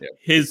not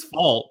his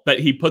fault that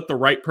he put the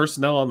right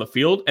personnel on the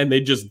field, and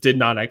they just did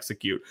not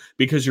execute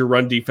because your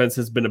run defense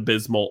has been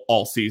abysmal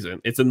all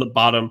season. It's in the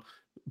bottom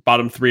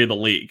 3 of the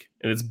league,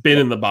 and it's been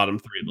in the bottom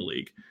 3 of the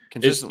league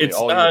consistently.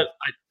 It's not.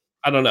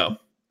 I don't know.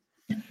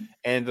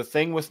 And the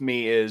thing with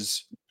me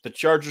is the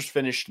Chargers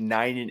finished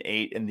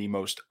 9-8 in the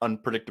most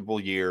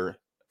unpredictable year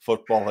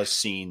football has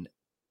seen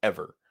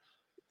ever,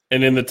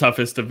 and in the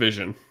toughest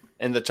division.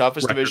 In the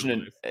toughest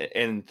division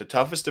in the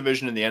toughest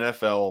division in the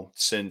NFL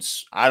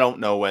since I don't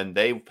know when.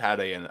 They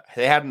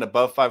had an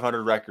above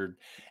 500 record,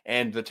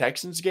 and the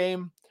Texans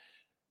game,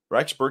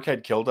 Rex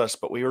Burkhead killed us,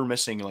 but we were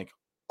missing like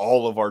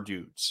all of our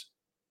dudes.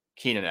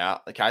 Keenan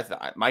out,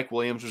 Mike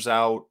Williams was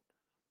out.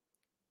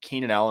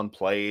 Keenan Allen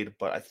played,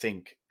 but I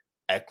think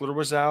Eckler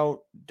was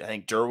out. I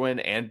think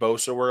Derwin and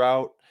Bosa were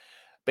out.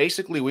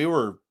 Basically, we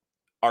were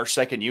our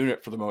second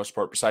unit for the most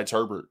part, besides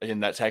Herbert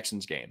in that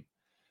Texans game.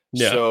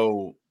 Yeah.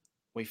 So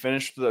we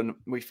finished with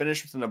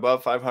an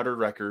above 500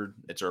 record.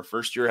 It's our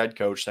first year head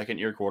coach, second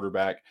year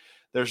quarterback.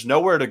 There's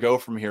nowhere to go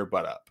from here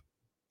but up,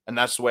 and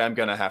that's the way I'm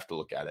going to have to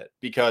look at it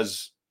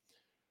because.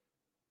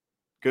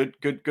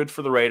 Good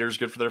for the Raiders,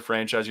 good for their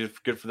franchise,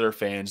 good for their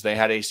fans. They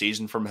had a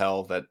season from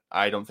hell that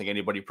I don't think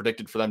anybody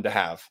predicted for them to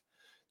have.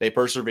 They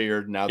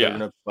persevered. Now they're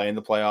going to play in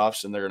the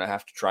playoffs, and they're going to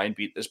have to try and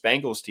beat this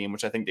Bengals team,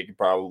 which I think they could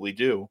probably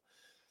do.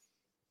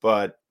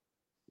 But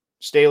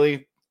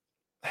Staley,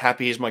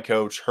 happy he's my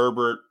coach.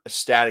 Herbert,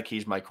 ecstatic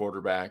he's my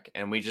quarterback,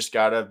 and we just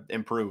got to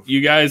improve.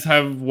 You guys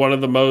have one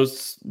of the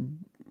most –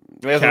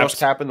 we have the most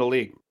cap in the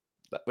league.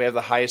 We have the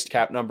highest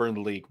cap number in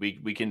the league.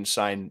 We can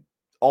sign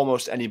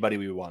almost anybody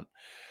we want.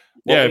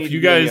 If you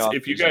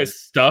guys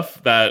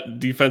stuff that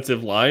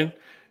defensive line,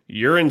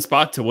 you're in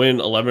spot to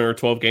win 11 or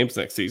 12 games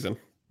next season.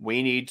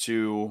 We need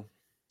to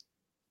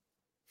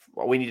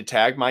we need to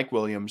tag Mike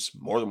Williams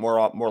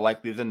more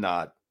likely than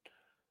not.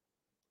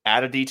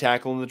 Add a D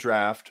tackle in the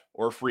draft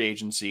or free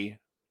agency,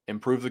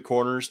 improve the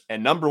corners,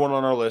 and number one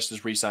on our list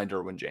is re-sign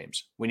Derwin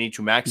James. We need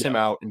to max him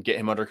out and get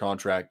him under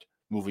contract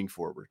moving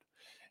forward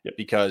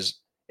because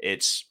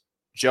it's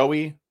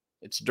Joey,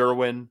 it's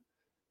Derwin,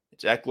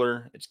 it's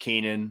Eckler, it's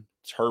Keenan,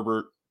 it's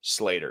Herbert,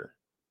 Slater,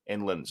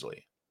 and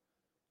Lindsley.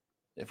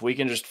 If we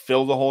can just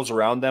fill the holes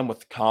around them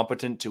with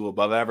competent to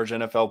above average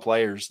NFL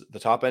players, the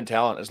top end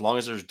talent, as long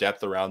as there's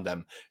depth around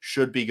them,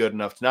 should be good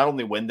enough to not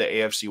only win the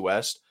AFC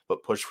West,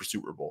 but push for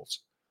Super Bowls.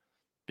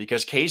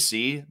 Because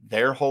KC,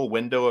 their whole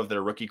window of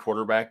their rookie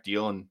quarterback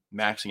deal and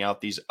maxing out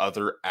these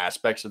other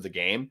aspects of the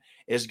game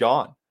is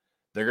gone.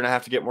 They're going to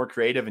have to get more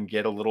creative and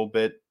get a little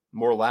bit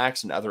more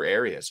lax in other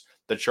areas.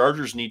 The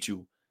Chargers need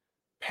to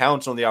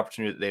pounce on the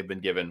opportunity that they've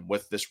been given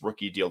with this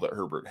rookie deal that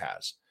Herbert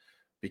has.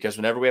 Because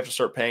whenever we have to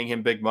start paying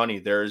him big money,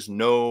 there is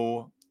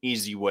no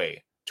easy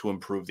way to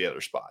improve the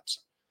other spots.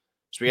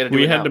 So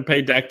we had to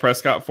pay Dak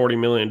Prescott $40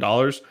 million.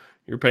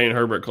 You're paying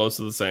Herbert close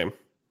to the same.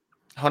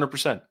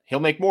 100%. He'll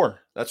make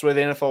more. That's the way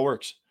the NFL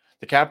works.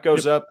 The cap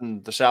goes up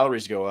and the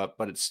salaries go up,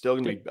 but it's still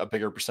going to be a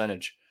bigger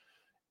percentage,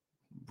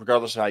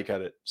 regardless of how you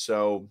cut it.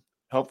 So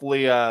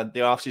hopefully the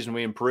offseason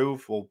we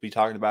improve. We'll be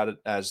talking about it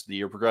as the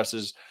year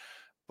progresses.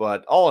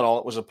 But all in all,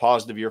 it was a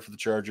positive year for the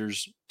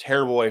Chargers.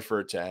 Terrible way for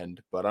it to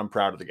end, but I'm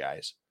proud of the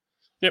guys.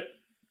 Yep.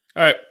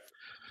 All right.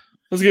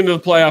 Let's get into the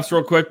playoffs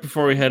real quick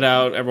before we head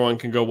out. Everyone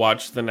can go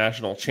watch the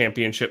national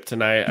championship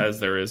tonight as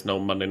there is no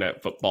Monday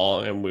Night Football,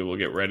 and we will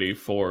get ready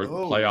for the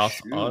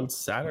playoffs on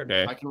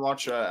Saturday. I can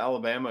watch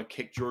Alabama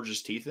kick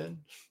Georgia's teeth in.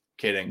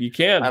 Kidding. You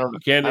can. You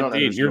can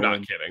indeed. You're not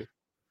kidding.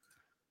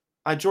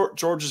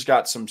 Georgia's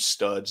got some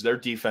studs. Their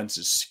defense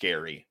is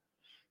scary.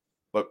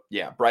 But,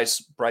 yeah,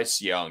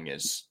 Bryce Young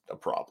is a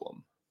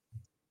problem.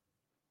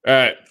 All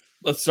right.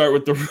 Let's start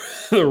with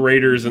the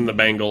Raiders and the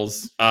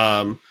Bengals.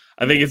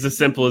 I think it's as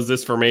simple as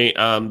this for me.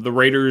 The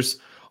Raiders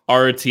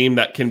are a team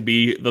that can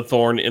be the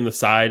thorn in the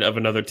side of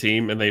another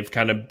team, and they've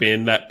kind of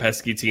been that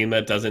pesky team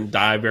that doesn't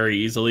die very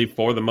easily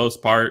for the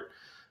most part.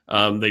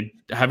 They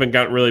haven't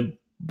gotten really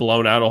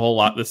blown out a whole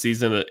lot this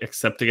season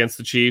except against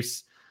the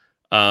Chiefs.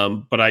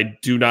 But I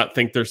do not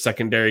think their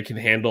secondary can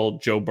handle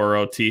Joe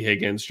Burrow, T.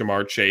 Higgins,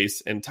 Jamar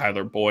Chase, and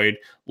Tyler Boyd,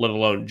 let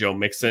alone Joe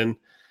Mixon.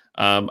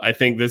 I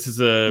think this is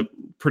a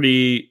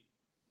pretty...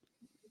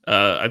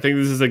 I think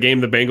this is a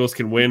game the Bengals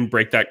can win,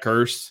 break that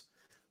curse.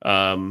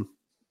 I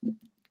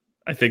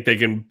think they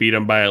can beat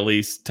them by at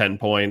least 10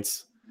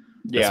 points,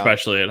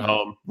 especially at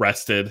home,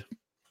 rested.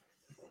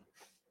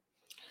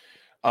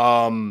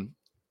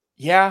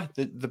 Yeah,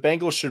 the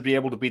Bengals should be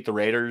able to beat the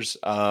Raiders.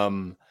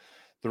 The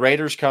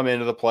Raiders come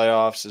into the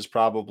playoffs as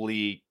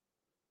probably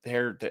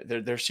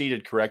they're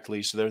seated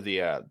correctly, so they're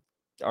the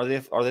are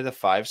they the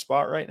 5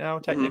 spot right now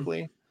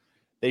technically? Mm-hmm.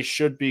 They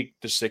should be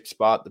the 6th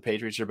spot. The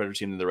Patriots are a better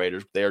team than the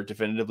Raiders. They are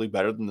definitively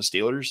better than the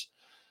Steelers.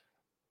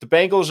 The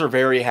Bengals are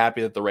very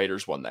happy that the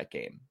Raiders won that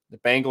game. The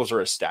Bengals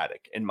are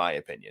ecstatic, in my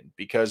opinion,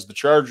 because the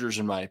Chargers,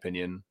 in my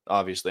opinion,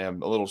 obviously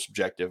I'm a little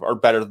subjective, are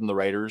better than the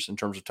Raiders in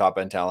terms of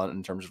top-end talent,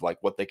 in terms of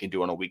like what they can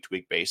do on a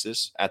week-to-week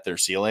basis at their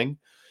ceiling.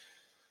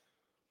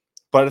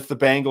 But if the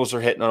Bengals are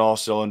hitting on all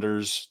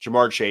cylinders,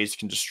 Jamar Chase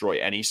can destroy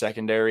any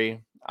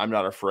secondary. I'm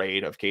not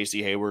afraid of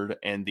Casey Hayward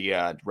and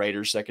the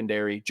Raiders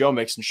secondary. Joe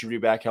Mixon should be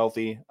back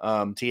healthy.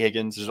 T.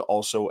 Higgins is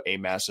also a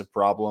massive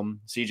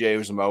problem. CJ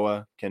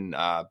Uzomah can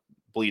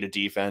bleed a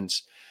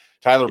defense.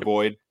 Tyler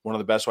Boyd, one of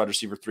the best wide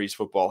receiver threes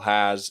football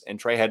has, and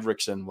Trey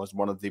Hendrickson was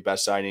one of the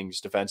best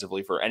signings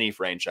defensively for any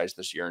franchise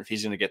this year. And if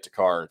he's going to get to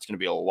Carr, it's going to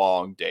be a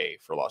long day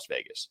for Las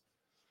Vegas.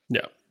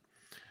 Yeah.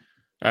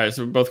 All right,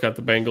 so we both got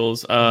the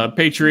Bengals.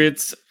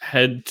 Patriots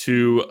head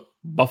to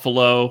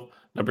Buffalo,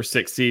 number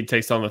 6 seed,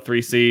 takes on the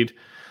 3 seed.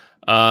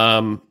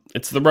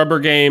 It's the rubber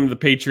game. The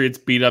Patriots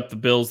beat up the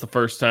Bills the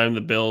first time.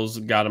 The Bills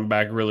got them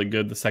back really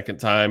good the second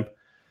time.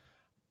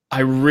 I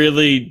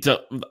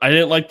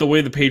didn't like the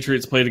way the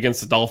Patriots played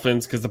against the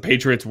Dolphins because the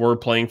Patriots were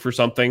playing for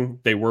something.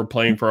 They were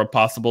playing for a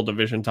possible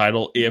division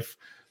title if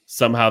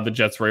somehow the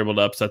Jets were able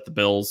to upset the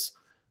Bills.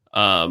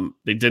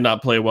 They did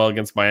not play well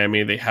against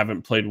Miami. They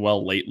haven't played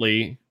well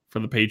lately for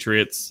the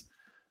Patriots.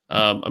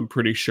 I'm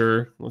pretty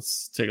sure.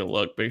 Let's take a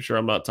look. Make sure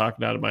I'm not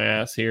talking out of my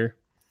ass here.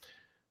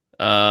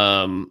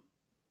 Oh,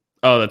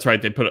 that's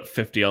right. They put up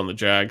 50 on the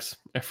Jags.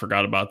 I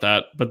forgot about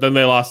that. But then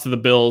they lost to the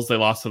Bills. They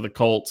lost to the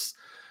Colts.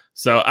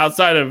 So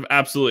outside of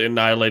absolutely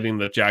annihilating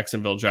the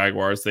Jacksonville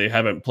Jaguars, they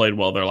haven't played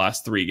well their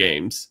last 3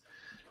 games.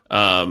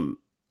 Devin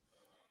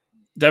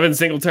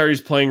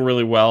Singletary's playing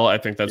really well. I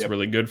think that's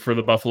really good for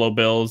the Buffalo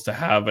Bills to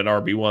have an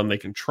RB1 they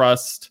can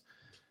trust.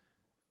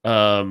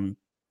 What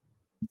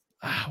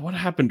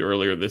happened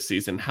earlier this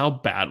season? How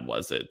bad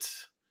was it?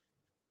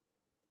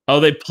 Oh,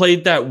 they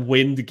played that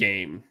wind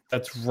game.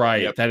 That's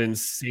right. Yep. That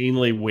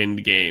insanely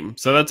wind game.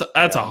 So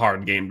that's a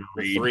hard game to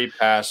read.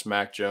 3-pass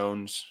Mac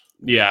Jones.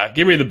 Yeah,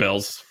 give me the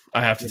Bills. I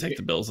have to take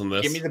the Bills in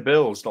this. Give me the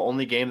Bills. The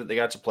only game that they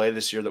got to play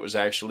this year that was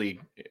actually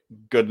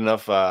good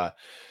enough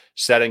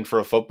setting for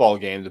a football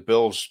game. The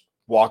Bills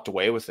walked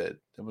away with it.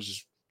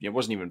 It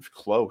wasn't even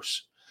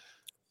close.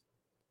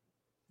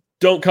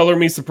 don't color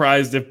me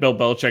surprised if Bill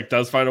Belichick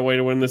does find a way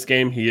to win this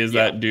game. He is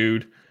that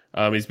dude.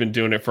 He's been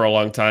doing it for a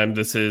long time.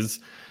 This is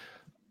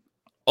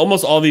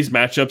almost all these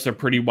matchups are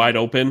pretty wide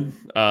open.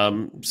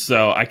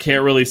 So I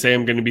can't really say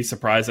I'm going to be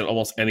surprised at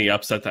almost any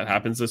upset that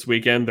happens this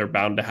weekend. They're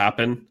bound to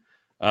happen.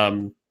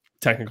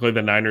 Technically,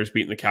 the Niners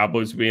beating the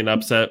Cowboys would be an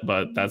upset,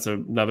 but that's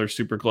another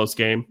super close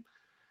game.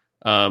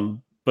 But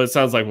it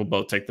sounds like we'll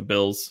both take the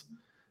Bills.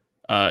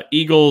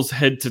 Eagles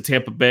head to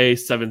Tampa Bay,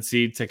 7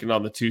 seed, taking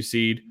on the 2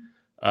 seed.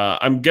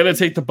 I'm going to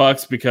take the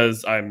Bucs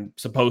because I'm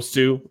supposed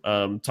to.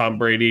 Tom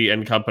Brady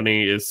and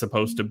company is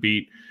supposed to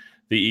beat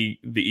the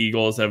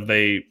Eagles.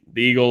 The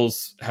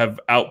Eagles have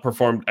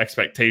outperformed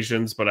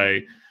expectations, but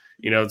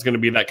it's going to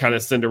be that kind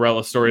of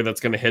Cinderella story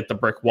that's going to hit the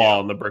brick wall,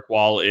 and the brick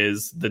wall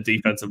is the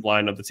defensive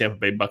line of the Tampa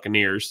Bay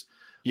Buccaneers.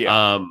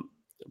 Yeah.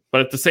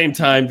 But at the same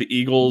time, the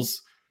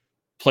Eagles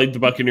played the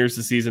Buccaneers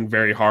this season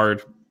very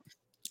hard.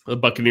 The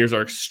Buccaneers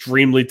are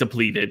extremely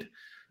depleted.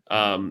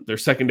 Their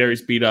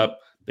secondary's beat up.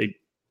 They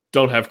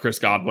don't have Chris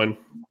Godwin.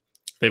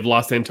 They've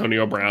lost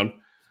Antonio Brown.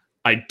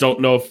 I don't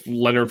know if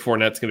Leonard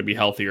Fournette's going to be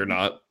healthy or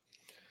not.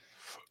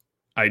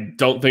 I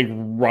don't think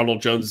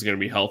Ronald Jones is going to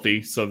be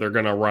healthy, so they're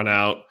going to run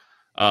out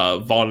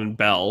Vaughn and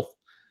Bell.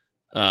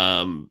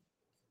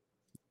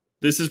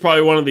 This is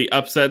probably one of the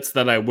upsets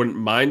that I wouldn't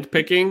mind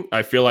picking.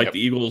 I feel like the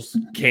Eagles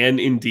can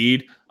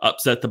indeed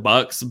upset the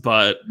Bucs,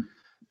 but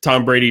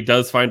Tom Brady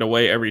does find a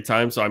way every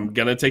time, so I'm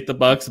going to take the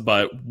Bucs,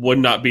 but would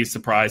not be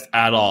surprised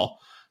at all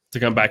to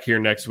come back here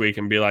next week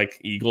and be like,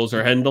 Eagles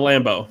are heading to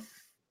Lambeau.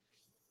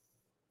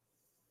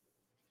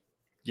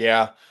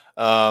 Yeah.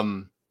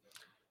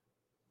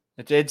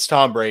 It's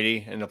Tom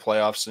Brady in a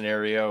playoff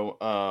scenario.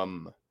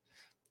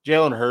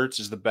 Jalen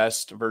Hurts is the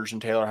best version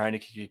Taylor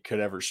Heineke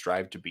could ever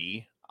strive to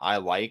be. I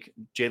like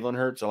Jalen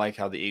Hurts. I like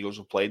how the Eagles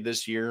have played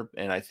this year,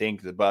 and I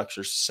think the Bucs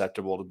are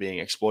susceptible to being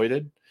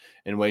exploited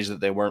in ways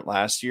that they weren't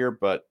last year,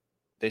 but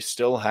they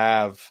still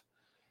have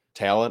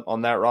talent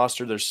on that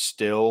roster. There's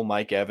still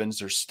Mike Evans.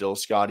 There's still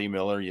Scotty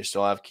Miller. You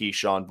still have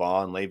Keyshawn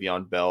Vaughn,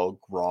 Le'Veon Bell,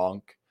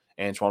 Gronk,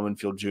 Antoine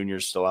Winfield Jr.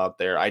 is still out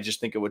there. I just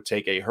think it would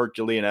take a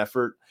Herculean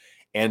effort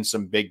and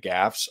some big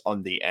gaffes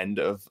on the end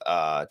of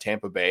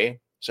Tampa Bay.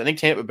 So I think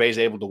Tampa Bay is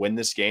able to win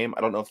this game.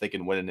 I don't know if they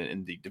can win it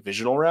in the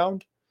divisional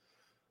round,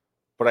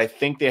 but I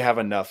think they have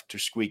enough to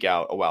squeak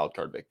out a wild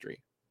card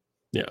victory.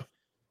 Yeah.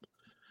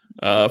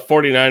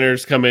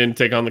 49ers come in,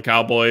 take on the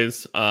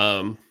Cowboys.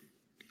 I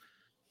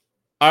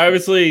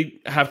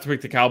obviously have to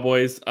pick the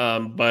Cowboys,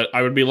 but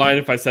I would be lying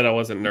if I said I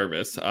wasn't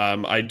nervous.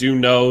 I do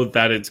know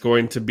that it's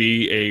going to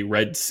be a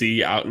Red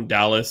Sea out in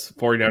Dallas.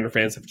 49er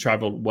fans have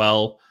traveled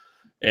well,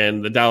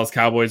 and the Dallas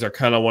Cowboys are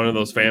kind of one of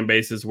those fan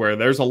bases where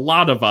there's a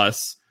lot of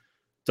us,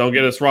 don't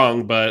get us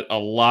wrong, but a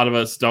lot of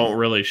us don't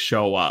really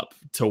show up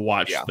to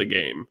watch the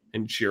game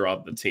and cheer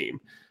on the team.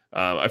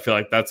 I feel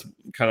like that's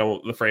kind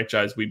of the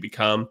franchise we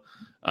become.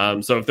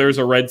 So if there's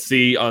a Red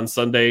Sea on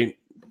Sunday,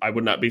 I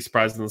would not be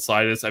surprised in the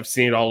slightest. I've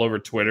seen it all over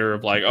Twitter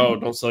of like, oh,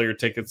 don't sell your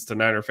tickets to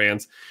Niner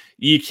fans.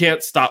 You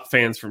can't stop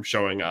fans from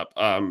showing up.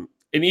 And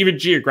even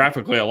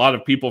geographically, a lot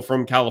of people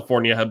from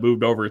California have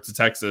moved over to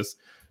Texas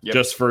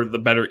just for the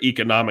better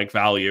economic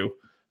value.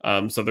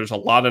 So there's a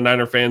lot of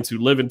Niner fans who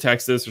live in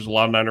Texas. There's a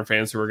lot of Niner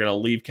fans who are going to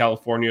leave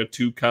California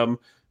to come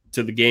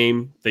to the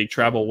game. They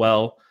travel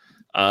well.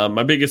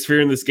 My biggest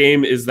fear in this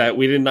game is that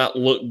we did not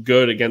look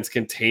good against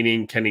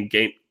containing Kenny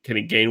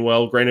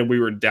Gainwell. Granted, we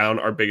were down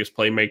our biggest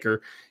playmaker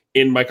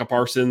in Micah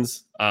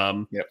Parsons.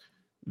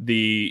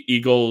 The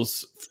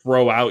Eagles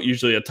throw out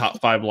usually a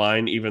top 5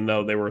 line, even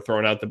though they were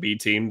throwing out the B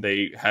team.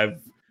 They have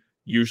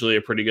usually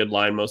a pretty good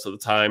line most of the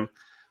time.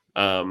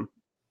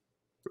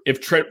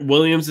 If Trent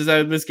Williams is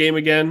out of this game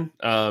again,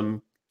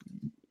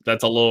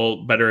 that's a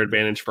little better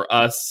advantage for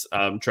us.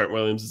 Trent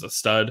Williams is a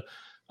stud.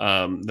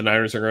 The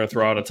Niners are going to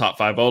throw out a top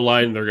 5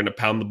 O-line. They're going to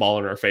pound the ball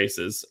in our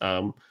faces.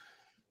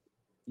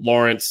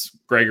 Lawrence,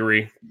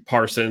 Gregory,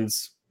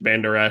 Parsons,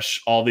 Van Der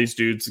Esch, all these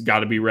dudes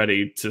got to be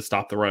ready to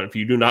stop the run. If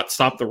you do not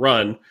stop the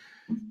run,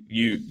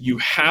 you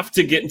have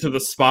to get into the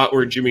spot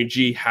where Jimmy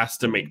G has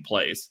to make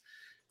plays.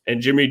 And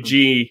Jimmy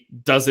G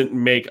doesn't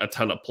make a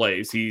ton of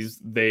plays.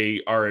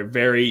 They are a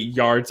very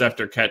yards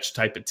after catch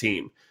type of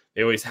team.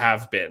 They always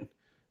have been.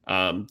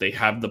 They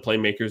have the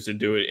playmakers to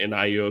do it in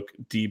Ayuk,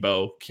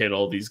 Debo,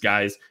 Kittle. These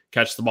guys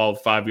catch the ball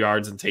with 5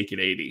 yards and take it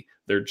 80.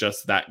 They're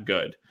just that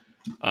good.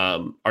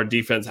 Our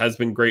defense has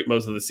been great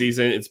most of the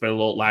season. It's been a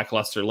little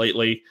lackluster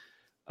lately.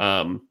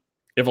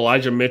 If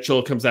Elijah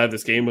Mitchell comes out of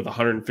this game with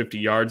 150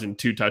 yards and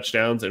 2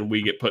 touchdowns and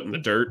we get put in the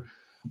dirt,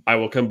 I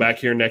will come back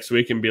here next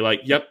week and be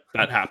like, yep,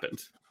 that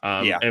happened.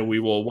 And we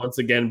will once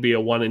again be a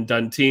one and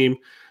done team.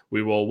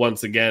 We will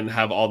once again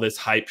have all this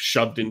hype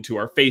shoved into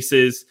our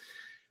faces.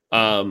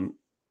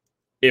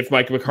 If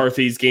Mike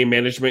McCarthy's game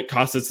management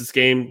costs us this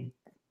game,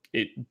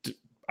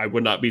 I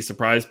would not be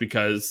surprised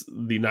because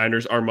the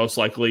Niners are most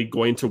likely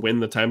going to win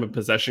the time of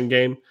possession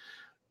game.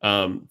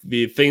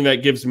 The thing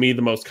that gives me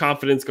the most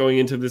confidence going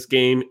into this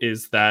game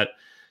is that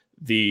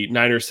the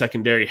Niners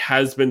secondary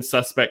has been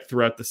suspect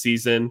throughout the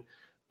season.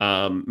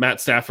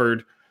 Matt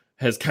Stafford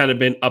has kind of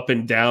been up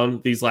and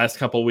down these last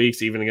couple of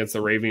weeks, even against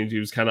the Ravens. He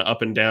was kind of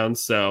up and down.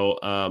 So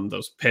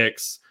those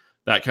picks,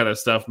 that kind of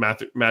stuff.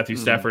 Matthew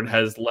Stafford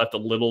has left a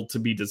little to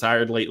be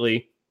desired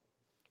lately.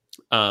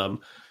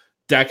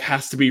 Dak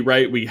has to be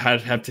right. We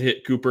have to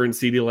hit Cooper and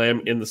CeeDee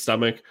Lamb in the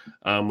stomach.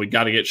 We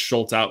got to get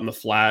Schultz out in the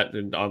flat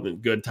and on the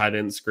good tight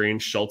end screen.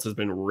 Schultz has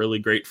been really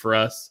great for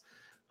us.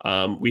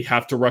 We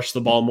have to rush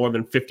the ball more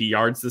than 50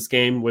 yards this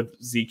game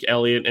with Zeke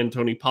Elliott and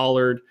Tony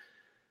Pollard.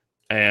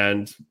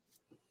 And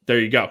there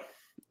you go.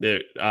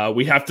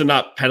 We have to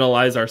not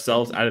penalize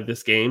ourselves out of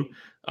this game.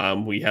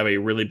 We have a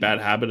really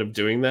bad habit of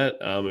doing that.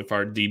 If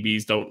our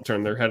DBs don't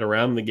turn their head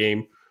around, the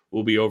game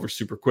will be over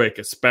super quick,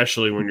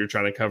 especially when you're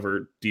trying to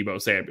cover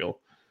Deebo Samuel.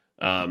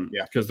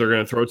 Because they're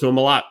going to throw to him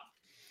a lot.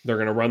 They're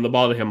going to run the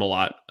ball to him a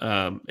lot.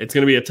 It's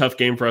going to be a tough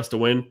game for us to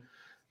win.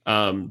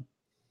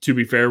 To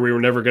be fair, we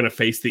were never going to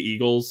face the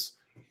Eagles.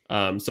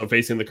 So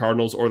facing the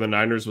Cardinals or the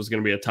Niners was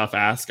going to be a tough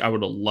ask. I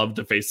would have loved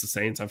to face the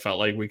Saints. I felt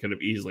like we could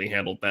have easily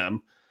handled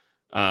them.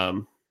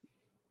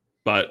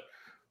 But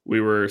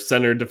we were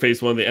centered to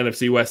face one of the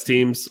NFC West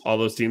teams. All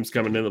those teams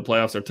coming in the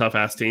playoffs are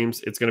tough-ass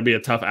teams. It's going to be a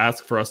tough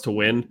ask for us to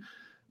win.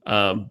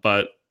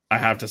 But I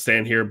have to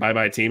stand here by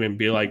my team and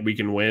be like, we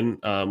can win.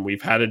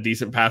 We've had a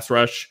decent pass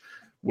rush,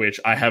 which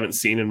I haven't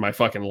seen in my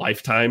fucking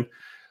lifetime.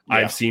 Yeah.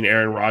 I've seen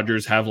Aaron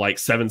Rodgers have like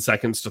 7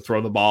 seconds to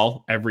throw the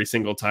ball every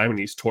single time, and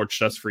he's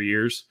torched us for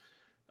years.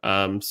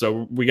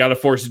 So we got to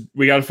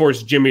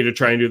force Jimmy to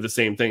try and do the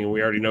same thing, and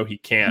we already know he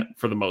can't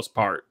for the most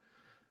part.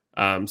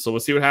 So we'll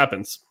see what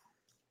happens.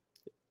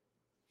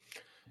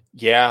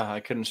 Yeah, I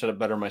couldn't have said it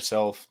better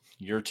myself.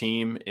 Your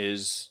team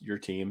is your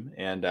team,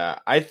 and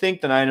I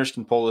think the Niners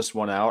can pull this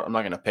one out. I'm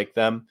not going to pick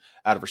them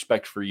out of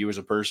respect for you as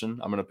a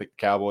person. I'm going to pick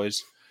the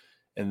Cowboys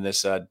in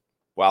this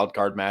wild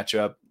card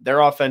matchup.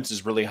 Their offense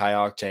is really high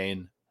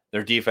octane.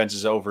 Their defense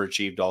is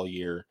overachieved all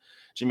year.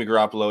 Jimmy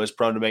Garoppolo is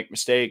prone to make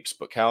mistakes,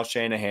 but Kyle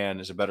Shanahan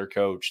is a better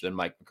coach than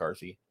Mike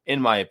McCarthy,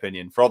 in my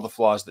opinion, for all the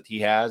flaws that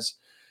he has.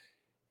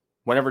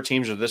 Whenever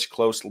teams are this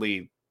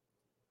closely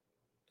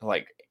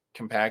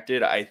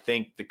compacted, I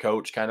think the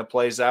coach kind of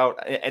plays out.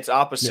 It's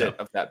opposite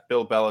of that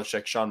Bill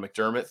Belichick, Sean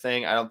McDermott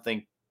thing. I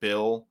think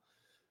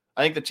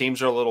the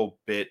teams are a little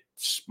bit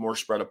more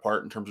spread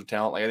apart in terms of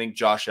talent. I think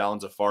Josh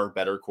Allen's a far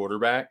better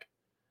quarterback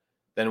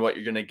than what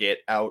you're going to get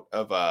out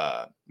of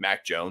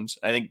Mac Jones.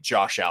 I think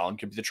Josh Allen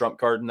could be the trump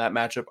card in that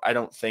matchup. I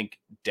don't think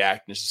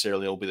Dak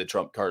necessarily will be the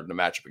trump card in a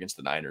matchup against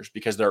the Niners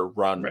because their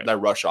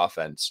rush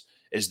offense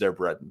is their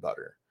bread and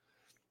butter.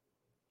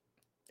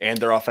 And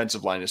their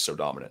offensive line is so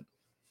dominant.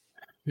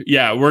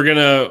 Yeah,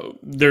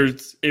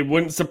 it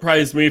wouldn't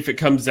surprise me if it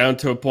comes down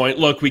to a point.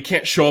 Look, we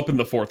can't show up in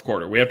the fourth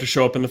quarter. We have to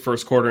show up in the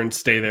first quarter and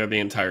stay there the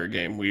entire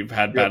game. We've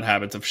had bad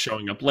habits of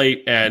showing up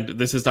late, and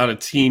this is not a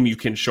team you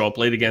can show up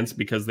late against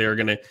because they are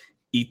going to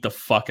eat the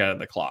fuck out of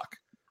the clock.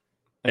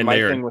 And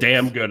they are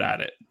damn good at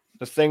it.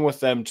 The thing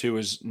with them, too,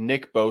 is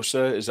Nick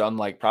Bosa is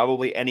unlike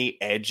probably any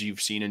edge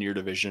you've seen in your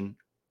division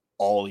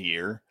all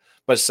year,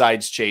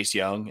 besides Chase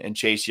Young. And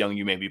Chase Young,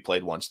 you maybe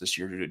played once this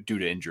year due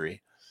to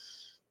injury.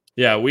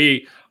 Yeah,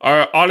 we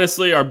are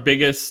honestly our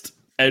biggest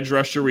edge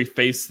rusher we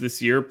faced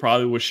this year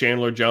probably was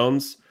Chandler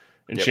Jones.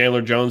 And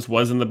Chandler Jones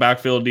was in the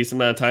backfield a decent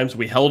amount of times.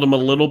 We held him a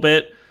little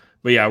bit.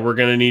 But yeah, we're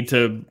going to need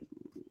to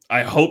 –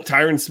 I hope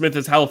Tyron Smith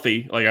is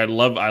healthy. I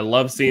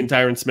love seeing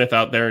Tyron Smith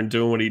out there and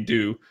doing what he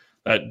do.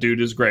 That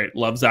dude is great.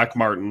 Love Zach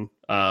Martin.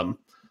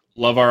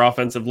 Love our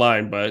offensive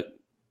line, but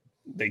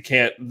they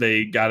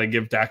got to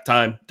give Dak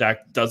time.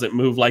 Dak doesn't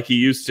move like he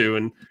used to,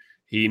 and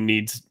he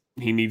needs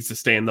to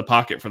stay in the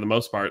pocket for the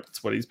most part.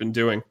 That's what he's been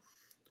doing.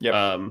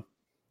 And,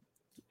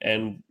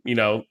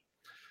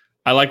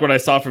 I like what I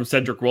saw from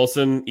Cedric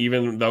Wilson,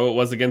 even though it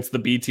was against the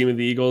B team of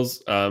the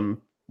Eagles.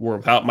 We're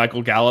without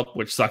Michael Gallup,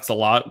 which sucks a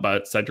lot,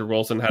 but Cedric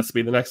Wilson has to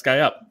be the next guy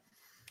up.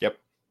 Yep.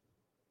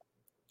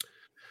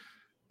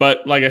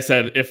 But like I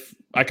said, if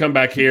I come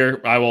back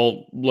here, I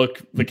will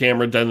look the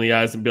camera dead in the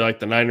eyes and be like,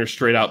 the Niners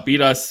straight out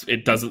beat us.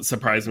 It doesn't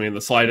surprise me in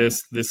the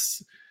slightest.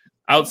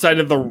 Outside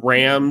of the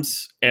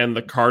Rams and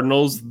the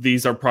Cardinals,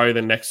 these are probably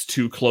the next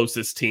two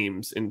closest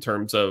teams in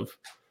terms of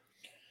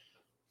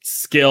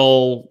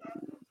skill,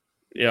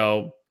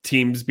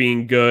 teams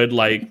being good.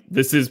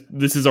 This is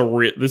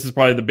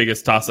probably the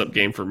biggest toss-up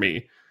game for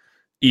me,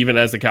 even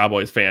as a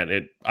Cowboys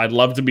fan. I'd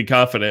love to be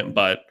confident,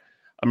 but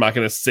I'm not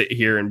going to sit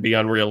here and be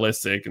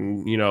unrealistic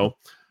and,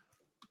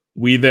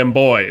 we them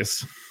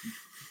boys.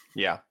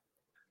 Yeah,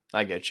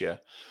 I get you.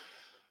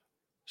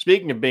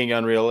 Speaking of being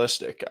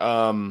unrealistic,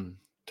 tell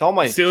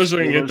my Steelers are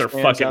going to get their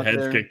fucking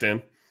heads kicked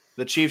in.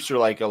 The Chiefs are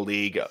like a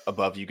league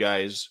above you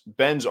guys.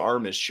 Ben's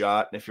arm is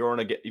shot. And if you're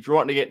wanting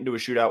to get into a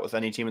shootout with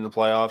any team in the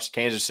playoffs,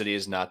 Kansas City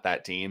is not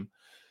that team.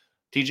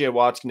 TJ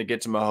Watt's going to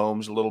get to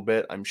Mahomes a little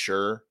bit, I'm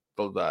sure.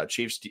 The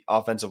Chiefs'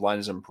 offensive line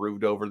has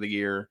improved over the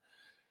year.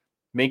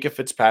 Minkah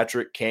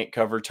Fitzpatrick can't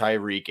cover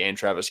Tyreek and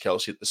Travis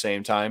Kelce at the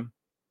same time.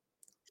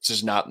 This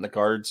is not in the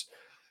cards.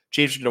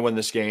 Chiefs are going to win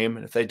this game,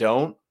 and if they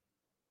don't,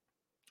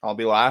 I'll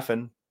be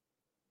laughing.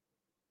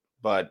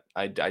 But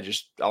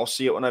I'll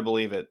see it when I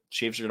believe it.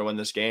 Chiefs are going to win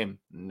this game.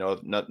 No,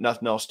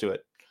 nothing else to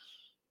it.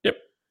 Yep.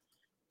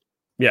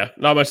 Yeah,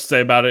 not much to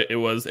say about it. It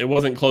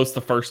wasn't close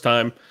the first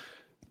time.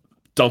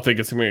 Don't think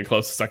it's going to be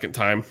close the second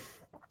time.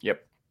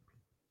 Yep.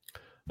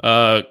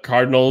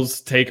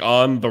 Cardinals take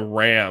on the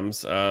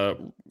Rams.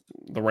 The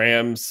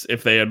Rams,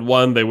 if they had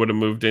won, they would have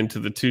moved into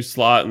the 2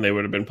 slot and they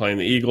would have been playing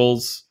the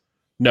Eagles.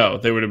 No,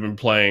 they would have been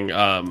playing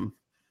the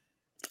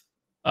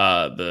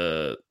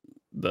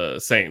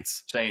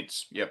Saints.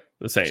 Saints. Yep.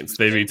 The Saints.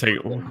 They'd be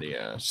taking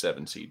the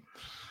 7 seed.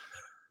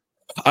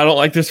 I don't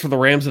like this for the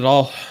Rams at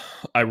all.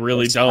 I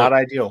really don't. Not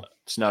ideal.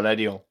 It's not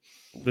ideal.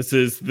 This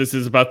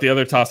is about the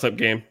other toss-up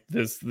game.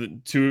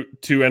 The two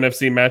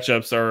NFC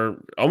matchups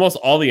are almost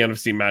all the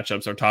NFC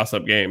matchups are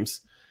toss-up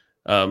games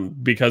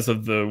because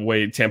of the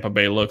way Tampa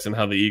Bay looks and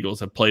how the Eagles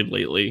have played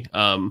lately.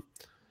 I'm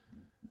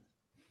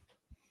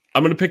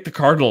going to pick the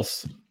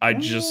Cardinals. I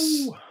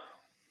just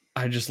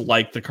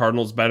like the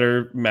Cardinals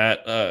better.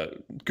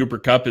 Cooper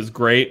Kupp is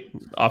great,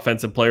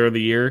 offensive player of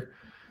the year,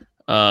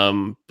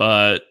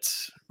 but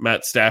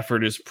Matt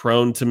Stafford is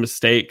prone to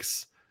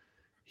mistakes.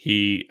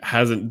 He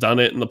hasn't done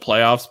it in the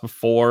playoffs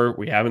before.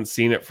 We haven't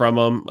seen it from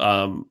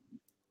him.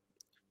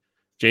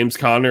 James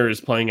Conner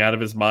is playing out of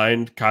his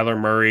mind. Kyler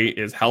Murray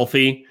is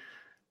healthy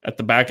at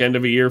the back end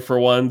of a year for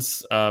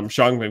once. Sean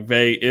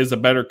McVay is a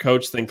better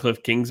coach than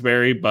Cliff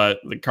Kingsbury, but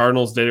the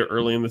Cardinals did it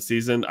early in the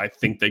season. I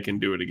think they can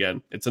do it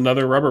again. It's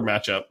another rubber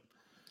matchup.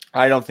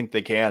 I don't think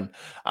they can.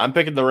 I'm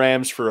picking the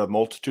Rams for a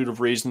multitude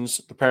of reasons.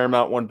 The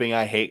paramount one being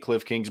I hate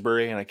Cliff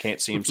Kingsbury and I can't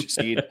see him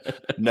succeed.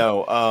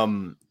 No,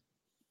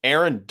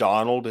 Aaron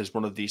Donald is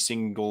one of the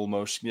single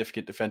most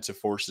significant defensive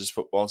forces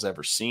football's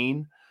ever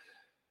seen.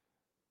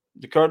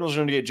 The Cardinals are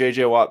going to get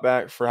J.J. Watt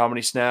back for how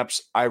many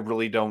snaps? I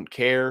really don't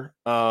care.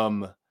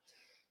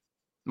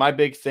 My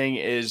big thing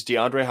is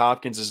DeAndre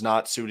Hopkins is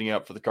not suiting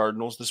up for the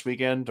Cardinals this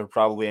weekend or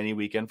probably any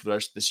weekend for the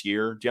rest of this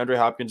year. DeAndre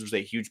Hopkins was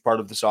a huge part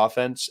of this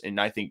offense, and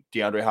I think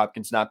DeAndre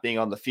Hopkins not being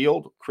on the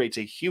field creates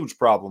a huge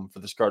problem for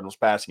this Cardinals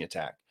passing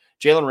attack.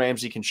 Jalen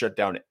Ramsey can shut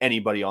down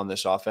anybody on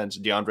this offense,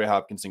 DeAndre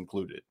Hopkins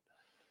included.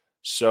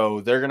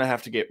 So they're going to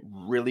have to get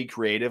really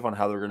creative on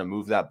how they're going to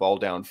move that ball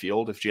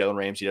downfield. If Jalen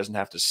Ramsey doesn't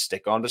have to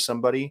stick onto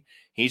somebody,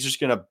 he's just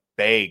going to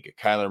beg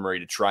Kyler Murray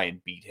to try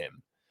and beat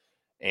him.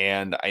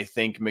 And I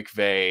think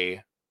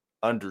McVay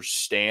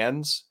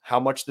understands how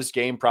much this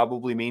game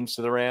probably means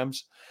to the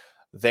Rams.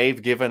 They've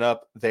given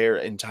up their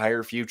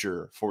entire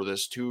future for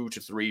this 2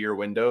 to 3 year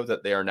window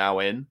that they are now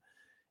in.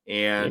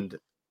 And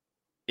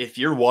if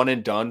you're one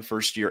and done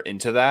first year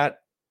into that,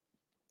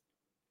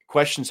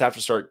 questions have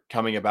to start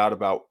coming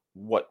about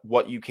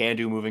what you can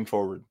do moving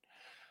forward.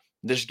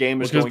 This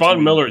game is because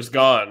Von Miller's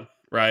gone,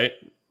 right?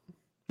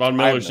 Von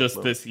Miller's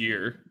just this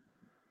year.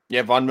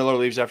 Yeah, Von Miller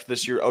leaves after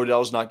this year.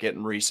 Odell's not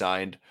getting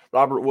re-signed.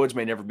 Robert Woods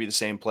may never be the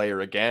same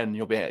player again.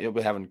 You'll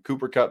be having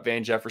Cooper Kupp,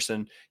 Van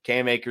Jefferson,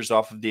 Cam Akers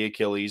off of the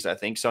Achilles. I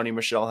think Sonny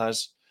Michel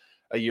has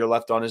a year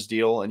left on his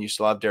deal, and you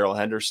still have Darrell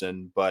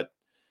Henderson. But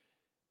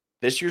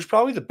this year's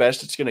probably the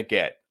best it's going to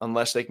get,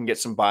 unless they can get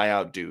some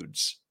buyout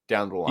dudes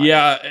down the line.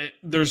 Yeah,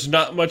 there's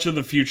not much of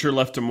the future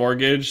left to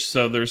mortgage,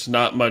 so there's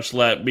not much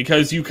left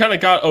because you kind of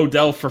got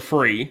Odell for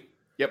free.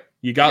 Yep.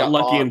 You got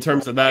lucky in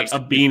terms of that,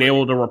 of being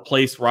able to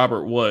replace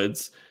Robert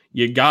Woods.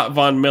 You got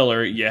Von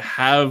Miller. You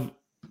have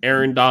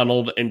Aaron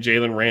Donald and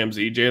Jalen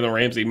Ramsey. Jalen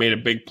Ramsey made a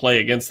big play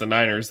against the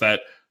Niners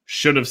that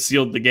should have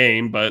sealed the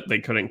game, but they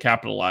couldn't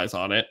capitalize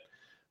on it.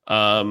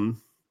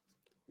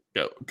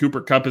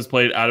 Cooper Kupp has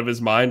played out of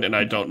his mind, and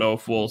I don't know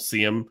if we'll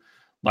see him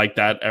like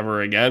that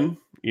ever again.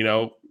 You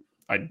know,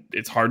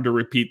 it's hard to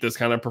repeat this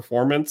kind of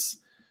performance.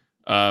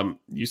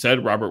 You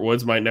said Robert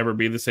Woods might never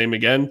be the same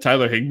again.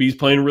 Tyler Higbee's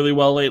playing really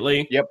well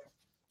lately. Yep.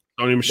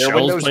 Sonny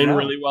Michel's playing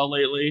really well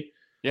lately.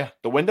 Yeah,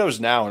 the window's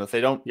now, and if they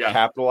don't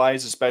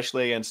capitalize,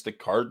 especially against the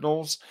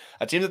Cardinals,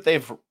 a team that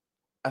they've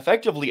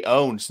effectively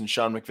owned since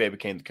Sean McVay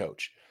became the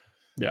coach.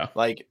 Yeah.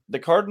 Like, the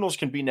Cardinals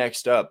can be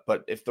next up,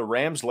 but if the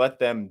Rams let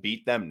them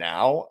beat them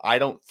now, I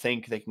don't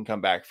think they can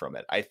come back from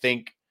it. I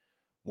think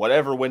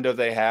whatever window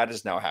they had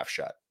is now half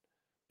shut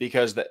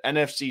because the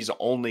NFC is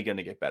only going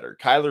to get better.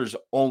 Kyler's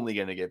only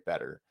going to get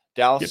better.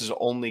 Dallas is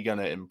only going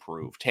to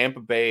improve. Tampa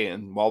Bay,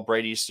 and while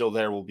Brady's still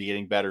there, will be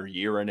getting better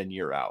year in and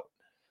year out.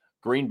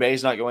 Green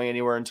Bay's not going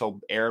anywhere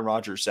until Aaron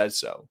Rodgers says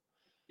so.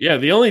 Yeah,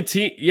 the only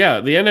team,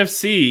 the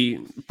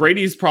NFC,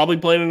 Brady's probably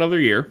playing another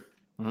year.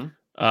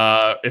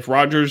 Mm-hmm. If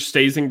Rodgers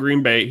stays in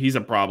Green Bay, he's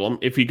a problem.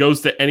 If he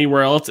goes to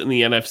anywhere else in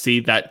the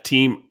NFC, that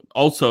team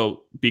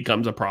also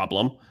becomes a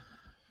problem.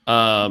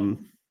 The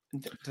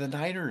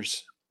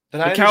Niners.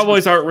 The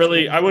Cowboys aren't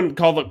really, I wouldn't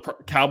call the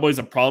Cowboys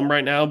a problem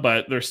right now,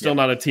 but they're still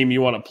not a team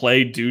you want to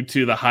play due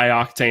to the high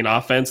octane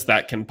offense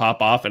that can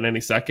pop off at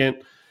any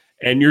second.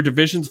 And your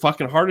division's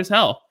fucking hard as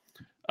hell.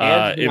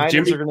 If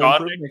Jimmy's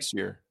gone next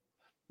year.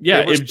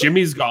 Yeah, if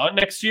Jimmy's gone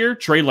next year,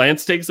 Trey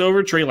Lance takes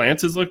over. Trey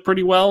Lance has looked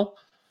pretty well.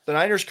 The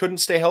Niners couldn't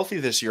stay healthy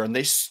this year, and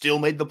they still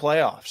made the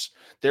playoffs.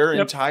 Their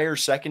entire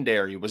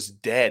secondary was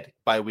dead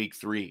by week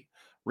 3.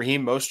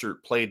 Raheem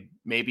Mostert played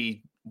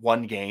maybe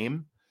one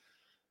game.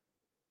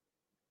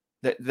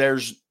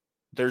 There's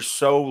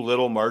so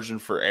little margin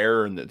for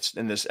error in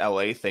this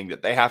LA thing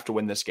that they have to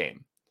win this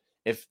game.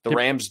 If the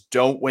Rams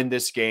don't win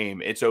this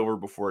game, it's over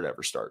before it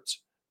ever starts,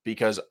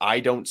 because I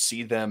don't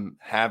see them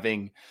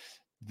having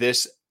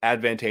this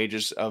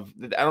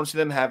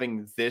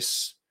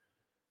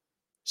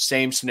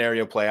same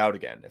scenario play out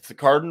again. If the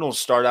Cardinals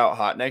start out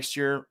hot next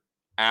year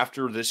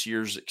after this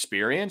year's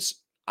experience,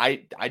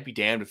 I'd be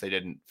damned if they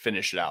didn't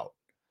finish it out.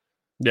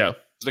 Yeah.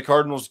 The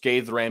Cardinals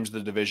gave the Rams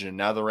the division.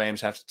 Now the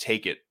Rams have to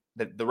take it.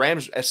 The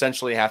Rams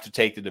essentially have to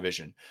take the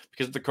division,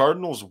 because if the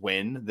Cardinals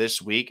win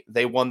this week,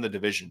 they won the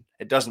division.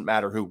 It doesn't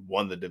matter who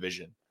won the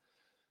division.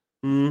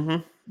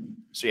 Mm-hmm.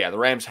 So yeah, the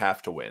Rams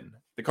have to win.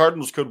 The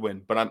Cardinals could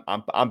win, but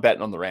I'm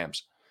betting on the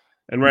Rams.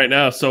 And right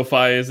now,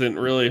 SoFi isn't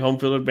really home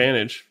field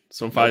advantage.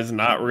 SoFi is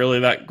not really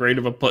that great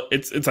of a play.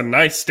 It's a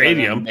nice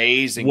stadium.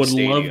 Amazing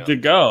stadium. Love to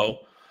go,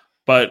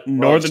 but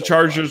nor the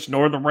Chargers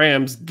nor the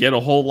Rams get a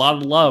whole lot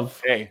of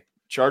love. Hey,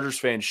 Chargers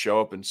fans show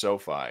up in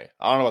SoFi. I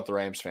don't know about the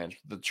Rams fans.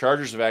 The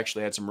Chargers have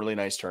actually had some really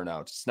nice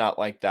turnouts. It's not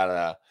like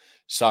that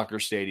soccer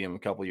stadium a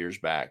couple years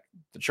back.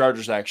 The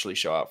Chargers actually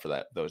show out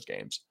for those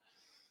games.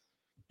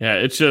 Yeah,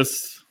 it's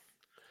just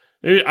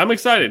I'm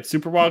excited.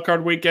 Super Wild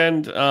Card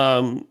Weekend.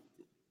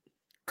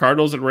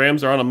 Cardinals and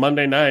Rams are on a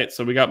Monday night,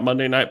 so we got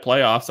Monday night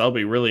playoffs. That'll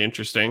be really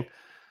interesting.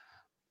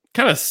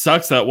 Kind of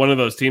sucks that one of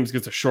those teams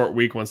gets a short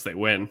week once they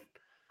win.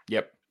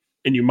 Yep.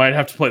 And you might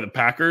have to play the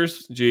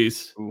Packers.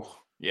 Jeez. Ooh,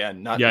 yeah,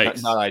 not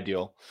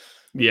ideal.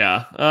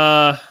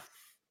 Yeah.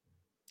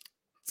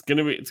 It's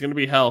gonna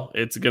be hell.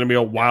 It's gonna be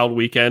a wild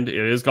weekend. It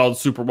is called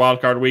Super Wild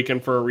Card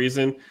Weekend for a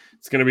reason.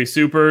 It's gonna be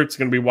super. It's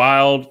gonna be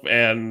wild,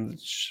 and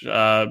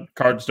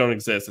cards don't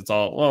exist. It's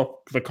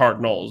all the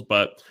Cardinals,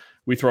 but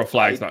we throw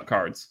flags, not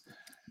cards.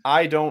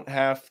 I don't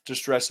have to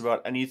stress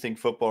about anything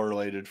football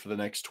related for the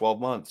next 12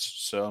 months.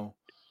 So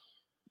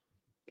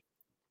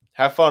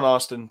have fun,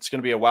 Austin. It's going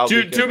to be a wild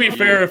weekend. To be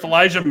fair, if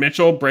Elijah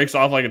Mitchell breaks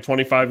off like a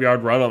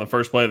 25-yard run on the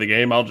first play of the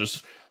game, I'll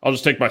just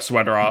take my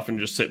sweater off and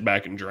just sit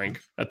back and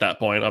drink. At that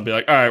point, I'll be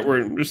like, all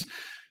right,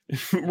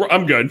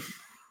 I'm good.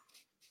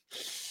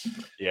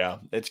 Yeah,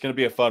 it's going to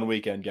be a fun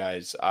weekend,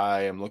 guys.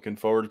 I am looking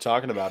forward to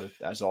talking about it,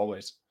 as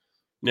always.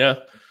 Yeah.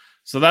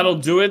 So that'll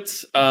do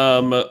it.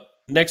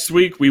 Next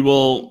week, we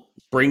will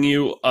bring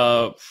you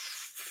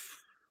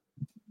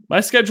my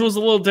schedule is a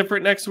little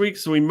different next week,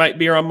 so we might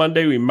be here on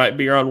Monday, we might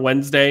be here on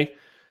Wednesday,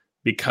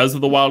 because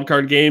of the wild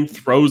card game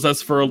throws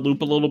us for a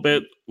loop a little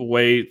bit, the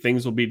way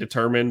things will be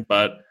determined.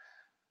 But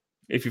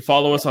if you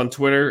follow us on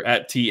Twitter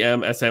at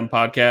TMSM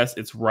Podcast,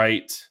 it's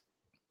right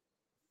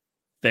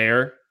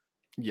there.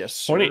 Yes,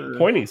 sir.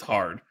 Pointing's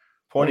hard.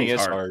 Pointing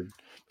is hard.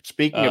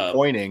 Speaking of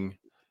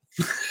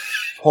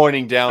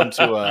pointing down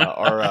to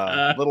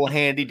our little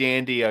handy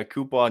dandy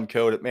coupon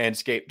code at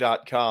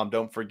manscaped.com.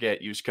 Don't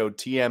forget, use code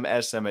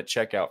TMSM at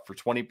checkout for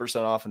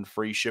 20% off and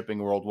free shipping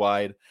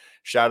worldwide.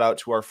 Shout out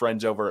to our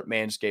friends over at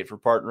Manscaped for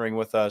partnering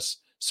with us.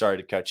 Sorry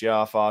to cut you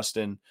off,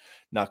 Austin.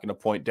 Not going to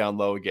point down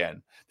low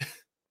again.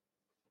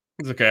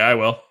 It's okay. I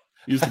will.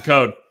 Use the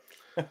code.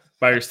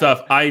 Buy your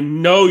stuff. I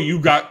know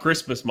you got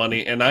Christmas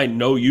money, and I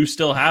know you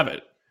still have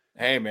it.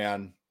 Hey,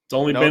 man. It's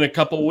only been a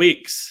couple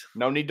weeks.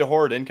 No need to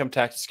hoard. Income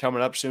tax is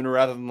coming up sooner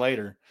rather than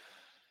later.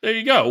 There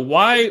you go.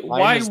 Why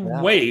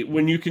wait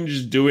when you can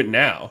just do it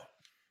now?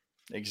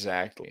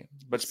 Exactly.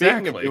 But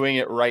speaking of doing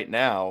it right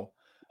now,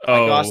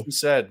 like Austin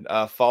said,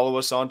 follow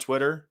us on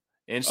Twitter,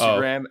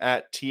 Instagram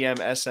at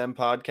TMSM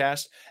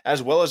Podcast,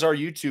 as well as our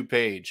YouTube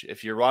page.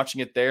 If you're watching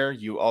it there,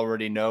 you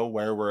already know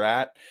where we're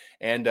at.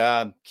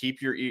 And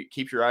keep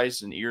your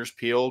eyes and ears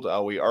peeled.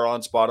 We are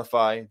on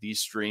Spotify.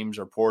 These streams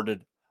are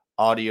ported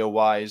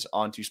audio-wise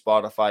onto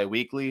Spotify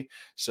weekly.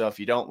 So if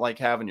you don't like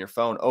having your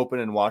phone open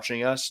and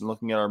watching us and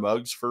looking at our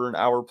mugs for an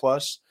hour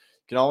plus,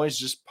 you can always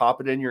just pop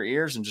it in your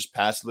ears and just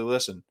passively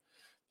listen.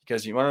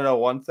 Because you want to know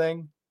one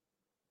thing?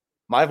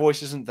 My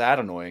voice isn't that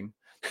annoying.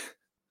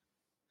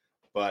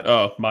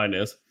 But mine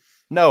is.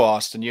 No,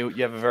 Austin, you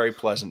have a very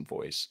pleasant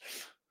voice.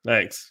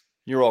 Thanks.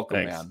 You're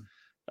welcome,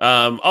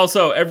 man.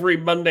 Also, every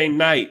Monday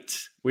night,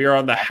 we are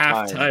on the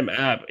Halftime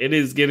app. It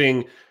is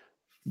getting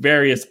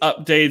various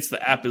updates.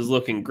 The app is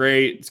looking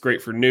great. It's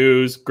great for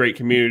news, great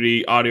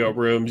community, audio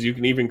rooms. You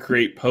can even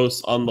create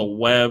posts on the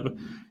web.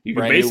 You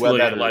can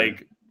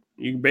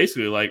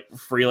basically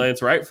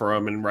freelance write for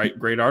them and write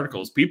great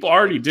articles. People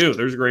already do.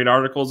 There's great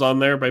articles on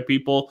there by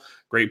people,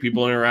 great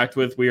people to interact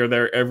with. We are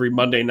there every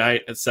Monday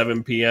night at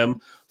 7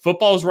 p.m.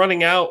 Football is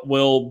running out.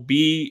 We're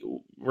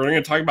going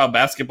to talk about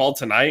basketball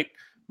tonight,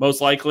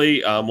 most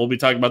likely. We'll be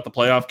talking about the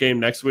playoff game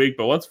next week.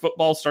 But once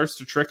football starts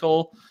to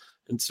trickle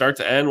and start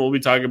to end, we'll be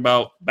talking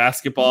about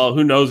basketball.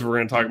 Who knows if we're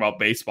going to talk about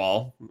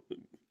baseball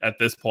at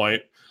this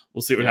point.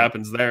 We'll see what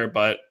happens there.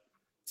 But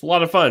it's a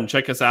lot of fun.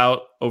 Check us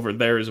out over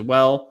there as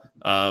well.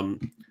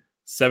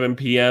 7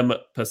 p.m.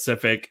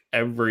 Pacific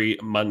every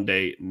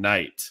Monday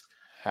night.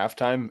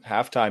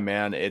 Halftime,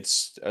 man.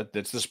 It's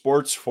the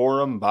sports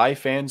forum by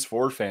fans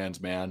for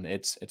fans, man.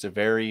 It's a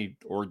very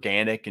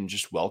organic and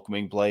just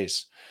welcoming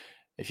place.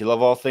 If you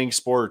love all things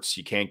sports,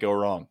 you can't go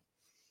wrong.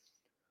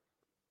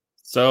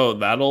 So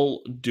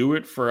that'll do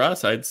it for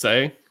us, I'd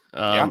say.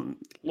 A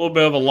little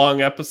bit of a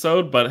long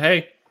episode, but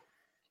hey,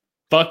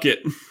 fuck it.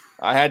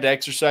 I had to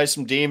exercise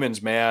some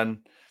demons, man.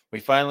 We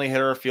finally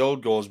hit our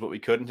field goals, but we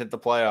couldn't hit the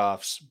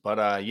playoffs. But,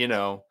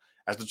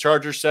 as the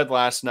Chargers said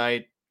last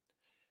night,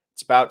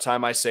 it's about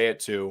time I say it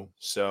too.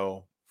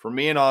 So for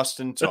me and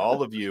Austin, to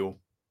all of you,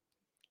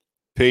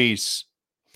 peace.